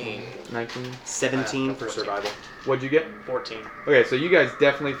natural 19. 19. 17 for survival. What'd you get? 14. Okay, so you guys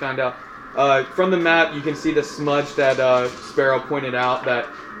definitely found out. From the map, you can see the smudge that Sparrow pointed out, that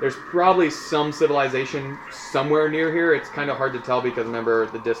there's probably some civilization somewhere near here. It's kind of hard to tell because, remember,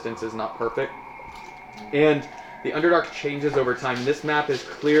 the distance is not perfect. And the Underdark changes over time. This map is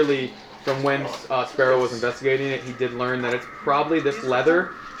clearly from when Sparrow was investigating it. He did learn that it's probably this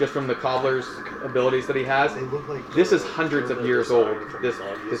leather, just from the cobbler's abilities that he has. This is hundreds of years old,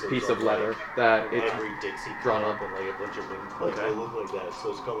 this piece of leather that it's Every Dixie drawn cup on. and like a bunch of things. Like they look like that.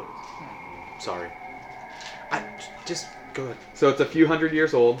 So it's colors. Sorry. Just go ahead. So it's a few hundred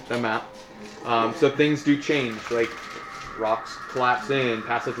years old, the map. So things do change, like rocks collapse in,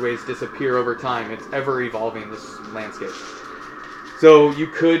 passageways disappear over time. It's ever evolving, this landscape. So you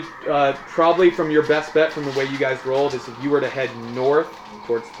could, probably from your best bet from the way you guys rolled, is if you were to head north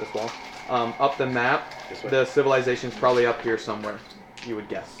towards this wall, up the map, the civilization's probably up here somewhere, you would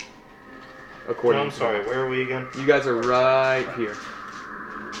guess. According No, I'm to sorry. the map. Where are we again? You guys are right here.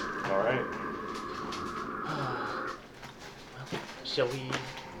 All right. Shall we?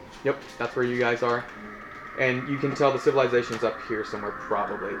 Yep, that's where you guys are. And you can tell the civilization's up here somewhere,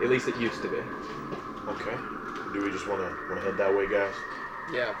 probably. At least it used to be. Okay. Do we just want to head that way, guys?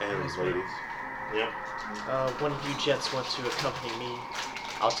 Yeah. And ladies. Yep. One of you gents want to accompany me.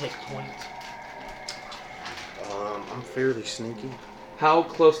 I'll take point. I'm fairly sneaky. How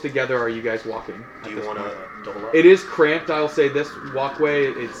close together are you guys walking? Do you want to double up? It is cramped. I'll say this walkway.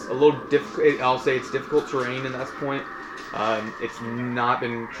 It's a little difficult. I'll say it's difficult terrain in that point. It's not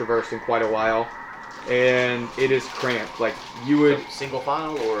been traversed in quite a while, and it is cramped. Like you would. Single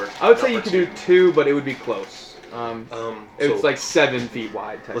file or? I would say you could do 2, but it would be close. It's So like 7 feet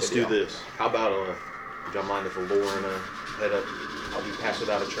wide. Type let's of do deal. this. How about if y'all mind if Allure and head up? I'll do pass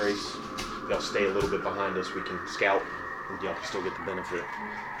without a trace. Y'all stay a little bit behind us. We can scout, and y'all can still get the benefit.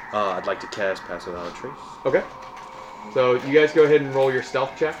 I'd like to cast pass without a trace. Okay. So you guys go ahead and roll your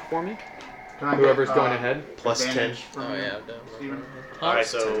stealth check for me. Can I Whoever's get, going ahead. Plus 10. advantage from Oh you, yeah. Steven? All right.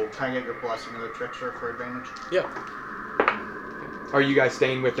 So Can I get your blessing of the trickster for advantage? Yeah. Are you guys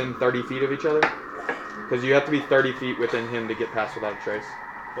staying within 30 feet of each other? Because you have to be 30 feet within him to get past without a trace.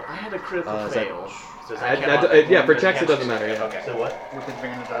 Well, I had a critical Is that- fail. So does Add- count? yeah, for checks it doesn't matter. Yeah. Okay. So what? With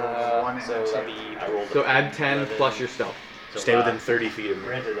advantage, I rolled 1 and So a 2. that'd be I rolled. So a add 10 11. plus your stealth. So, Stay within 30 feet of me.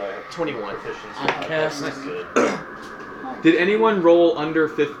 Granted, I have 21. proficiency. I That's cast- good. Did anyone roll under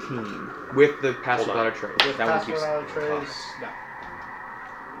 15 with the pass Hold on. without a trace? With That one password keeps- out of trace, no.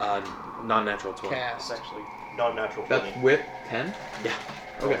 Non-natural 20. Cast. It's actually Non-natural That's 20. with 10? Yeah.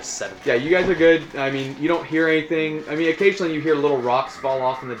 Okay. 7. Yeah, you guys are good. I mean, you don't hear anything. I mean, occasionally you hear little rocks fall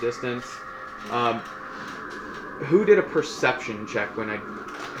off in the distance. Who did a perception check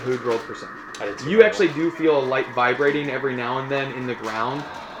who rolled perception? I did 2. You actually do feel a light vibrating every now and then in the ground.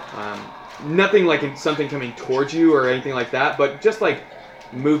 Nothing like something coming towards you or anything like that, but just like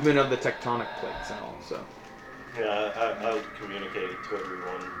movement of the tectonic plates and all. So Yeah, I'll communicate to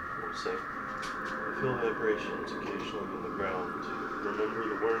everyone. We'll say, I feel vibrations occasionally in the ground. Remember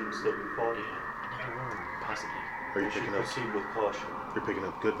the worms that we fought? another worm, possibly. Are you We should picking up? proceed with caution. You're picking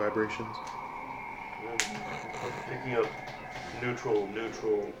up good vibrations. Picking up neutral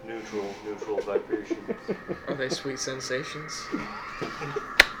vibrations. Are they sweet sensations?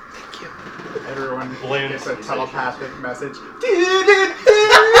 Everyone Bland gets a sensation. telepathic message.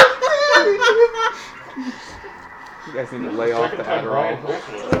 you guys need to lay off the Adderall.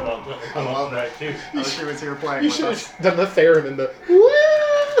 I love that too. Oh, she was here playing with us. done the theremin, the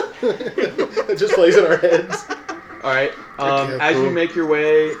it just plays in our heads. All right. Okay, as you cool. make your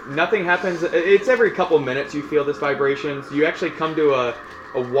way, nothing happens. It's every couple minutes you feel this vibrations. You actually come to a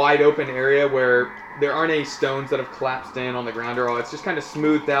wide open area where there aren't any stones that have collapsed in on the ground or all. It's just kind of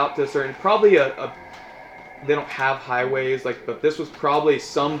smoothed out to a certain. Probably they don't have highways but this was probably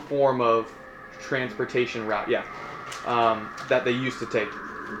some form of transportation route. Yeah, that they used to take.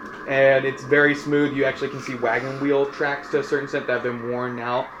 And it's very smooth. You actually can see wagon wheel tracks to a certain extent that have been worn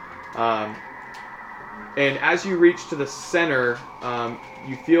out. And as you reach to the center,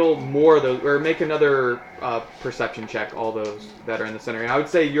 you feel more of those, or make another perception check, all those that are in the center. And I would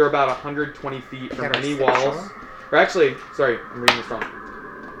say you're about 120 feet from any walls. Or actually, sorry, I'm reading this wrong.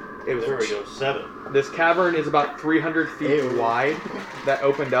 It was, There we go, 7. this cavern is about 300 feet wide that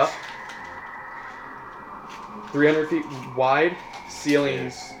opened up. 300 feet wide,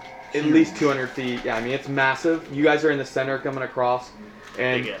 ceilings at least 200 feet. Yeah, I mean, it's massive. You guys are in the center coming across,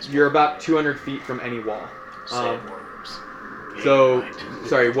 and Big ass you're about 200 feet from any wall. Sandworms. So,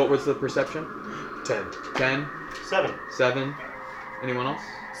 sorry, what was the perception? 10. 10? 7. 7? Anyone else?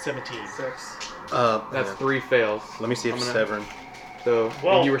 17. 6. That's 3 fails. Let me see if I'm gonna- Severn. So,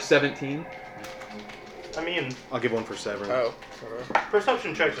 Well- and you were 17? I mean, I'll give one for Severn. Oh,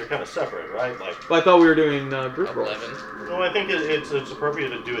 perception checks are kind of separate, right? Like, Well, I thought we were doing group rolls. 11. no, I think it's appropriate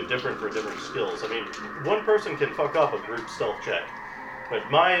to do it different for different skills. I mean, one person can fuck up a group stealth check,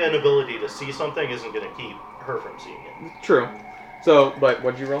 but my inability to see something isn't going to keep her from seeing it. True. So, but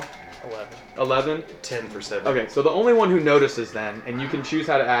what'd you roll? 11. 11? 10 for Severn. Okay, so the only one who notices then, and you can choose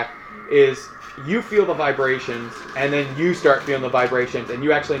how to act, is you feel the vibrations, and then you start feeling the vibrations, and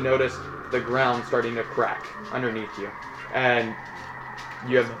you actually notice the ground starting to crack underneath you. And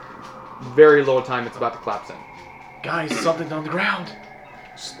you have very little time, it's about to collapse in. Guys, something on the ground.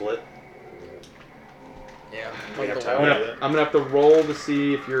 Split. Yeah. We have Like the time. I'm wall. gonna, I'm gonna have to roll to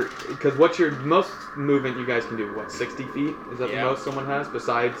see if you're, because what's your most movement you guys can do? What, 60 feet? Is that the Yeah. most someone has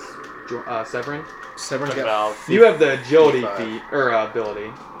besides Severin? Severn's got About. You have the agility 55. feat, or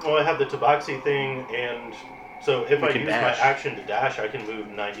ability. Well, I have the tabaxi thing, and so if We I can use dash. my action to dash, I can move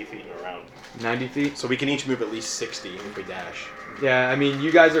 90 feet and around. 90 feet? So we can each move at least 60 if we dash. Yeah, I mean,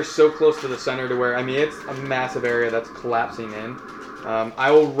 you guys are so close to the center to where, I mean, it's a massive area that's collapsing in.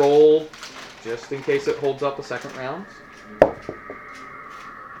 I will roll just in case it holds up the second round.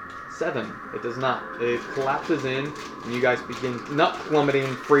 7. It does not. It collapses in, and you guys begin, not plummeting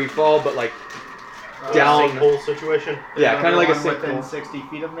free fall, but like down. Sinkhole situation. Yeah, kind of like a Anyone within sinkhole. 60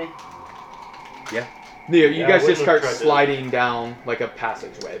 feet of me. You Yeah, I guys just wouldn't have start tried to- sliding down like a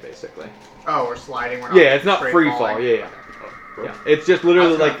passageway, basically. Oh, we're sliding. We're not Yeah, it's not straight free fall. falling. Yeah. Yeah, it's just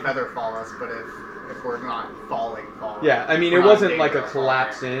literally Literally like. feather fall us, but if we're not falling. Yeah, I mean, we're it not wasn't in like a danger of falling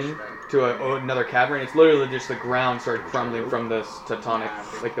collapse damage, in then- to another cavern. It's literally just the ground started crumbling from this tectonic,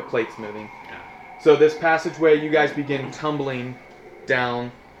 like the plates moving. So this passageway, you guys begin tumbling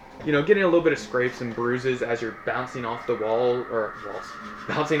down, getting a little bit of scrapes and bruises as you're bouncing off the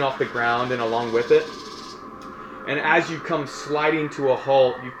bouncing off the ground and along with it. And as you come sliding to a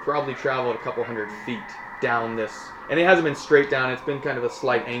halt, you've probably traveled a couple hundred feet down this. And it hasn't been straight down, it's been kind of a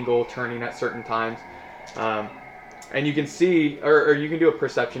slight angle, turning at certain times. And you can see, or you can do a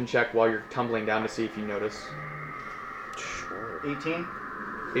perception check while you're tumbling down to see if you notice. Sure. 18.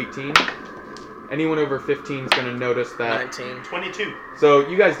 18. Anyone over 15 is going to notice that. 19. 22. So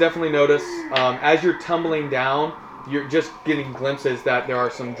you guys definitely notice as you're tumbling down, you're just getting glimpses that there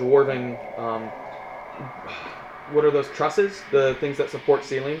are some dwarven. What are those trusses? The things that support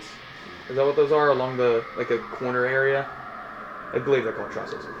ceilings? Is that what those are along the like a corner area? I believe they're called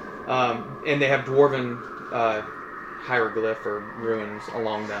trusses. And they have dwarven hieroglyph or ruins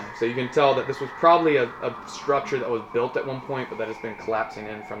along them. So you can tell that this was probably a structure that was built at one point, but that has been collapsing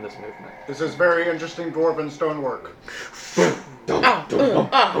in from this movement. This is very interesting dwarven stonework.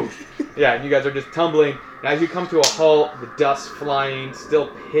 Yeah, and you guys are just tumbling. And as you come to a halt, the dust flying,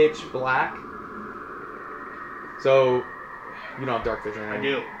 still pitch black. So, you don't have dark vision, right? I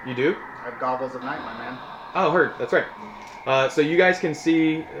do. You do? I have goggles at night, my man. Oh, heard. That's right. So you guys can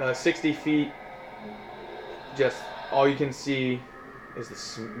see 60 feet. Just all you can see is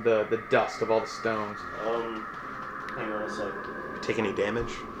the dust of all the stones. Hang on a sec. Take any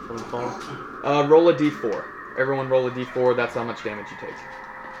damage from the fall? Roll a d4. Everyone roll a d4. That's how much damage you take.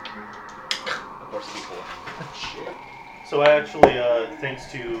 Of course, D4. So I actually,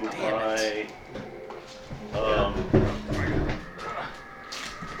 thanks to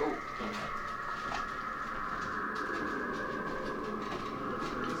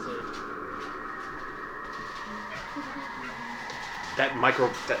my,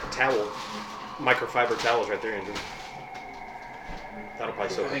 that towel, microfiber towels right there, Andrew. That'll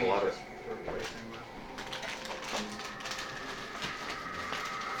probably soak up a lot of it.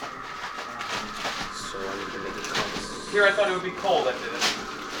 So I need to make a compass. Here, I thought it would be cold. I did it.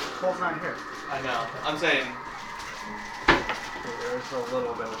 Cole's not here. I know. I'm saying. There's a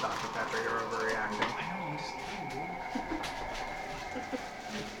little bit of Dr. Pepper. You're overreacting.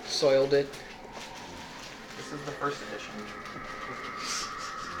 Soiled it. This is the first edition.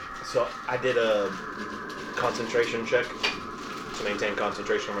 So I did a concentration check to maintain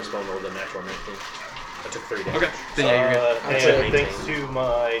concentration on my spell roll with a natural 19. I took 3 damage. Okay. Then yeah, you're good. And thanks to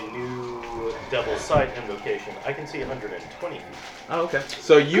my new double sight invocation, I can see 120 feet. Oh, okay.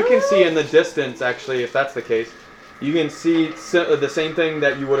 So you can see in the distance, actually, if that's the case, you can see the same thing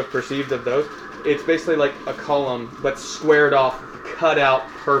that you would have perceived of those. It's basically like a column, but squared off, cut out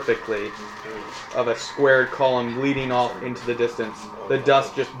perfectly, of a squared column leading off into the distance. The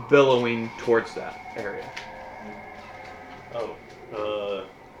dust just billowing towards that area.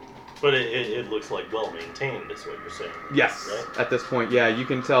 But it looks like well maintained, is what you're saying. Yes. Right? At this point, yeah, you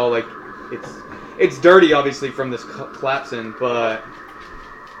can tell like it's dirty, obviously, from this collapsing, but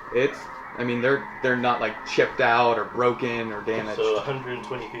it's. I mean, they're not like chipped out or broken or damaged. So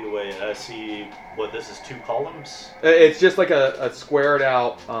 120 feet away, I see what this is 2 columns. It's just like a squared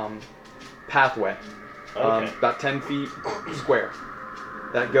out pathway, Okay. about 10 feet square,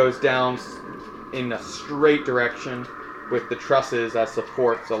 that goes down in a straight direction with the trusses as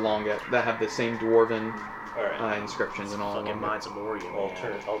supports along it that have the same dwarven All right. inscriptions and all Fucking along it. Mines of Moria.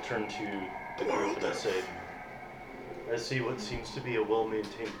 I'll turn to the group and I say, I see what seems to be a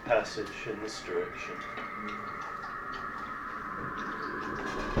well-maintained passage in this direction.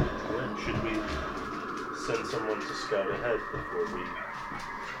 Should we send someone to scout ahead before we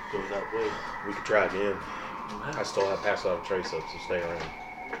go that way? We could try again. I still have pass out a trace up, so stay around.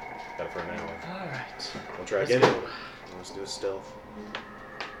 Got it for an hour. Alright. We'll try Let's again. go. Let's do a stealth.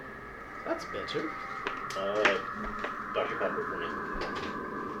 That's better. Dr. Pepper for me.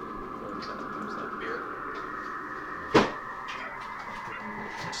 Where's that beer?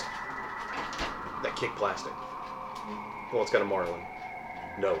 That kick plastic. Well, it's got a marlin.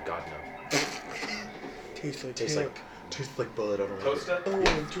 No, God no. Tastes like bud. I don't know. Toasta?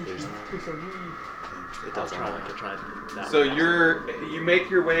 It I'll doesn't. try that So one. you make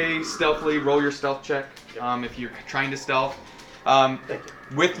your way stealthily. Roll your stealth check if you're trying to stealth.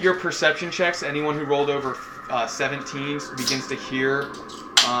 With your perception checks, anyone who rolled over 17s begins to hear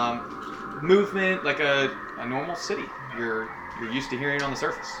movement like a normal city. You're used to hearing on the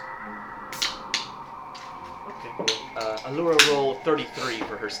surface. Okay, cool. Allura roll 33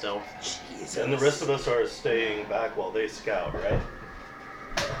 for her stealth. And the rest of us are staying back while they scout, right?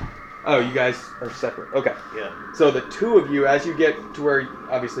 Oh, you guys are separate. Okay. Yeah. So the two of you, as you get to where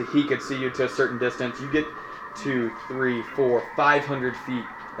obviously he could see you to a certain distance, you get 2, 3, 4, 500 feet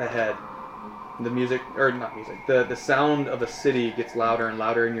ahead. The music, or not music, the sound of a city gets louder and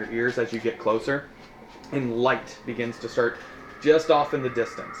louder in your ears as you get closer, and light begins to start just off in the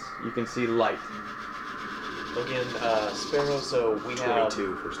distance. You can see light. So again, Sparrow, so we have,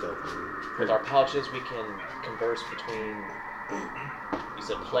 22 for stealth. with our pouches, we can converse between, you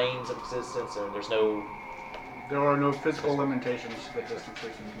said planes of existence, and there's no... There are no physical limitations to the distance we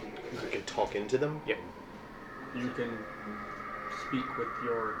can communicate. We can talk into them. Yep. You can speak with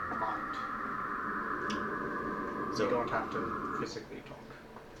your mind. So you don't have to physically talk.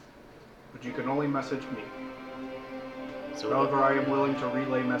 But you can only message me. So However, I am willing to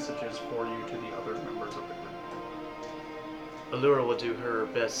relay messages for you to the other members of the group. Allura will do her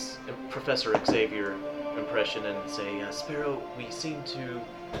best Professor Xavier impression and say, Sparrow, we seem to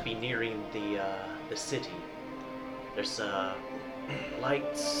be nearing the city. There's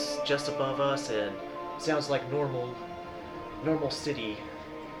lights just above us, and sounds like normal city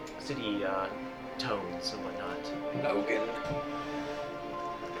tones and whatnot. Logan.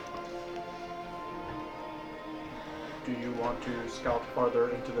 Do you want to scout farther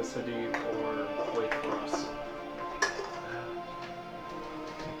into the city or wait for us?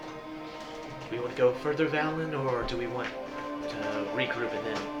 Do we want to go further, Valen, or do we want to regroup and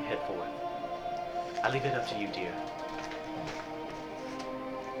then head forward? I leave it up to you, dear.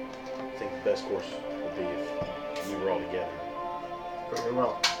 I think the best course would be if we were all together. Very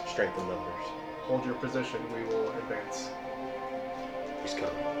well. Strength in numbers. Hold your position. We will advance. He's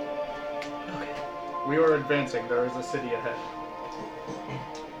coming. Okay. We are advancing. There is a city ahead.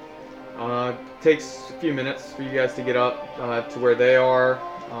 Takes a few minutes for you guys to get up to where they are.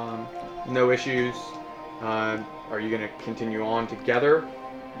 No issues. Are you going to continue on together?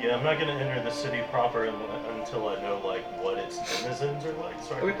 Yeah, I'm not gonna enter the city proper until I know like what its denizens are like,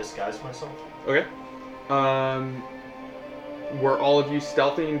 so I can disguise myself. Okay. Were all of you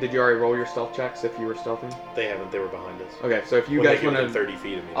stealthing? Did you already roll your stealth checks if you were stealthing? They haven't. They were behind us. Okay, so if you When they guys get want within 30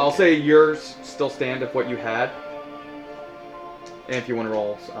 feet of me. I'll say yours still stand of what you had. And if you want to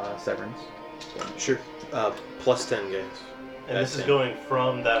roll Severance. Sure. Plus 10 guys. And this is going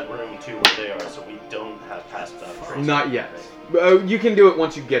from that room to where they are, so we don't have passed that trace. Not yet. You can do it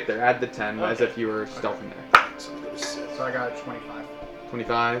once you get there. Add the 10 as if you were stealthing there. So I got 25.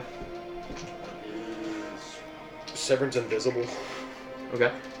 25. Severance invisible.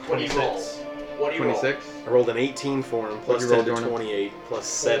 Okay. 26. What do you roll? 26. I rolled an 18 for him, plus you 10 roll, to Jordan? 28, plus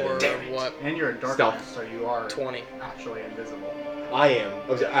 7. Or what? And you're a darkness, Stealth. so you are 20. actually invisible. I am.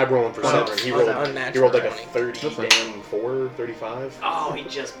 I'm rolling for Oh, Severn. He oh, rolled, unnatural he rolled like a 20. 30, That's fine. damn 4, 35. Oh, he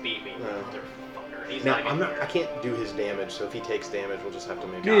just beat me. No. Motherfucker. He's No, not even I'm not. here. I can't do his damage, so if he takes damage, we'll just have to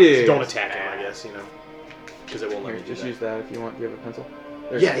make. Yeah. Don't attack him, I guess. Because it won't let Here, me do just that. use that if you want. Do you have a pencil?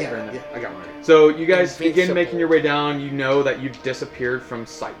 There's Yeah, one yeah, right there. yeah. I got one. So you guys begin Invincible. making your way down. You know that you've disappeared from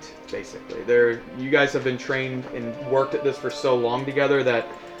sight, basically. You guys have been trained and worked at this for so long together that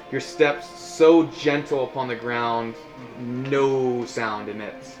your steps so gentle upon the ground, no sound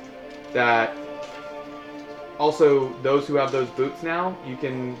emits. That also those who have those boots now, you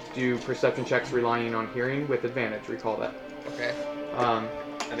can do perception checks relying on hearing with advantage. Recall that. Okay.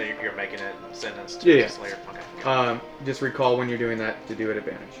 And then you're making it sentence Yeah, to yeah. Slayer. Okay. Just recall when you're doing that to do it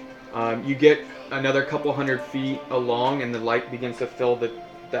advantage. You get another couple hundred feet along, and the light begins to fill the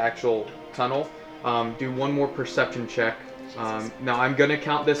actual tunnel. Do one more perception check. Now I'm gonna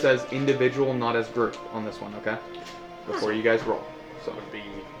count this as individual, not as group on this one. Okay. Before you guys roll. So. Would be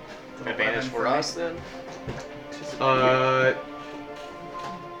advantage for us then?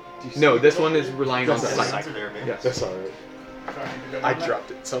 No, this one is relying on That's sight. There, man. Yes. That's alright. Sorry, you don't I know that?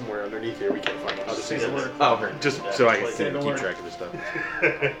 dropped it somewhere underneath here. We can't find it. I'll just Say use the it. word. Oh, okay. Just so I Say the can keep word. track of this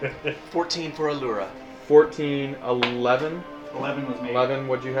stuff. 14 for Allura. 14, 11. 11 was me. 11,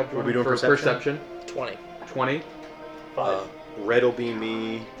 what'd you have, Jordan? What are we doing, for perception? 20. 20. 5. Red will be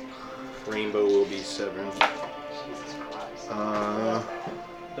me. Rainbow will be Severn. Jesus Christ.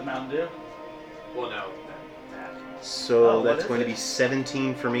 The Mountain Dew? Well, no. So Oh, what that's is going to it? be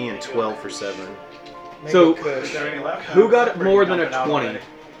 17 for me and 12 for Severn. So, Is there any left? who got Or more you than a dumped it out 20? already?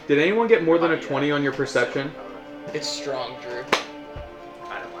 Did anyone get more than a 20 on your perception? It's strong, Drew.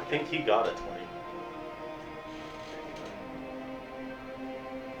 I think he got a 20.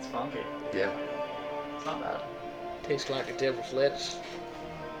 It's funky. Yeah. It's not bad. Tastes like a devil's lettuce.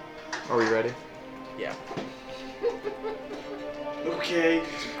 Are we ready? Yeah. Okay,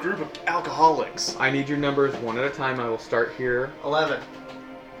 it's a group of alcoholics. I need your numbers one at a time. I will start here. 11.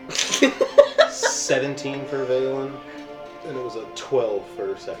 17 for Valen. And it was a 12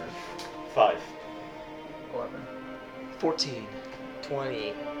 for Severn. 5. 11. 14. 20.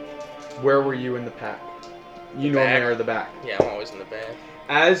 Where were you in the pack? You The normally back? are the back. Yeah, I'm always in the back.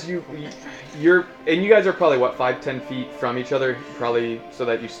 As you're, and you guys are probably what, 5-10 feet from each other, probably so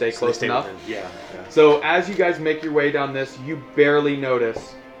that you stay So they close stay enough. within- Yeah. So as you guys make your way down this, you barely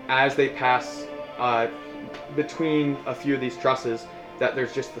notice as they pass between a few of these trusses that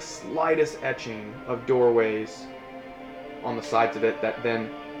there's just the slightest etching of doorways on the sides of it that then,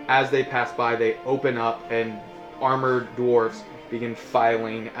 as they pass by, they open up and armored dwarves begin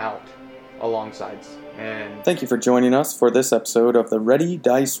filing out along sides. And Thank you for joining us for this episode of the Ready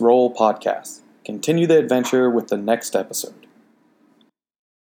Dice Roll podcast. Continue the adventure with the next episode.